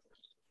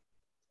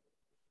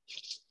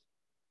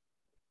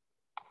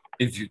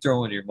 If you're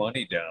throwing your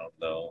money down,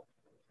 though,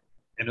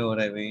 you know what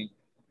I mean?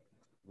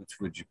 Which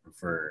would you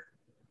prefer?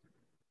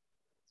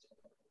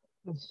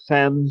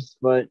 Fems,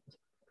 but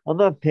I'm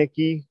not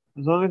picky.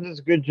 As long as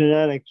it's good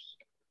genetics,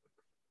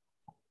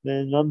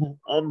 then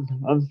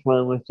I'm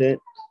fine with it.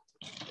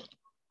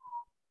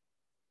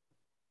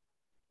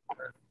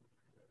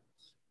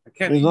 I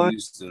kind As of long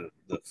use the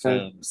as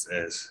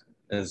Fems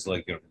as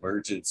like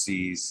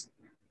emergencies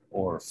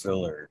or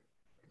filler.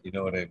 You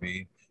know what I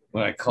mean?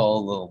 When I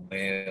call little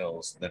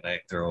males, then I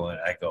throw in,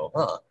 I go,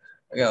 huh,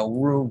 I got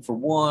room for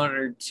 1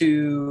 or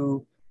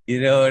 2.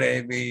 You know what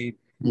I mean?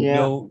 yeah,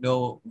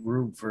 No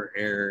room for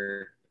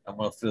error. I'm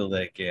gonna fill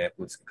that gap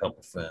with a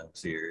couple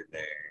films here and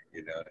there.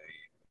 You know what I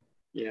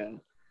mean? yeah.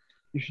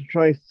 You should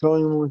try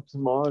filling them with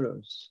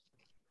tomatoes.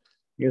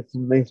 Get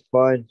some nice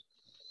bud.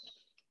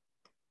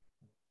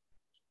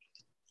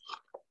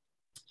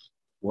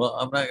 Well,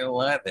 I'm not gonna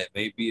lie, that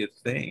may be a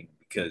thing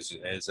because,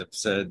 as I've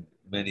said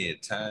many a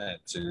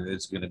times, there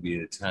is going to be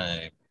a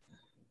time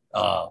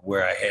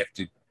where I have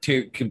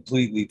to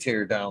completely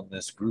tear down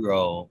this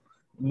grow,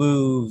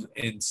 move,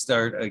 and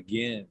start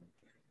again.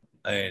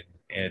 And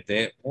at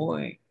that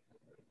point,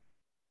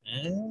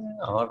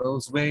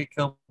 autos may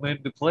come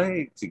into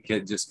play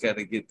to just kind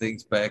of get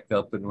things back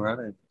up and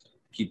running,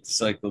 keep the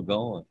cycle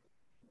going.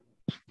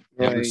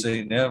 Never Right.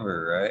 say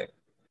never, right?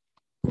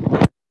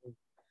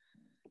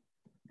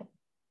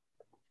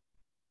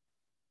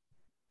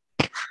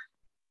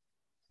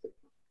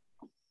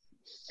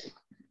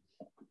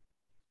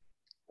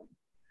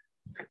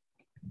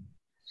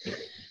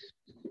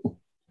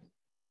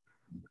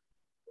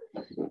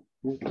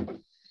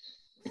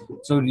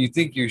 So, do you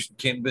think your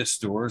cannabis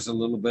store is a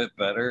little bit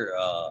better,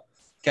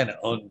 kind of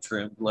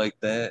untrimmed like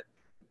that?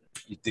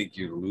 You think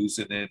you're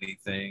losing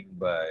anything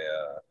by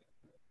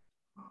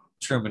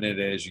trimming it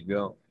as you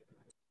go?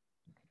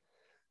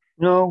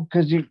 No,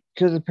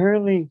 because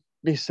apparently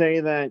they say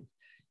that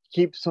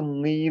keep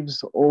some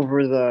leaves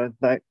over the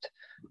that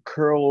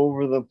curl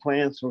over the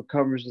plant so it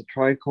covers the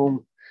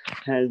trichome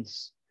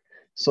heads.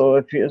 So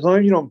if you, as long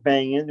as you don't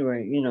bang into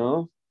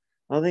it,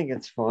 I think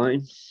it's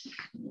fine.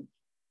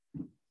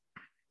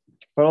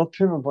 But I'll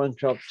trim a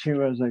bunch up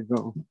too as I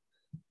go.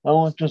 I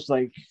won't just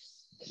like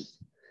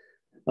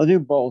I'll do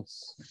both.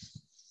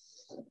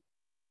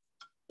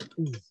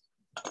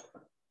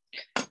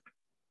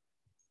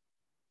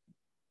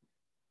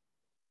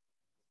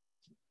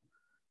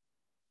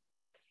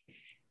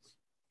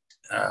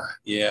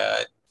 Yeah,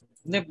 I've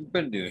never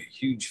been to a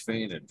huge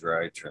fan of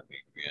dry trimming,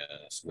 to be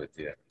honest with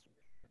you.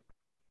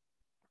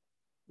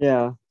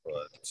 Yeah,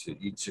 But to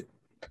each,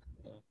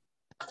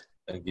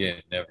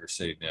 again, never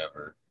say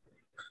never.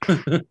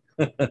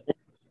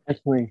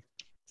 definitely.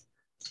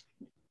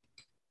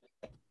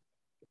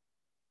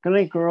 Good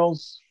night,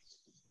 girls.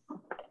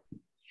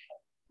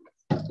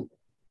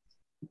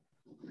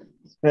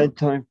 It's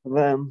bedtime for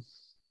them.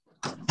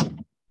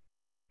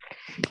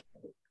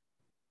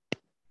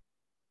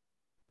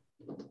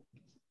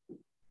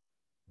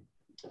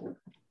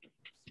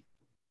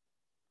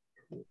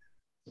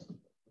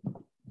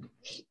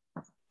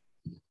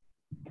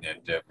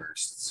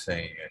 Endeavor's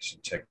saying I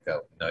should check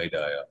out Night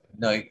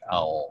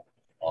Owl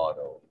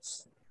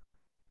Autos.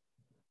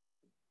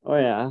 Oh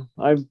yeah,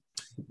 I'm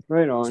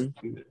right on.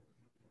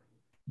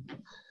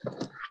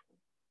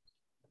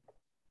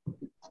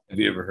 Have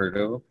you ever heard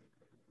of them?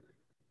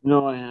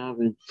 No, I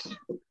haven't.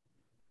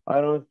 I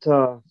don't.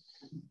 I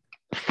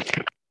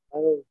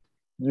don't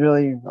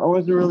really. I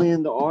wasn't really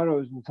into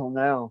autos until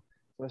now.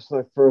 That's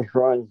my first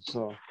run,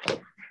 so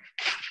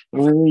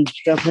I'm really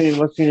definitely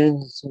looking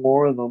into some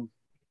more of them.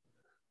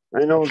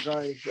 I know a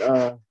guy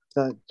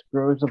that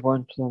grows a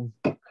bunch of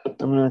them.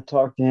 I'm gonna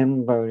talk to him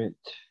about it.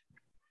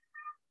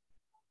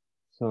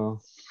 So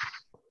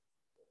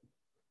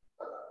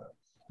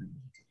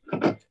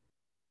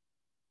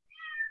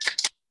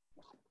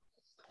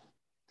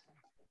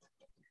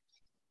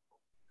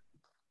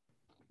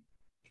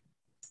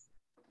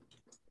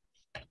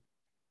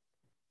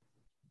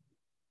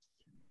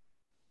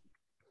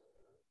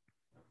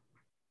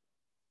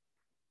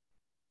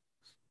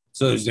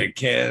So there's a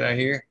cat out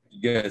here.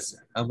 You guys,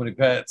 how many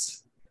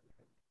pets?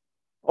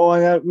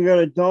 oh, we got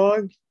a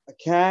dog, a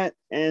cat,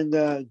 and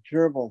a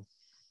gerbil.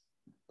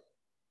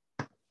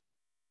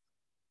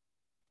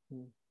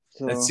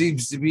 So That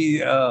seems to be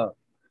the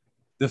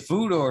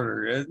food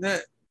order, isn't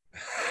it?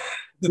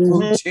 The Mhm.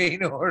 food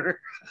chain order.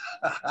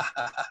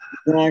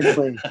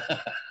 exactly.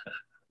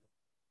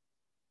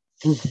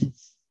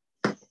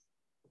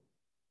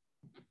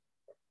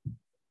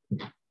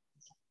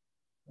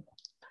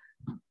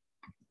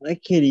 Hi,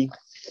 kitty.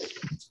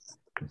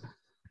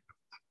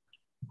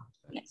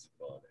 That's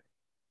funny.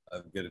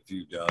 I've got a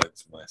few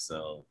dogs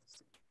myself.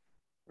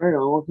 Right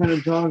on. What kind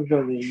of dogs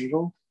are they,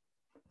 Eagle?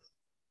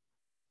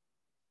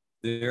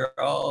 They're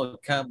all a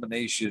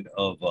combination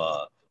of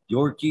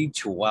Yorkie,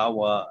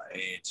 Chihuahua,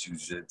 and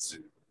Shih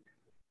Tzu.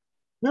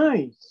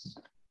 Nice.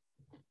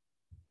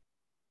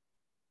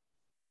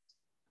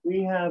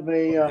 We have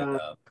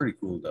a Pretty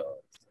cool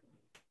dogs.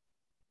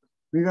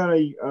 we got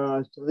a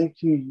I think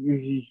she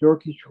uses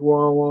Yorkie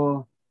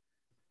Chihuahua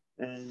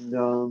and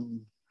oh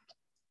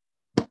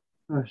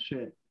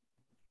shit.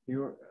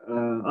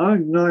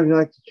 I'm not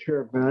exactly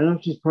sure, but I know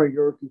she's probably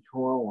Yorkie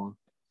Chihuahua.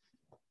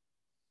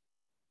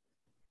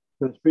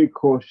 So it's pretty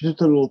cool. She's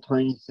just a little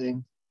tiny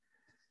thing.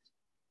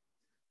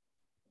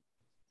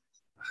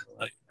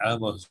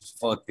 I'm a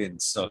fucking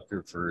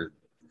sucker for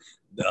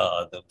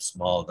them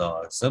small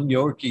dogs. Some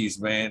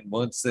Yorkies, man,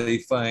 once they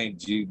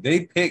find you,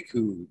 they pick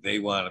who they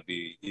want to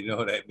be. You know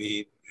what I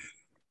mean?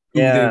 Who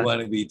they Yeah.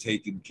 want to be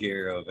taken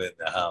care of in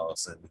the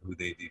house and who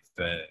they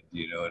defend.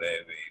 You know what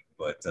I mean?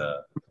 But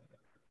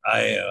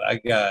I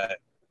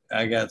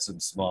got some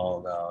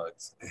small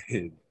dogs.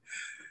 And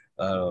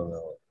I don't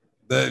know.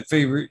 The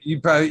favorite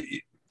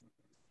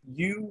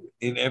you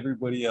and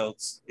everybody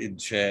else in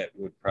chat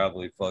would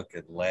probably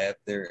fucking laugh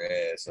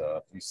their ass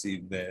off. You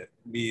seen that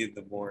me in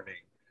the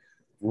morning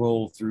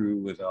roll through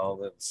with all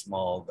them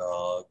small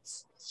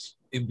dogs.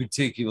 In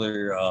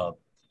particular,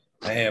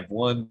 I have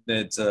one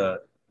that's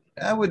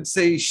I would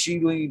say she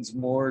leans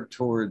more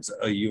towards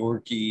a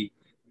Yorkie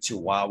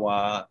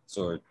Chihuahua,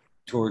 so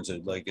towards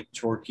like a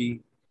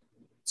Chorkie,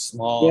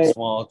 Yeah.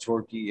 small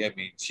Chorkie. I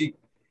mean, she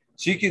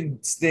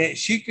can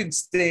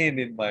stand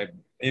in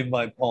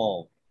my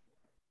palm.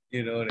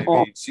 You know what I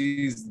Oh mean?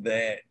 She's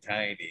that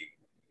tiny,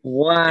 and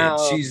wow.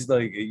 she's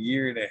a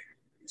year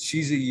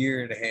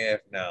and a half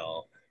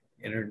now,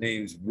 and her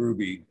name's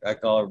Ruby. I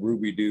call her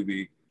Ruby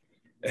Dooby.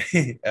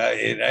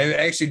 And I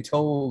actually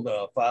told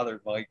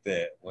Father Mike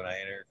that when I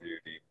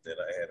interviewed him that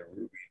I had a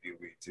Ruby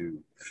Dooby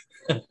too.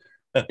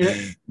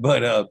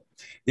 But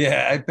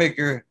yeah, I pick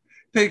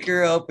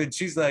her up, and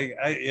she's like,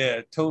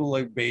 total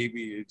like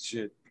baby and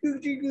shit.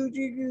 Gucci,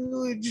 Gucci,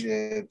 goo and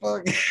shit.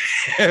 Fuck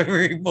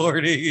every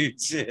morning and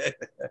shit.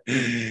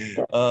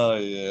 Oh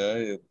yeah, I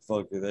am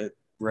fucking that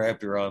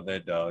wrapped around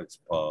that dog's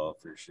paw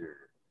for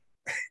sure.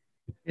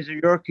 He's a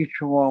Yorkie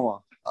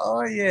Chihuahua.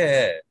 Oh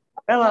yeah.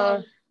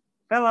 Bella.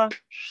 Bella.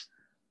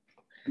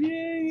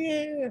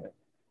 Yeah.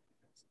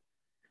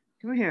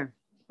 Come here.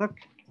 Look.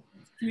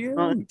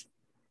 Cute.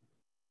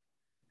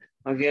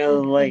 Okay,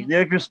 like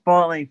there's your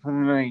spotlight for the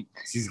night.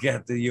 She's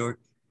got the York.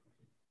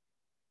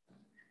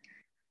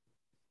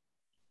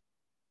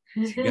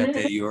 She got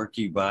that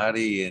Yorkie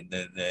body, and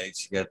then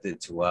she got the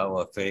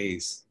Chihuahua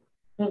face.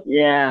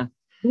 Yeah.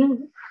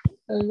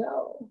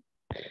 Hello.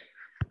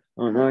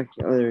 Oh no!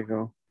 Oh, there you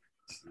go.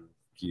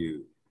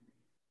 Cute.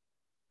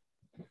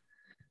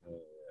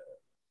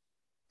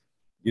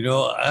 You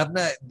know, I'm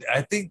not.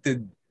 I think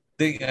the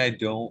thing I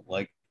don't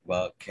like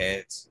about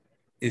cats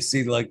is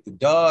see, like the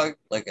dog.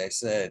 Like I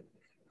said,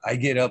 I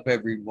get up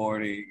every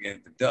morning,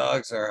 and the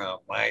dogs are on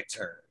my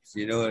terms.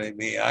 You know what I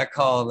mean? I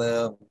call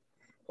them,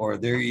 or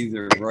they're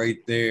either right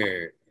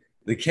there.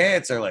 The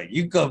cats are like,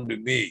 "You come to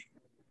me."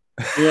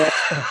 Yeah.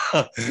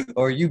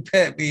 Or you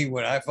pet me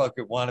when I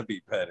fucking want to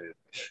be petted.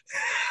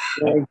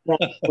 Yeah,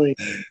 exactly.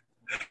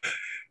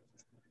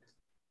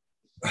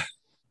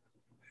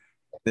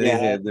 They Yeah.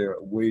 have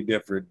their way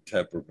different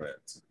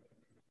temperaments.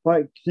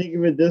 But think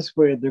of it this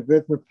way: they're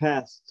good for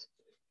pests.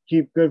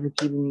 Good for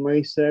keeping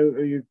mice out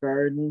of your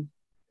garden,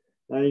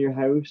 out of your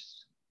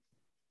house.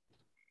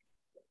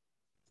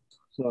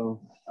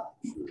 So.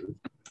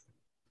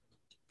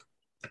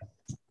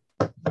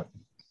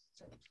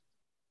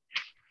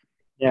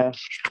 Yeah.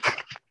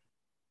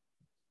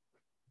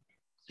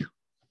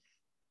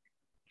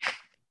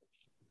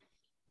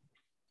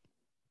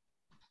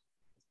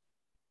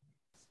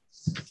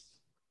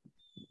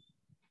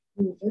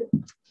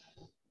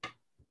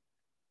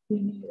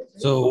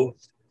 So,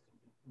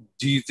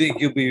 do you think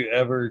you'll be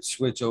ever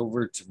switch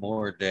over to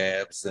more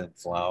dabs than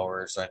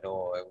flowers? I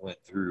know I went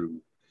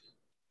through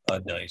a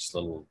nice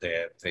little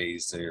dab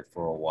phase there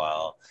for a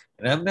while,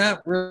 and I'm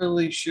not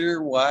really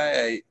sure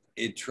why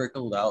it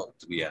trickled out.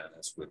 To be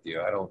honest with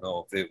you, I don't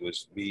know if it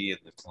was me and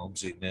the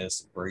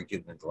clumsiness and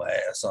breaking the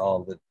glass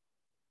all the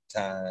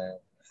time,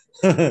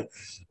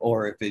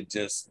 or if it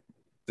just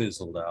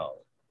fizzled out.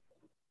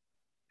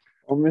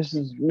 Well,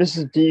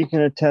 Mrs. D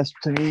can attest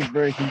to me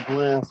breaking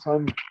glass.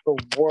 I'm the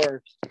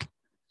worst.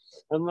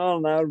 I'm not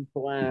allowed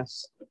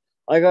glass.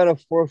 I got a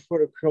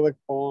 4-foot acrylic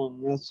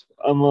bomb.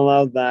 I'm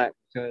allowed that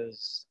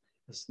because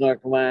it's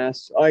not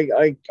glass.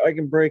 I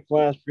can break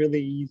glass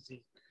really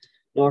easy.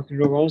 Knock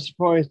it over. I'm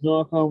surprised.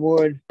 Knock on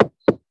wood.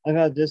 I've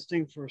had this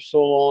thing for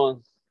so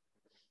long.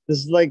 This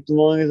is like the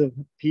longest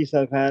piece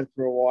I've had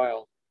for a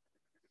while.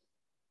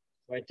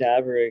 My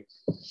dab rig.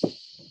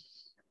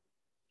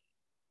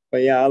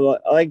 But yeah, I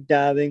like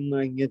dabbing when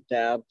I can get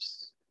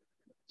dabs.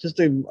 Just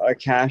a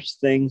cash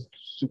thing.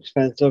 It's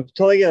expensive.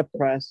 Until I get a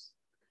press.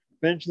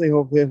 Eventually,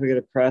 hopefully, if I get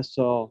a press,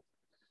 I'll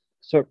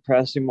start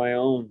pressing my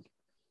own.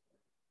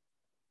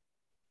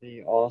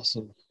 Be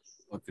awesome.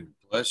 Fucking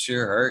bless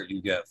your heart,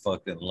 you got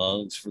fucking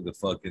lungs for the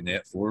fucking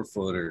that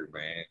 4-footer,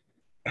 man.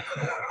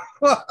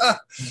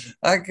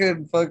 I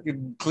couldn't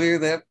fucking clear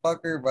that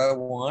fucker if I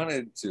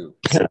wanted to.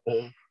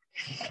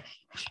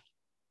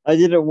 I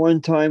did it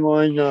one time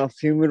on a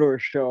Fumador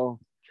show.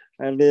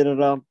 I lit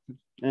it up,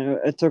 and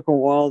it took a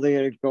while to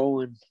get it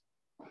going.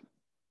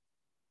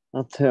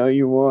 I'll tell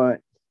you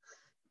what.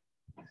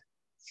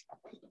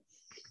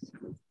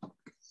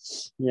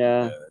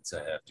 Yeah. It's a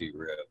hefty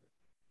rip.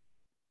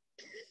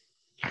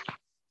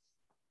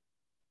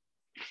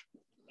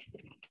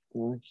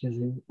 Oh,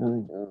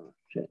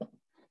 shit.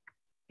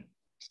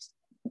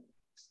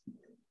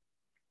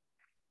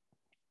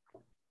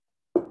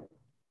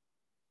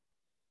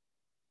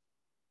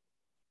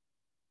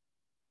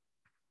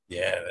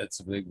 Yeah, that's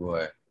a big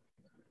boy.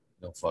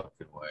 No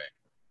fucking way.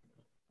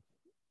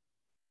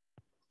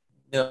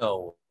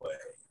 No way.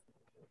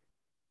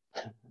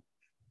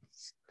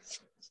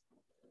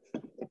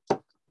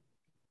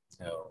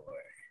 No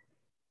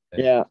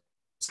way. Yeah.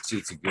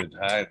 It's a good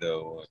high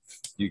though.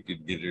 If you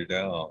could get her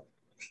down.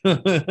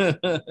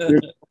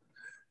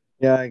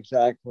 Yeah,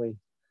 exactly.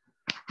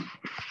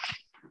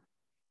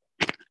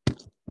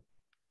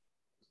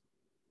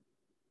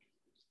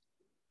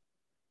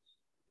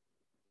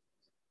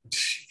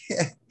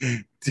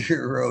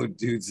 Dear Road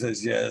Dude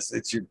says yes,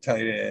 it's your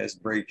tight ass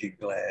breaking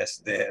glass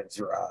dabs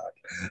rock.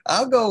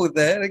 I'll go with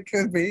that. It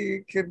could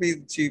be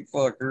the cheap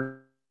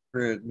fucker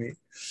in me.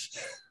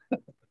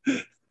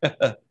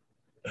 I'm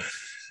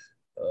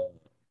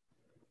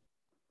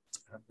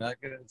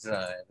not gonna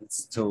deny it.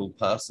 It's a total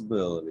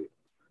possibility.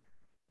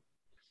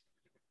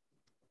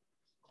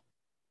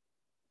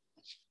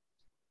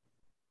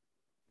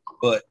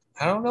 But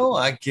I don't know.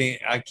 I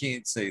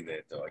can't say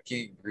that though. I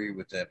can't agree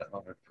with that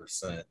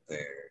 100%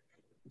 there,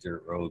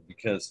 Dirt Road,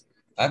 because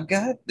I've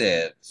got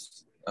that.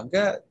 I've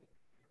got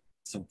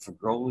some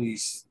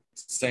Fagroli's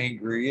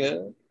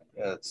sangria,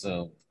 got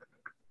some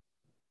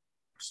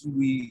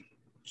kiwi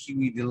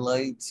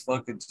delights,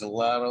 fucking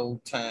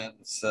gelato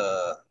times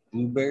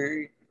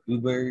blueberry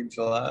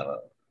gelato,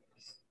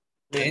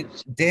 and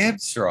dab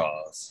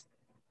straws.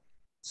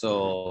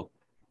 So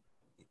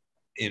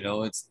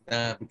it's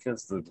not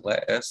because of the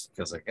glass,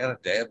 because I got a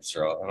dab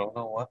straw. I don't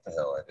know what the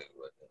hell I do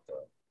with it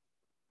though,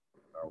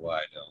 or why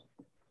I don't.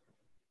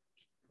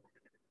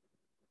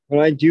 When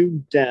I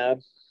do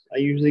dab, I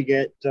usually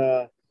get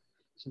some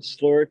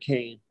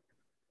Slurricane.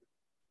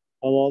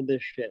 I love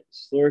this shit.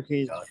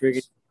 Slurricane is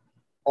friggin'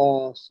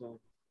 awesome.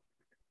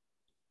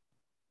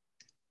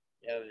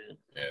 Yeah, man.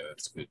 Yeah,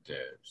 that's good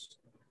dabs.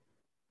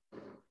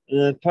 And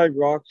then I tried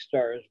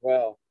Rockstar as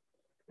well.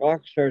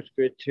 Rockstar's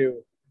good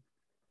too.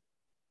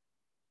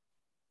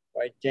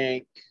 By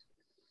Dank.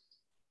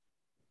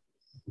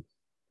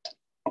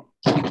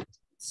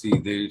 See,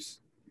 there's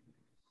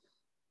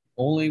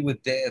only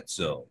with dabs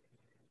though.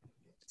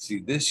 See,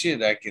 this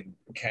shit I can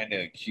kind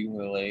of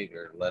accumulate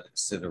or let it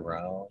sit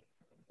around.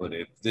 But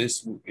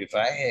if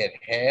I had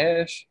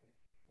hash,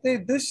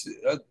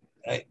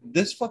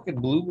 this fucking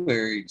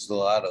blueberry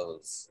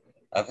gelatos,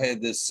 I've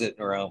had this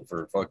sitting around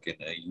for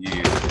fucking a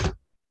year.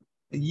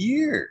 A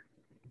year.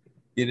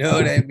 You know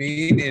what I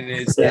mean? And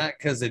it's not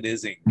because it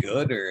isn't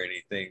good or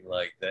anything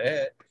like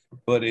that.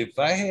 But if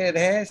I had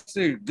hash,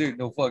 there's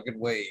no fucking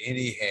way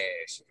any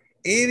hash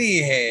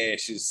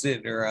is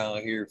sitting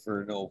around here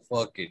for no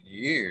fucking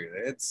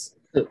year.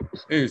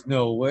 There's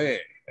no way.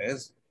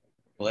 That's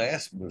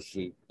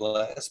blasphemy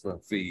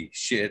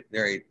shit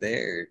right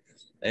there.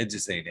 That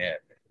just ain't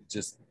happening.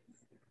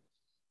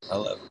 I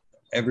love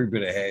every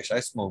bit of hash. I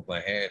smoke my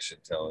hash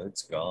until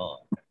it's gone.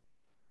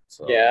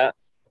 So yeah,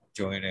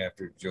 joint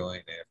after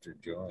joint after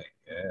joint.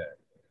 Yeah.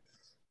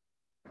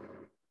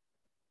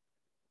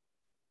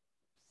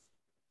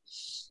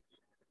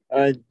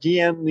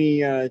 DM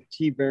me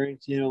T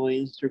Barrington on my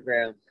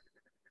Instagram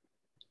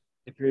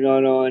if you're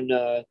not on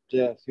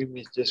the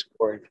Fumi's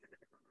Discord.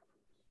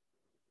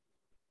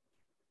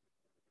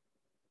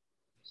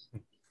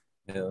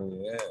 Hell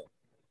yeah.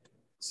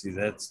 See,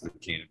 that's the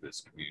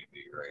cannabis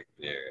community right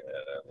there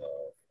that I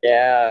love.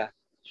 Yeah,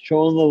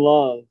 showing the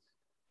love.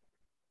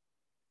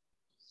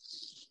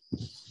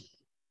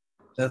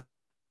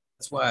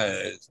 That's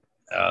why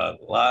a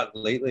lot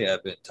lately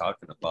I've been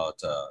talking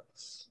about,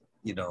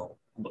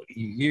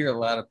 you hear a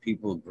lot of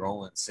people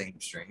growing same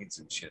strains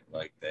and shit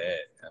like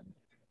that. I'm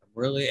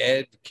really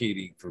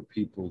advocating for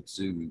people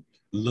to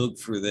look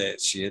for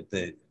that shit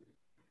that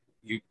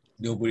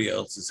nobody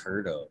else has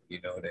heard of. You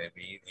know what I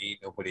mean?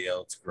 Ain't nobody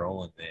else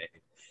growing that.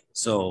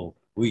 So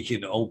we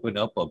can open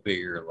up a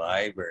bigger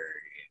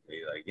library and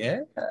be like,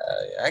 yeah,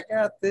 I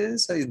got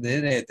this. And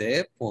then at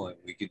that point,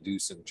 we could do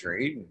some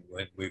trading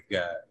when we've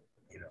got,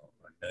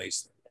 a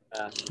nice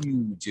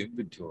huge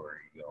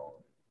inventory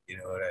going. You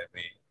know what I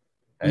mean?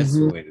 That's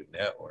the way to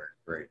network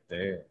right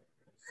there.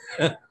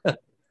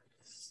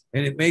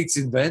 And it makes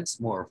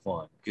events more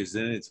fun because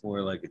then it's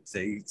more like a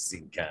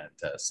tasting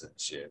contest and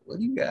shit. What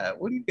do you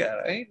got? What do you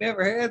got? I ain't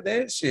never had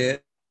that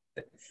shit.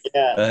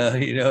 Yeah,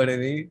 You know what I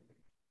mean?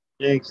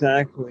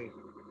 exactly.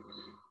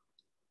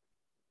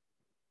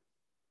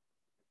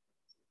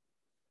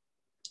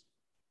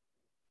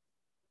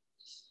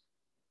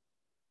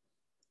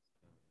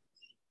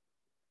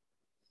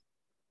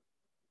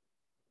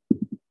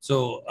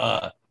 So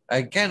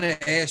I kind of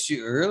asked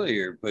you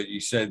earlier, but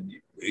you said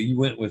you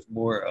went with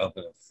more of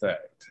an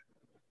effect.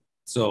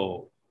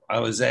 So I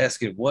was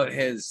asking, what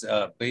has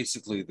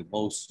basically the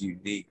most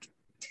unique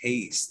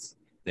taste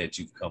that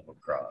you've come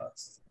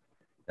across?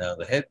 Now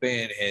the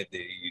headband had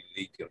the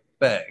unique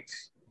effect,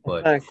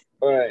 but All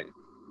right.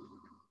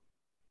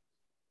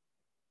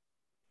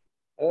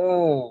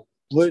 Oh,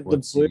 the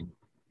what's blue.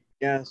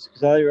 Yes,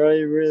 because I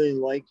really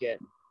like it.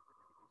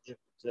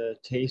 The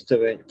taste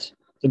of it.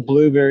 The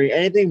blueberry,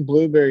 anything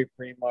blueberry,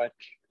 pretty much.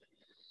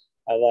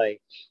 I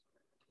like.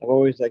 I've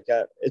always liked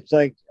that. It's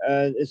like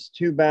it's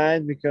too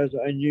bad because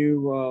I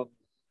knew.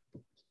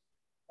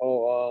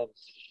 Oh,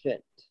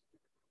 shit.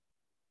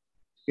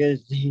 Forget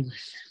his name.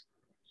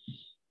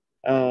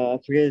 I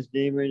forget his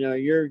name right now.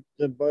 You're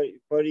the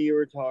buddy you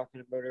were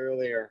talking about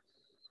earlier.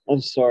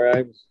 I'm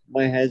sorry.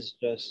 My head's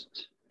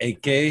just.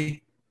 AK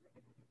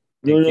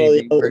No, no,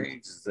 the AKB other.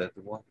 braids, is that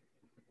the one?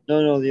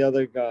 No, the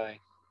other guy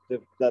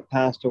that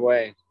passed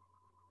away.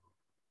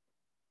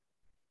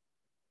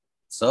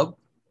 Sub?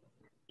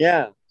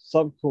 Yeah,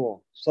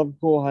 Subcool.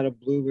 Subcool had a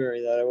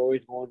blueberry that I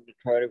always wanted to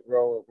try to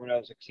grow when I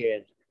was a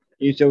kid.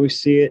 I used to always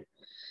see it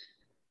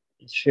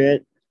and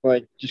shit,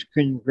 but just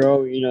couldn't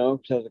grow,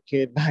 because I was a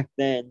kid back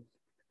then.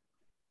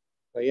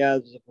 But yeah,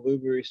 there's a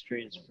blueberry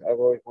strains I've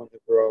always wanted to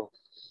grow.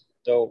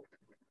 So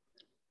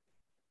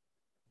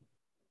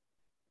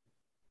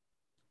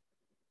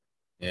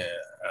Yeah.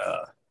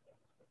 Uh,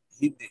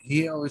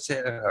 he always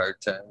had a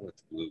hard time with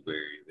the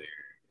blueberry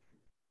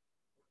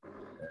there.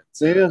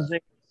 That's, maybe I was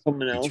thinking of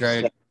someone he else.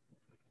 tried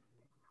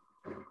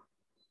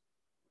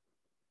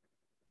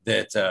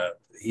that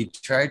he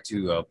tried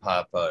to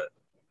pop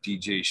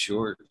DJ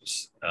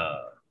Shorts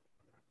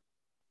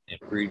and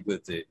breed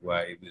with it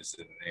while he was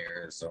in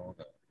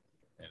Arizona,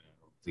 and I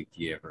don't think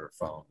he ever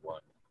found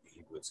one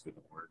he was going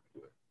to work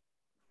with.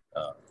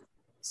 Uh,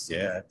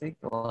 yeah, I think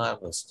a lot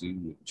of us do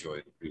enjoy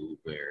the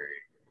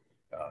blueberry.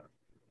 Uh,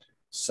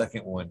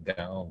 Second one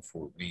down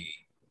for me.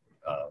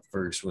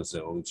 First was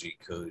the OG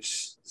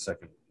Kush.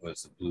 Second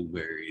was the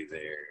blueberry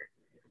there,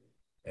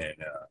 and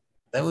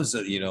that was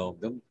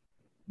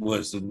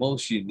was the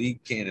most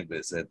unique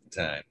cannabis at the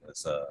time.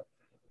 Was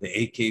the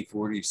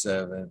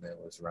AK-47 that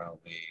was around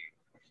me,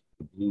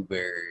 the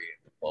blueberry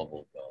and the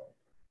bubble gum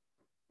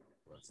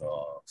was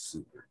all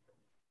super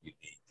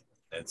unique.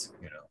 That's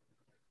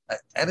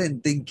I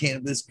didn't think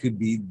cannabis could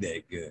be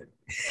that good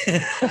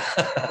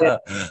Yeah.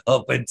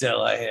 up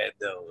until I had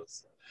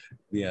those. To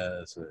be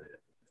honest with you.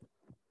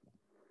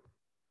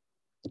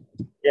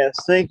 Yes,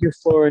 thank you,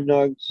 Flora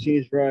Nugs.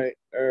 She's right.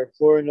 Or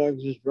Flora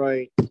Nugs is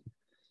right.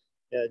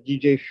 Yeah,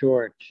 DJ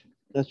Short.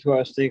 That's what I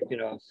was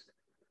thinking of.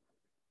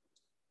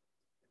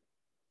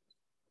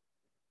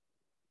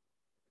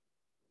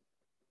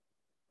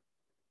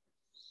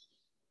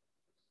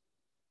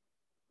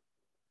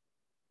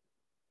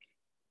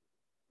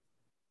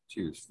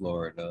 Cheers,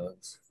 Florida.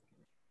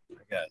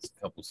 I got a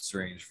couple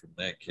strains from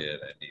that kid.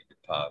 I need to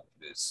pop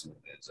as soon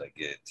as I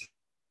get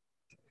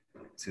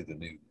to the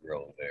new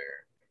grow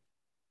there.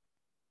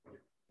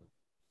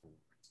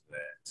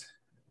 That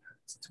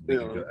it's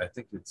Tomingo, I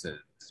think it's the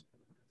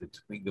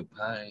Tomingo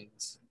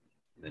Pines,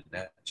 the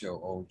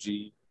Nacho OG.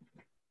 Is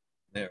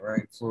that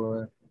right,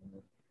 Flora?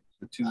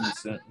 The two you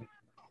sent me.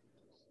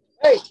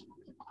 Hey,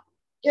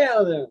 get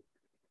out of there.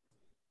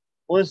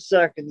 1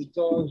 second, the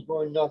dog's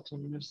going nuts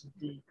on Mr.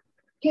 D.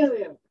 Get out of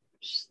there.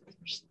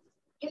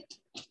 Get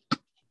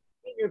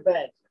in your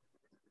bed.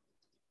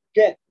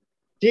 Get.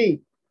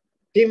 D.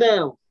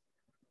 D-Mount.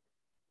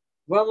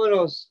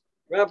 Vámonos.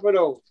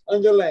 Rápido.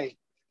 Underlay.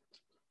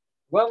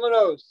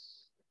 Vámonos.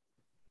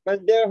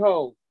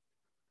 Pendejo.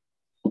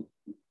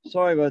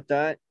 Sorry about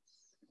that.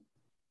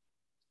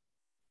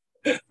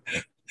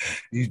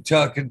 You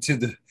talking to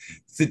the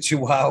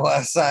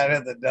Chihuahua side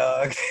of the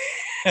dog?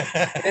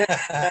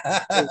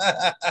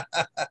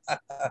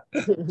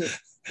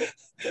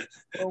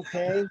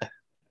 Okay.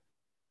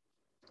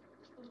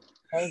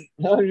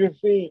 How's your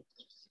feet?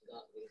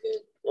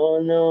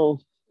 Oh no.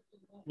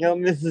 Got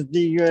Mrs.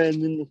 D good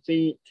in the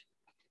feet.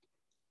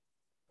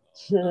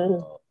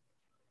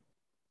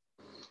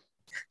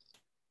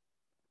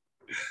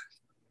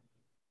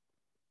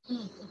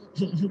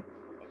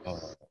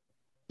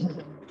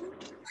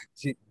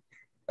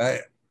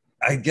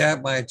 I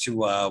got my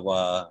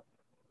Chihuahua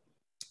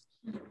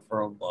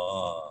from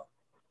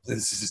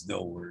this is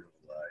no word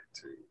to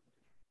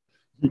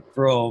lie to,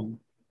 from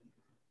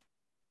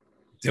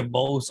the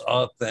most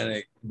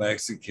authentic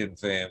Mexican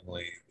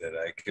family that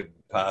I could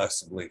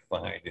possibly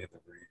find in the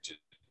region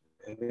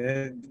and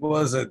it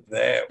wasn't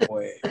that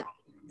way.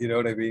 You know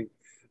what I mean?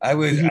 I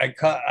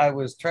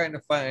was trying to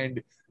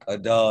find a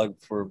dog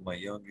for my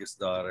youngest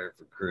daughter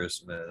for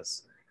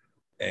Christmas,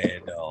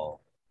 and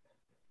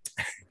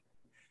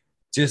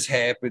just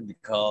happened to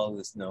call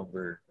this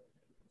number.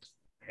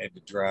 Had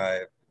to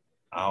drive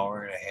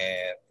hour and a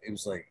half. It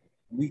was like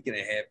a week and a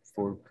half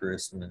before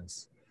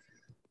Christmas,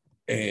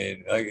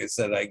 and like I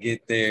said, I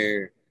get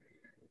there,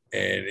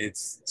 and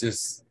it's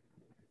just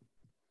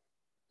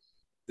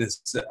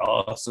this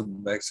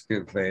awesome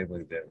Mexican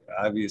family that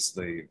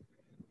obviously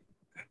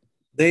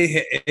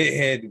it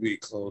had to be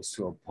close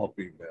to a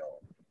puppy mill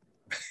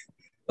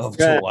of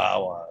Yeah.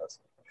 Chihuahuas.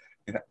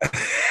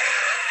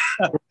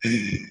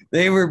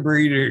 They were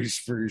breeders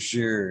for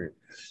sure,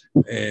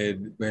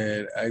 and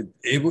man,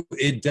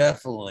 it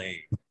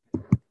definitely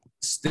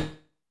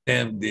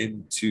stemmed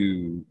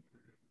into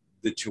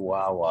the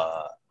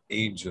Chihuahua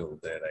Angel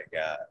that I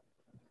got,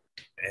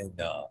 and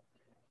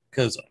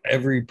because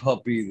every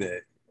puppy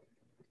that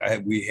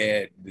we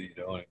had, you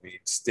know what I mean,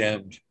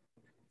 stemmed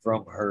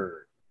from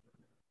her.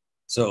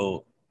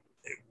 So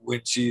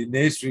when she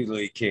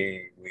initially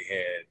came, we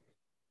had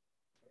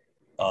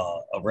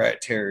a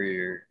rat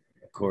terrier,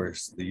 of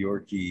course, the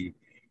Yorkie,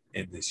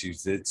 and the Shih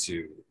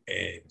Tzu,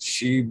 and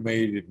she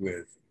mated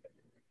with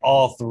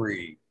all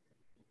three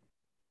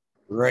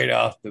right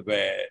off the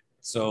bat.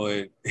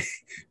 So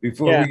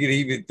before we could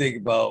even think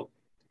about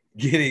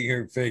getting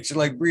her fixed,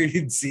 like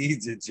breeding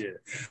seeds and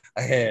shit,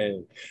 I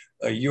had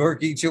a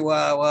Yorkie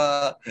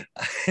Chihuahua.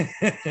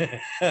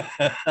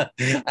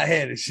 I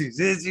had a Shih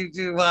Tzu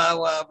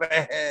Chihuahua,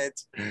 man.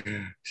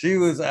 She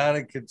was out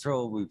of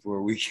control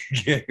before we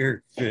could get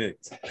her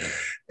fixed.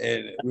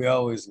 And we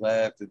always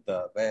laughed and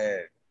thought,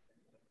 man,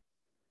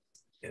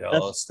 it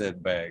all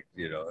stemmed back,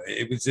 you know,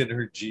 it was in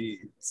her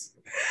genes.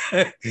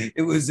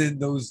 It was in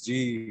those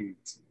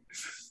genes.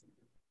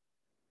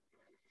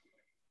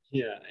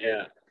 Yeah,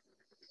 yeah.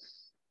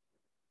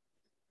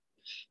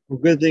 Well,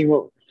 good thing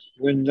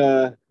when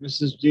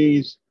Mrs.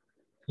 G's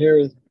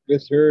here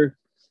with her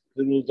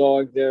little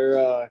dog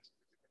there,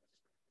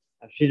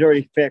 she's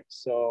already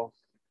fixed, so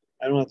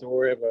I don't have to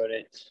worry about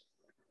it.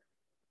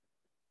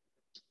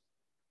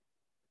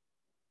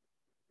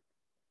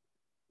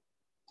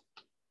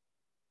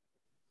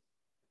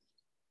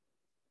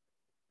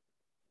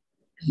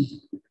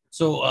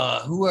 So,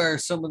 who are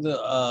some of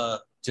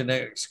the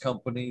genetics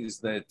companies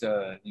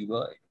that you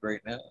like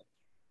right now?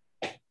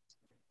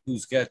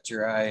 Who's got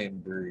your eye in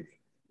breeding?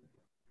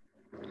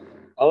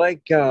 I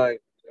like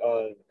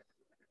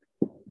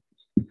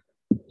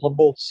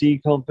Humboldt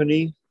Seed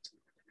Company,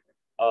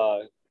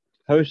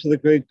 House of the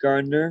Great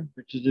Gardener,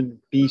 which is in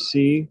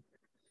BC.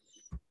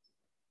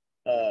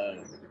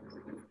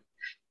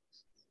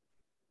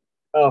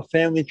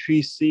 Family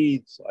Tree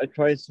Seeds. I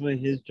tried some of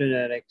his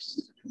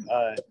genetics.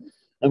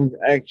 I'm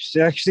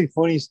actually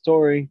funny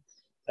story.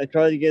 I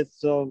tried to get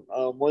some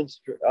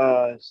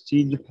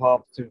seed to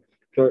pop to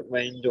start my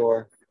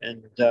indoor,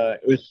 and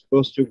it was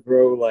supposed to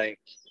grow like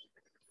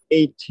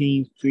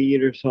 18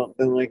 feet or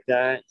something like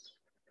that.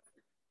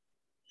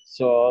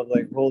 So I was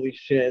like, holy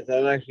shit,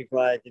 I'm actually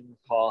glad it didn't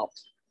pop.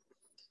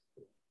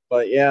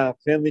 But yeah,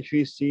 Family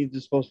Tree Seeds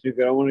is supposed to be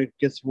good. I want to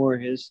get some more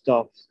of his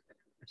stuff.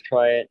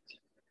 Try it.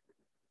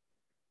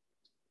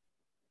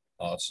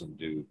 Awesome,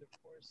 dude. Of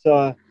course,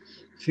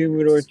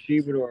 Humidor,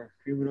 Chibidor,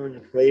 Humidor and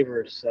the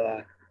flavors.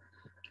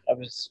 I've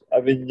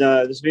been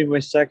this has been my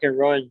second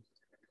run.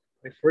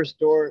 My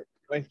first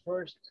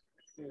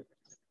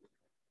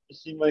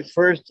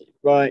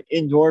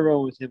indoor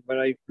run with him, but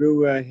I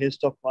grew his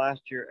stuff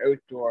last year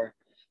outdoor.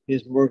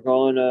 His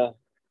Morgana.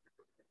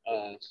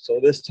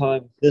 So this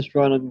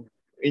run I'm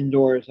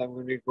indoors. I'm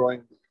going to be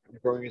growing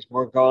his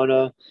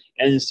Morgana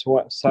and his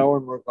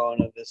sour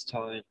Morgana this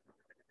time.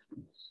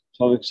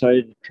 So I'm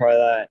excited to try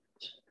that.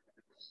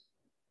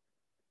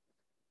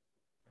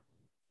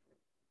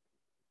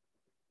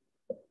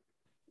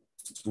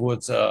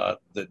 What's the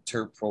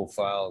terp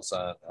profiles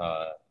on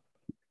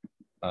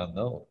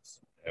those?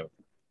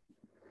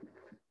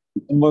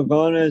 The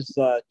Morgana is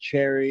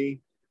cherry,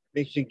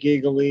 makes you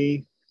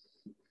giggly.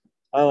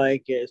 I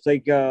like it. It's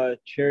like a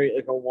cherry,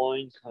 like a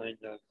wine kind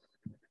of.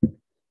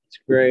 It's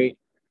great.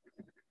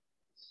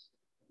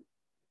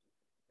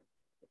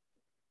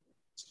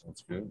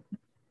 Sounds good.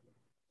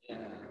 Yeah.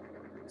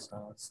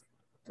 Sounds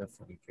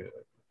definitely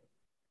good.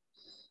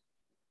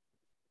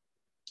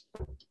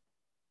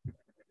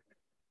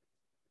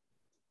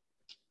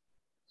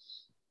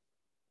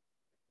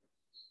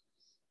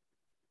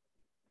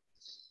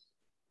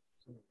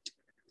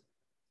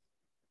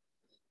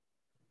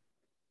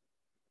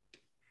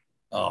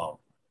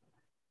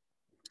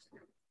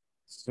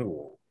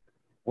 So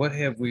what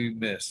have we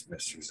missed,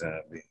 Mr.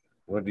 Zombie?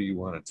 What do you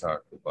want to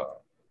talk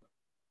about?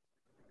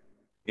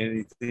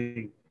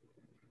 Anything?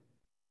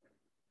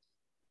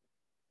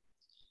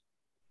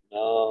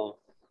 No.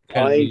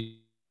 Kind of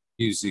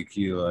music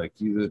you like?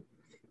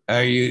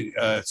 Are you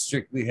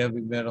strictly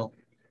heavy metal?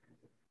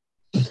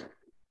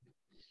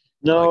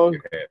 No. I like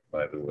your hat,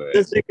 by the way.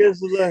 Just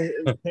because of the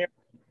appearance.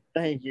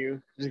 Thank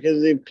you. Just because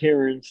of the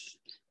appearance.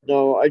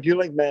 No, I do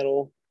like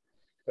metal,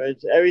 but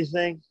it's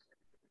everything.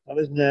 I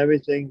listen to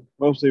everything,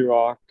 mostly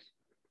rock,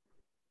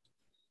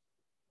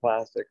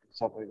 classic,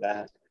 stuff like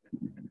that.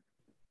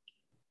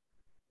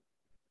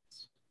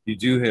 You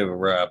do have a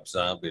Rob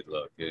Zombie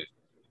look.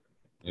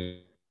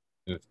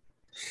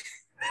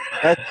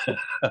 That's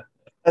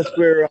that's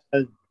where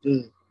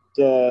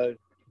the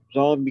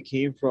zombie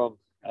came from.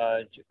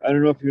 I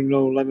don't know if you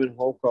know Lemon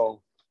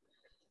Hoko,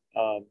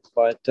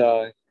 but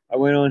I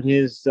went on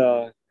his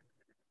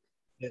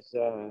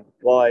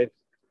live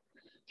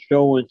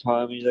show one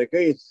time. And he's like,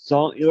 "Hey,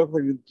 you look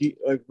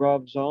like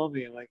Rob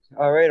Zombie." I'm like,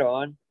 "All right,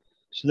 on."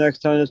 So next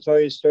time I saw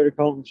you, started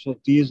calling himself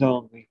D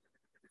Zombie.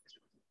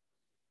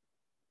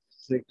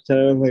 It's like, I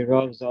look like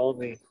Rob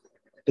Zombie.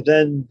 But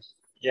then,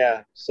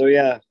 yeah. So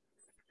yeah,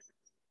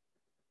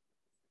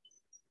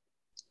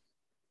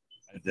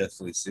 I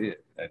definitely see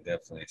it. I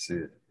definitely see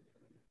it.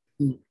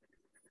 Hmm.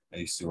 I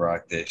used to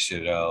rock that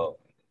shit out.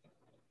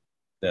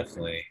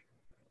 Definitely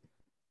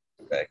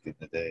back in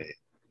the day.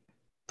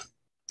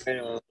 I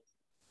know.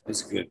 It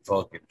was a good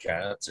fucking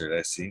concert.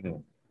 I seen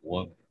them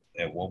one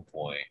at one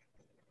point.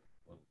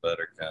 One of the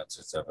better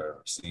concerts I've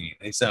ever seen.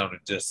 They sounded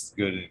just as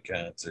good in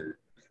concert.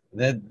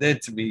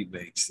 That to me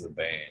makes the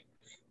band.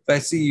 If I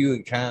see you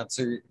in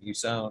concert, you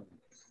sound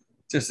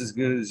just as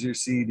good as your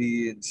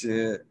CD and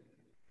shit.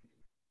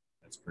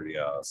 That's pretty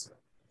awesome.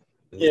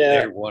 Yeah,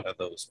 They're one of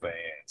those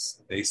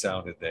bands. They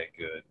sounded that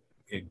good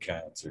in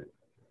concert.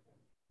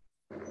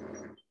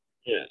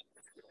 yeah.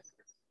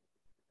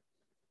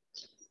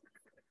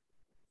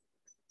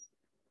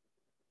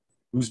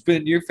 Who's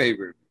been your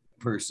favorite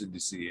person to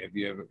see? Have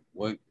you ever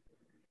what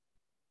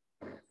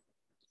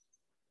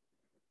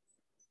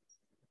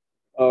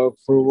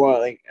For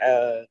what?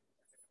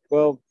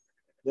 Well,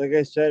 like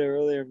I said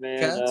earlier,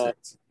 man.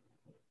 concerts?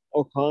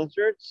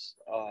 Concerts.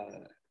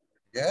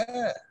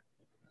 Yeah.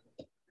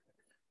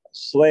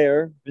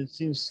 Slayer. Been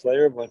seeing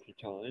Slayer a bunch of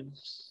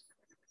times.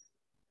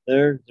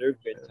 They're a good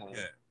time.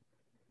 Yeah.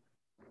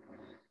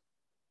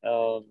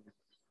 Um,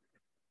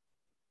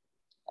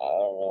 I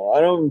don't know.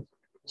 I don't.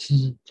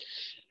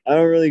 I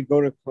don't really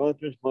go to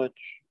concerts much,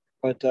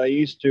 but I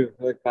used to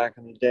like back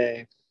in the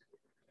day,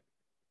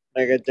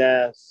 like at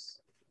death,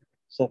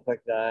 stuff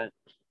like that.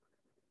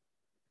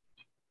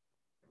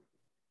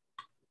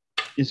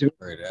 Used to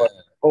Right go, on.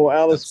 oh, I've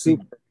Alice seen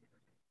Cooper.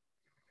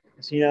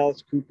 I seen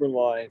Alice Cooper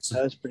live.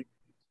 That's pretty.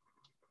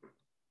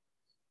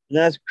 And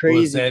that's was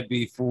crazy. that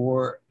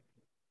before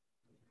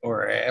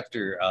or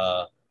after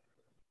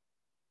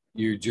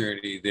your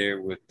journey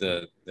there with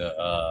the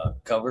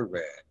cover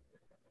band?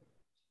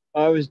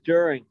 I was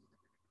during.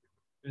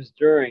 It was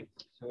during.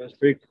 So it was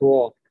pretty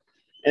cool.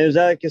 And it was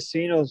at a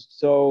casino.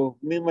 So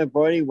me and my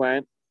buddy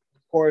went.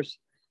 Of course,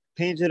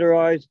 painted her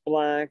eyes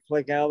black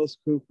like Alice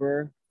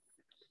Cooper.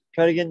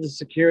 Try to get into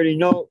security.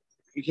 No,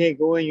 you can't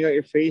go in. You got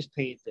your face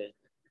painted.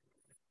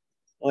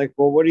 I'm like,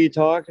 well, what are you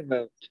talking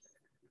about?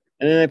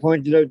 And then I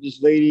pointed out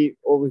this lady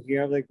over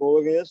here. I'm like, well,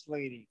 look at this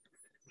lady.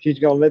 She's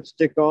got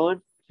lipstick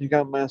on. She's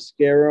got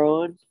mascara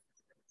on.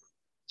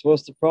 So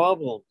what's the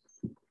problem?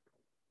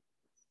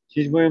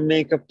 She's wearing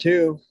makeup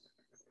too.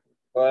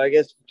 But I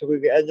guess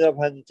we ended up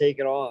having to take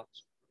it off.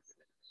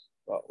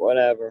 But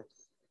whatever.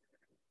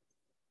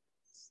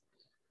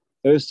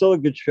 It was still a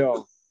good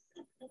show.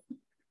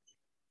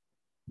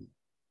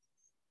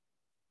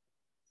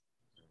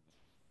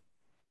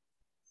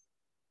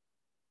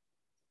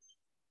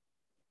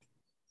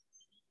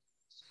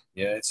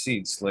 Yeah, I'd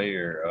seen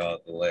Slayer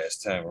the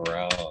last time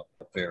around,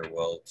 the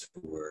farewell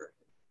tour.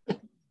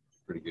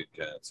 Pretty good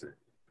concert.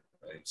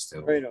 I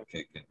still Right on.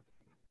 kicking.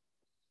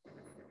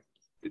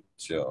 Good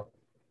show.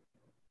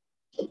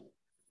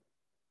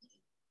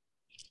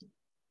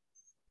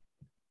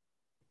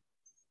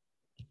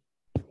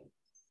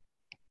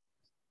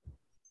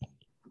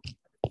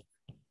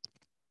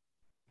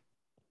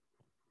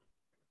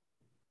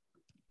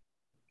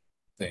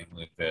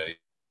 Family Value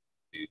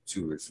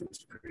Tours was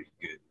pretty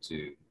good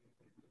too.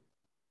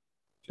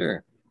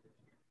 Sure.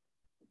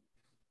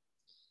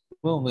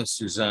 Well,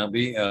 Mr.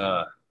 Zombie,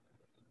 I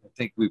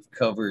think we've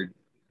covered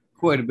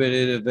quite a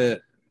bit of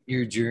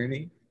your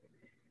journey.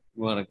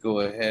 You want to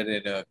go ahead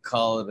and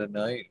call it a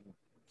night, and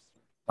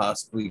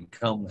possibly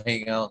come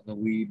hang out in the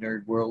Wee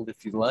Nerd World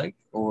if you like,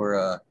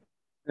 or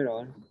Right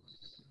on.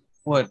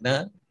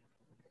 whatnot.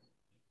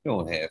 You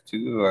don't have to.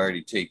 You've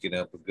already taken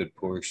up a good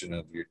portion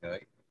of your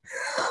night.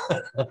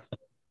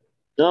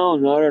 No,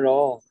 not at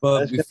all. But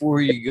That's good.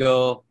 before you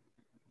go,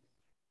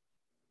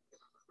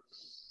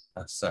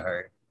 I'm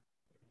sorry.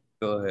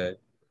 Go ahead.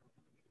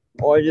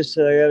 Oh, I just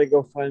said I gotta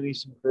go find me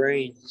some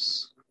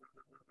brains.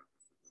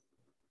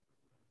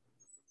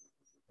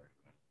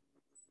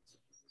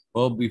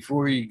 Well,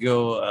 before you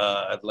go,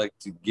 I'd like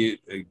to give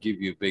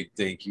you a big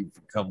thank you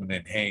for coming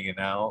and hanging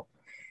out,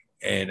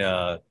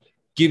 and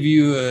give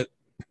you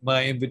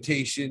my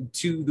invitation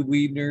to the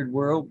Weed Nerd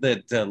World.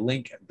 That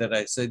link that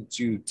I sent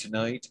you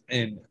tonight.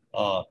 And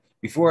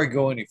before I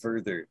go any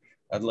further,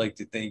 I'd like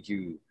to thank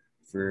you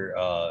for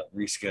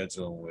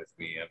rescheduling with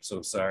me. I'm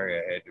so sorry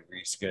I had to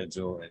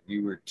reschedule, and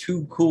you were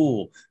too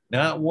cool.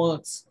 Not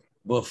once,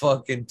 but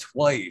fucking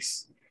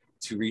twice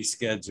to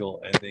reschedule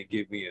and then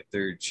give me a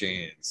third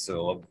chance.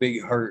 So a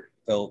big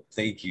heartfelt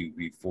thank you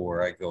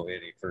before I go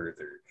any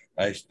further.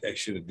 I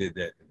should have did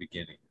that in the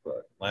beginning,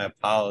 but my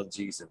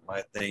apologies and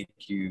my thank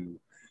you.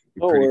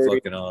 You're No pretty worries.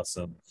 fucking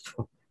awesome.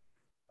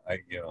 I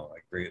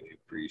greatly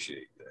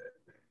appreciate that.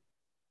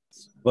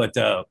 But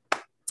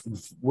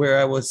where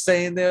I was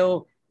saying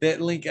though,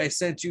 that link I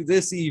sent you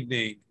this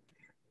evening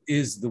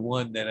is the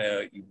one that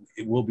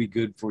it will be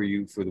good for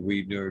you for the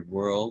Weed Nerd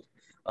World.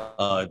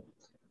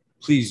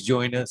 Please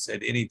join us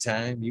at any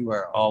time. You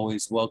are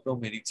always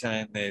welcome.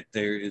 Anytime that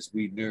there is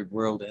Weed Nerd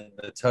World in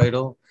the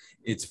title,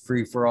 it's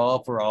free for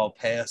all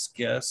past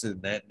guests, and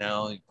that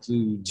now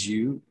includes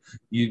you.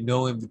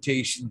 No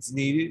invitations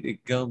needed.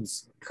 It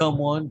comes, come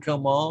one,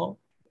 come all.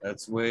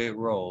 That's the way it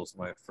rolls,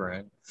 my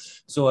friend.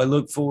 So I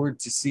look forward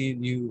to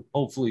seeing you,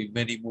 hopefully,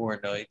 many more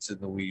nights in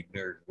the Weed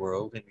Nerd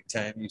World.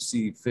 Anytime you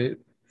see fit.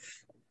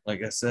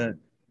 Like I said,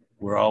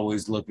 we're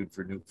always looking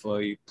for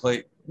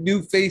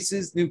new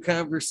faces, new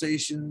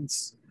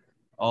conversations,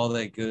 all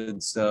that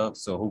good stuff.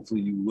 So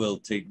hopefully you will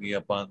take me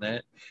up on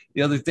that.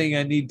 The other thing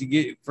I need to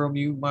get from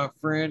you, my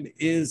friend,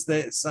 is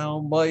that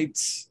sound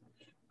bites.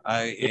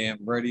 I am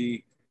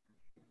ready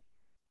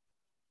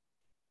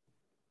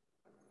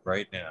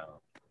right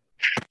now.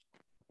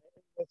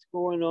 What's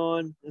going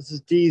on? This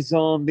is D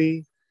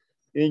Zombie,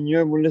 and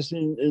you're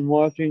listening and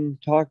watching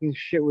Talking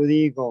Shit with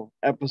Eagle,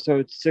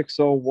 episode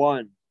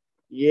 601.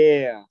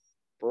 Yeah,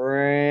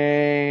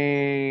 brains.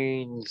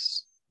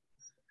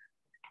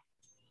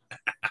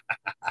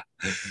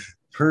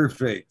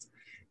 Perfect.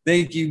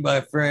 Thank you, my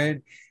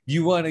friend.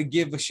 You want to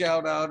give a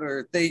shout out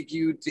or thank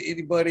you to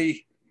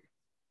anybody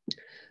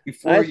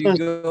before you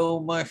go,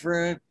 my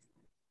friend?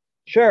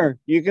 Sure.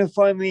 You can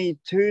find me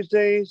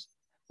Tuesdays,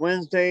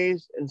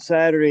 Wednesdays, and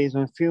Saturdays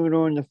on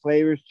Funeral and the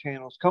Flavors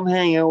channels. Come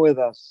hang out with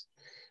us.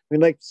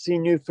 We'd like to see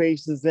new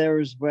faces there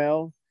as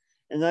well.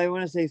 And I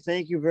want to say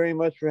thank you very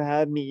much for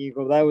having me,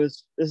 Eagle.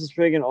 This is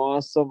friggin'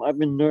 awesome. I've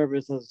been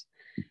nervous as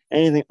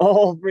anything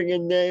all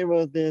friggin' day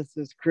about this.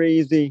 Is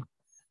crazy.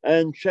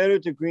 And shout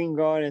out to Green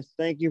Goddess.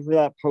 Thank you for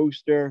that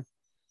poster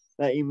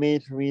that you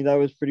made for me. That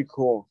was pretty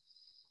cool.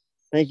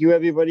 Thank you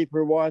everybody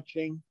for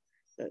watching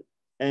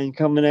and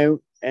coming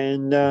out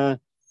and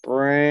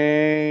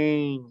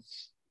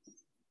brains.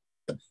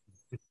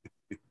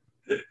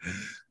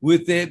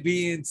 With that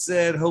being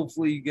said,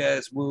 hopefully you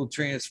guys will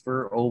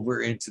transfer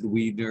over into the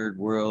Weed Nerd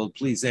World.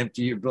 Please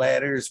empty your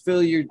bladders,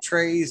 fill your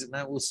trays, and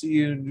I will see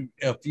you in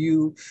a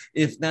few.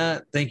 If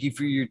not, thank you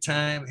for your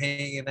time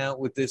hanging out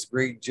with this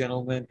great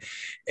gentleman.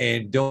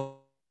 And don't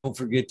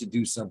forget to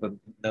do something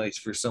nice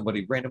for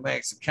somebody. Random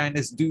acts of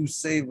kindness do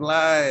save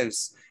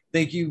lives.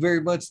 Thank you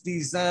very much,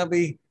 D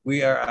Zombie.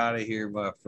 We are out of here, my friend.